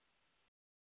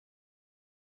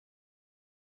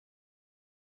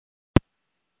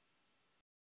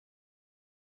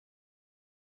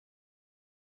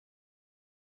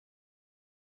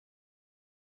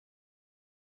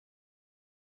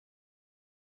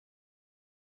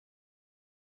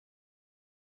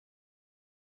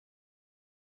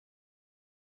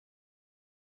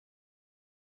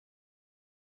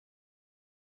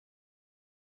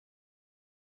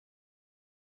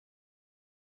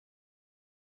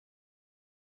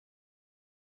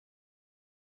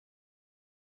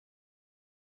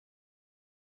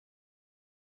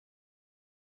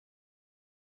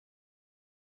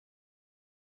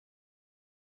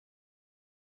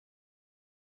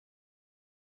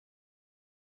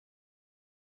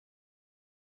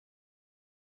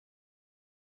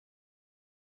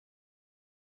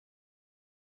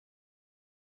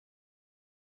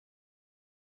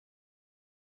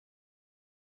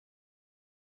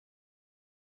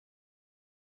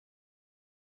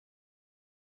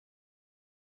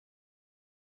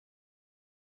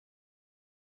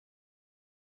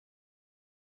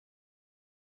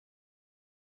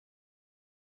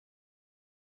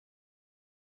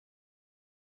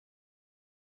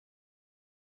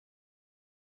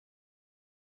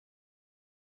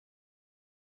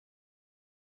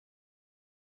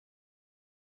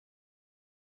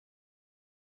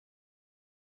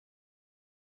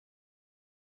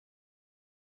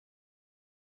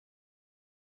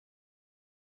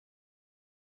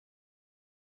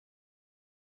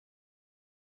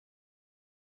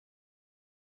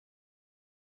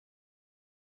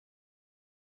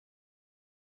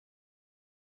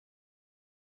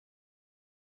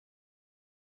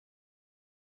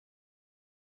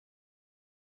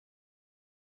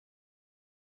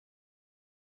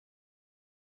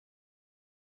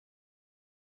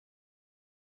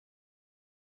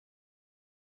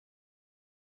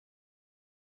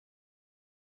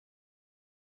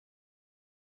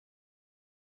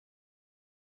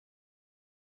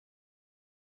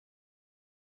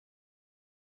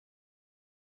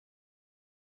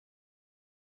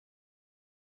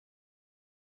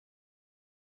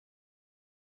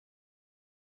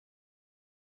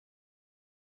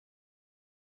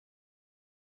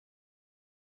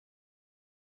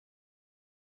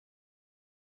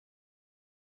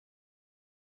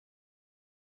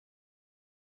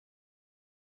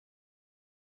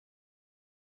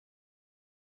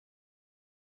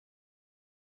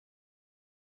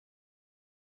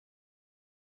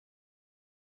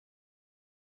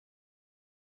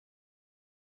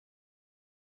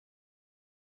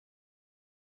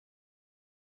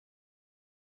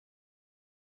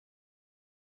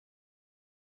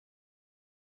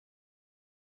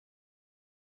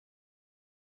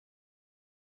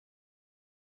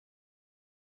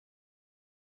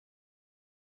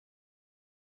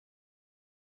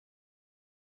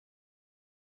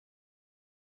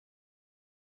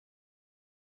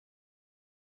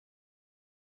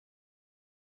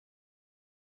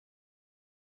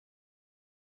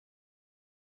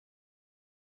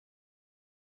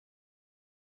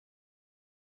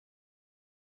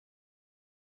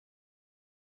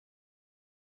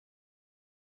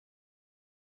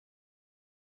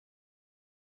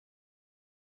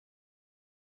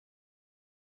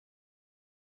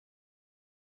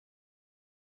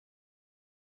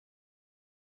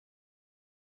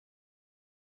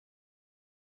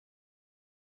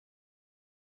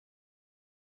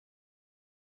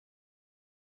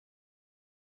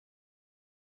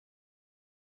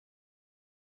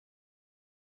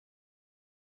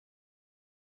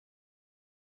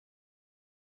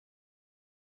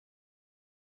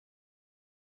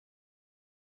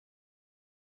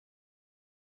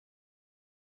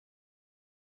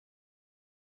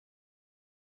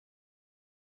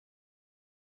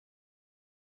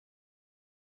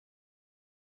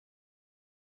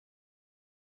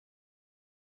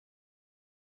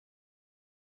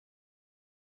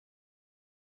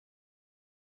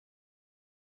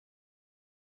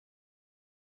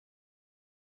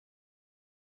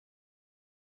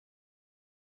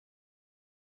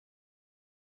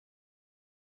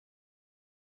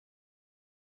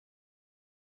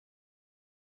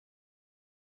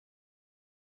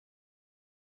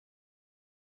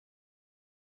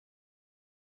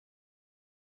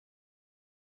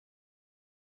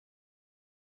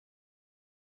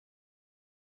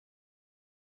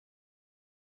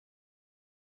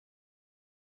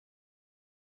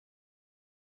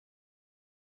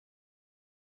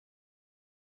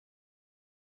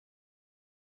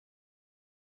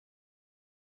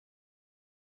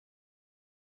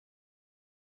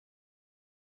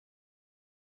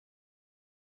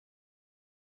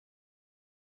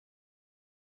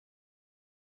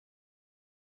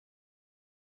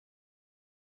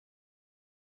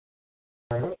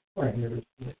 Right here.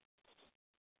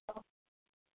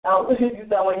 You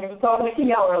sound like you were talking to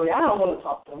Keon earlier. I don't want to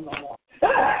talk to him no more.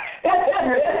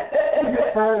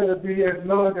 He's tired of the BS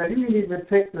knowing that he didn't even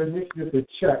take the initiative to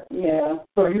check. Yeah.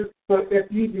 So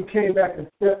if you even came back and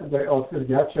said today, oh,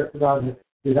 Cindy, I checked it out, and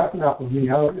that's not for me.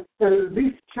 At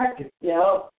least check it.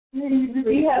 Yeah.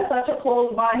 He has such a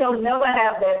closed mind. He'll never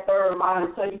have that third mind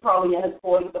until he's probably in his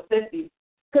 40s or 50s.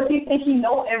 Because he thinks he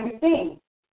knows everything.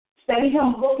 Instead of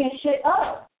him looking shit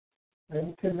up. And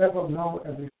you can never know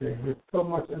everything. There's so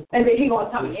much information. And then he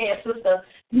gonna tell me, yeah, sister,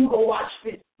 you go watch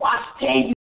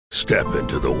 10. Step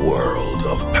into the world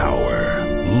of power,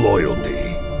 loyalty,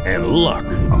 and luck.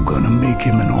 I'm gonna make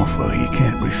him an offer he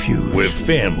can't refuse. With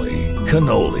family,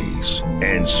 cannolis,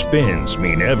 and spins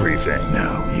mean everything.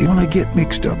 Now, you wanna get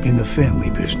mixed up in the family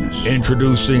business.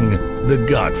 Introducing The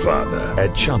Godfather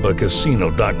at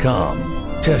ChumbaCasino.com.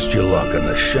 Test your luck in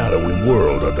the shadowy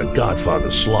world of The Godfather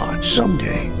slot.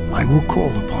 Someday, I will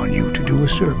call upon you to do a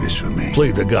service for me. Play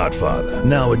The Godfather,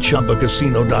 now at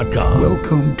ChumbaCasino.com.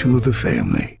 Welcome to the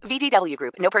family. VGW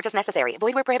Group. No purchase necessary.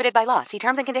 Void where prohibited by law. See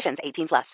terms and conditions. 18+.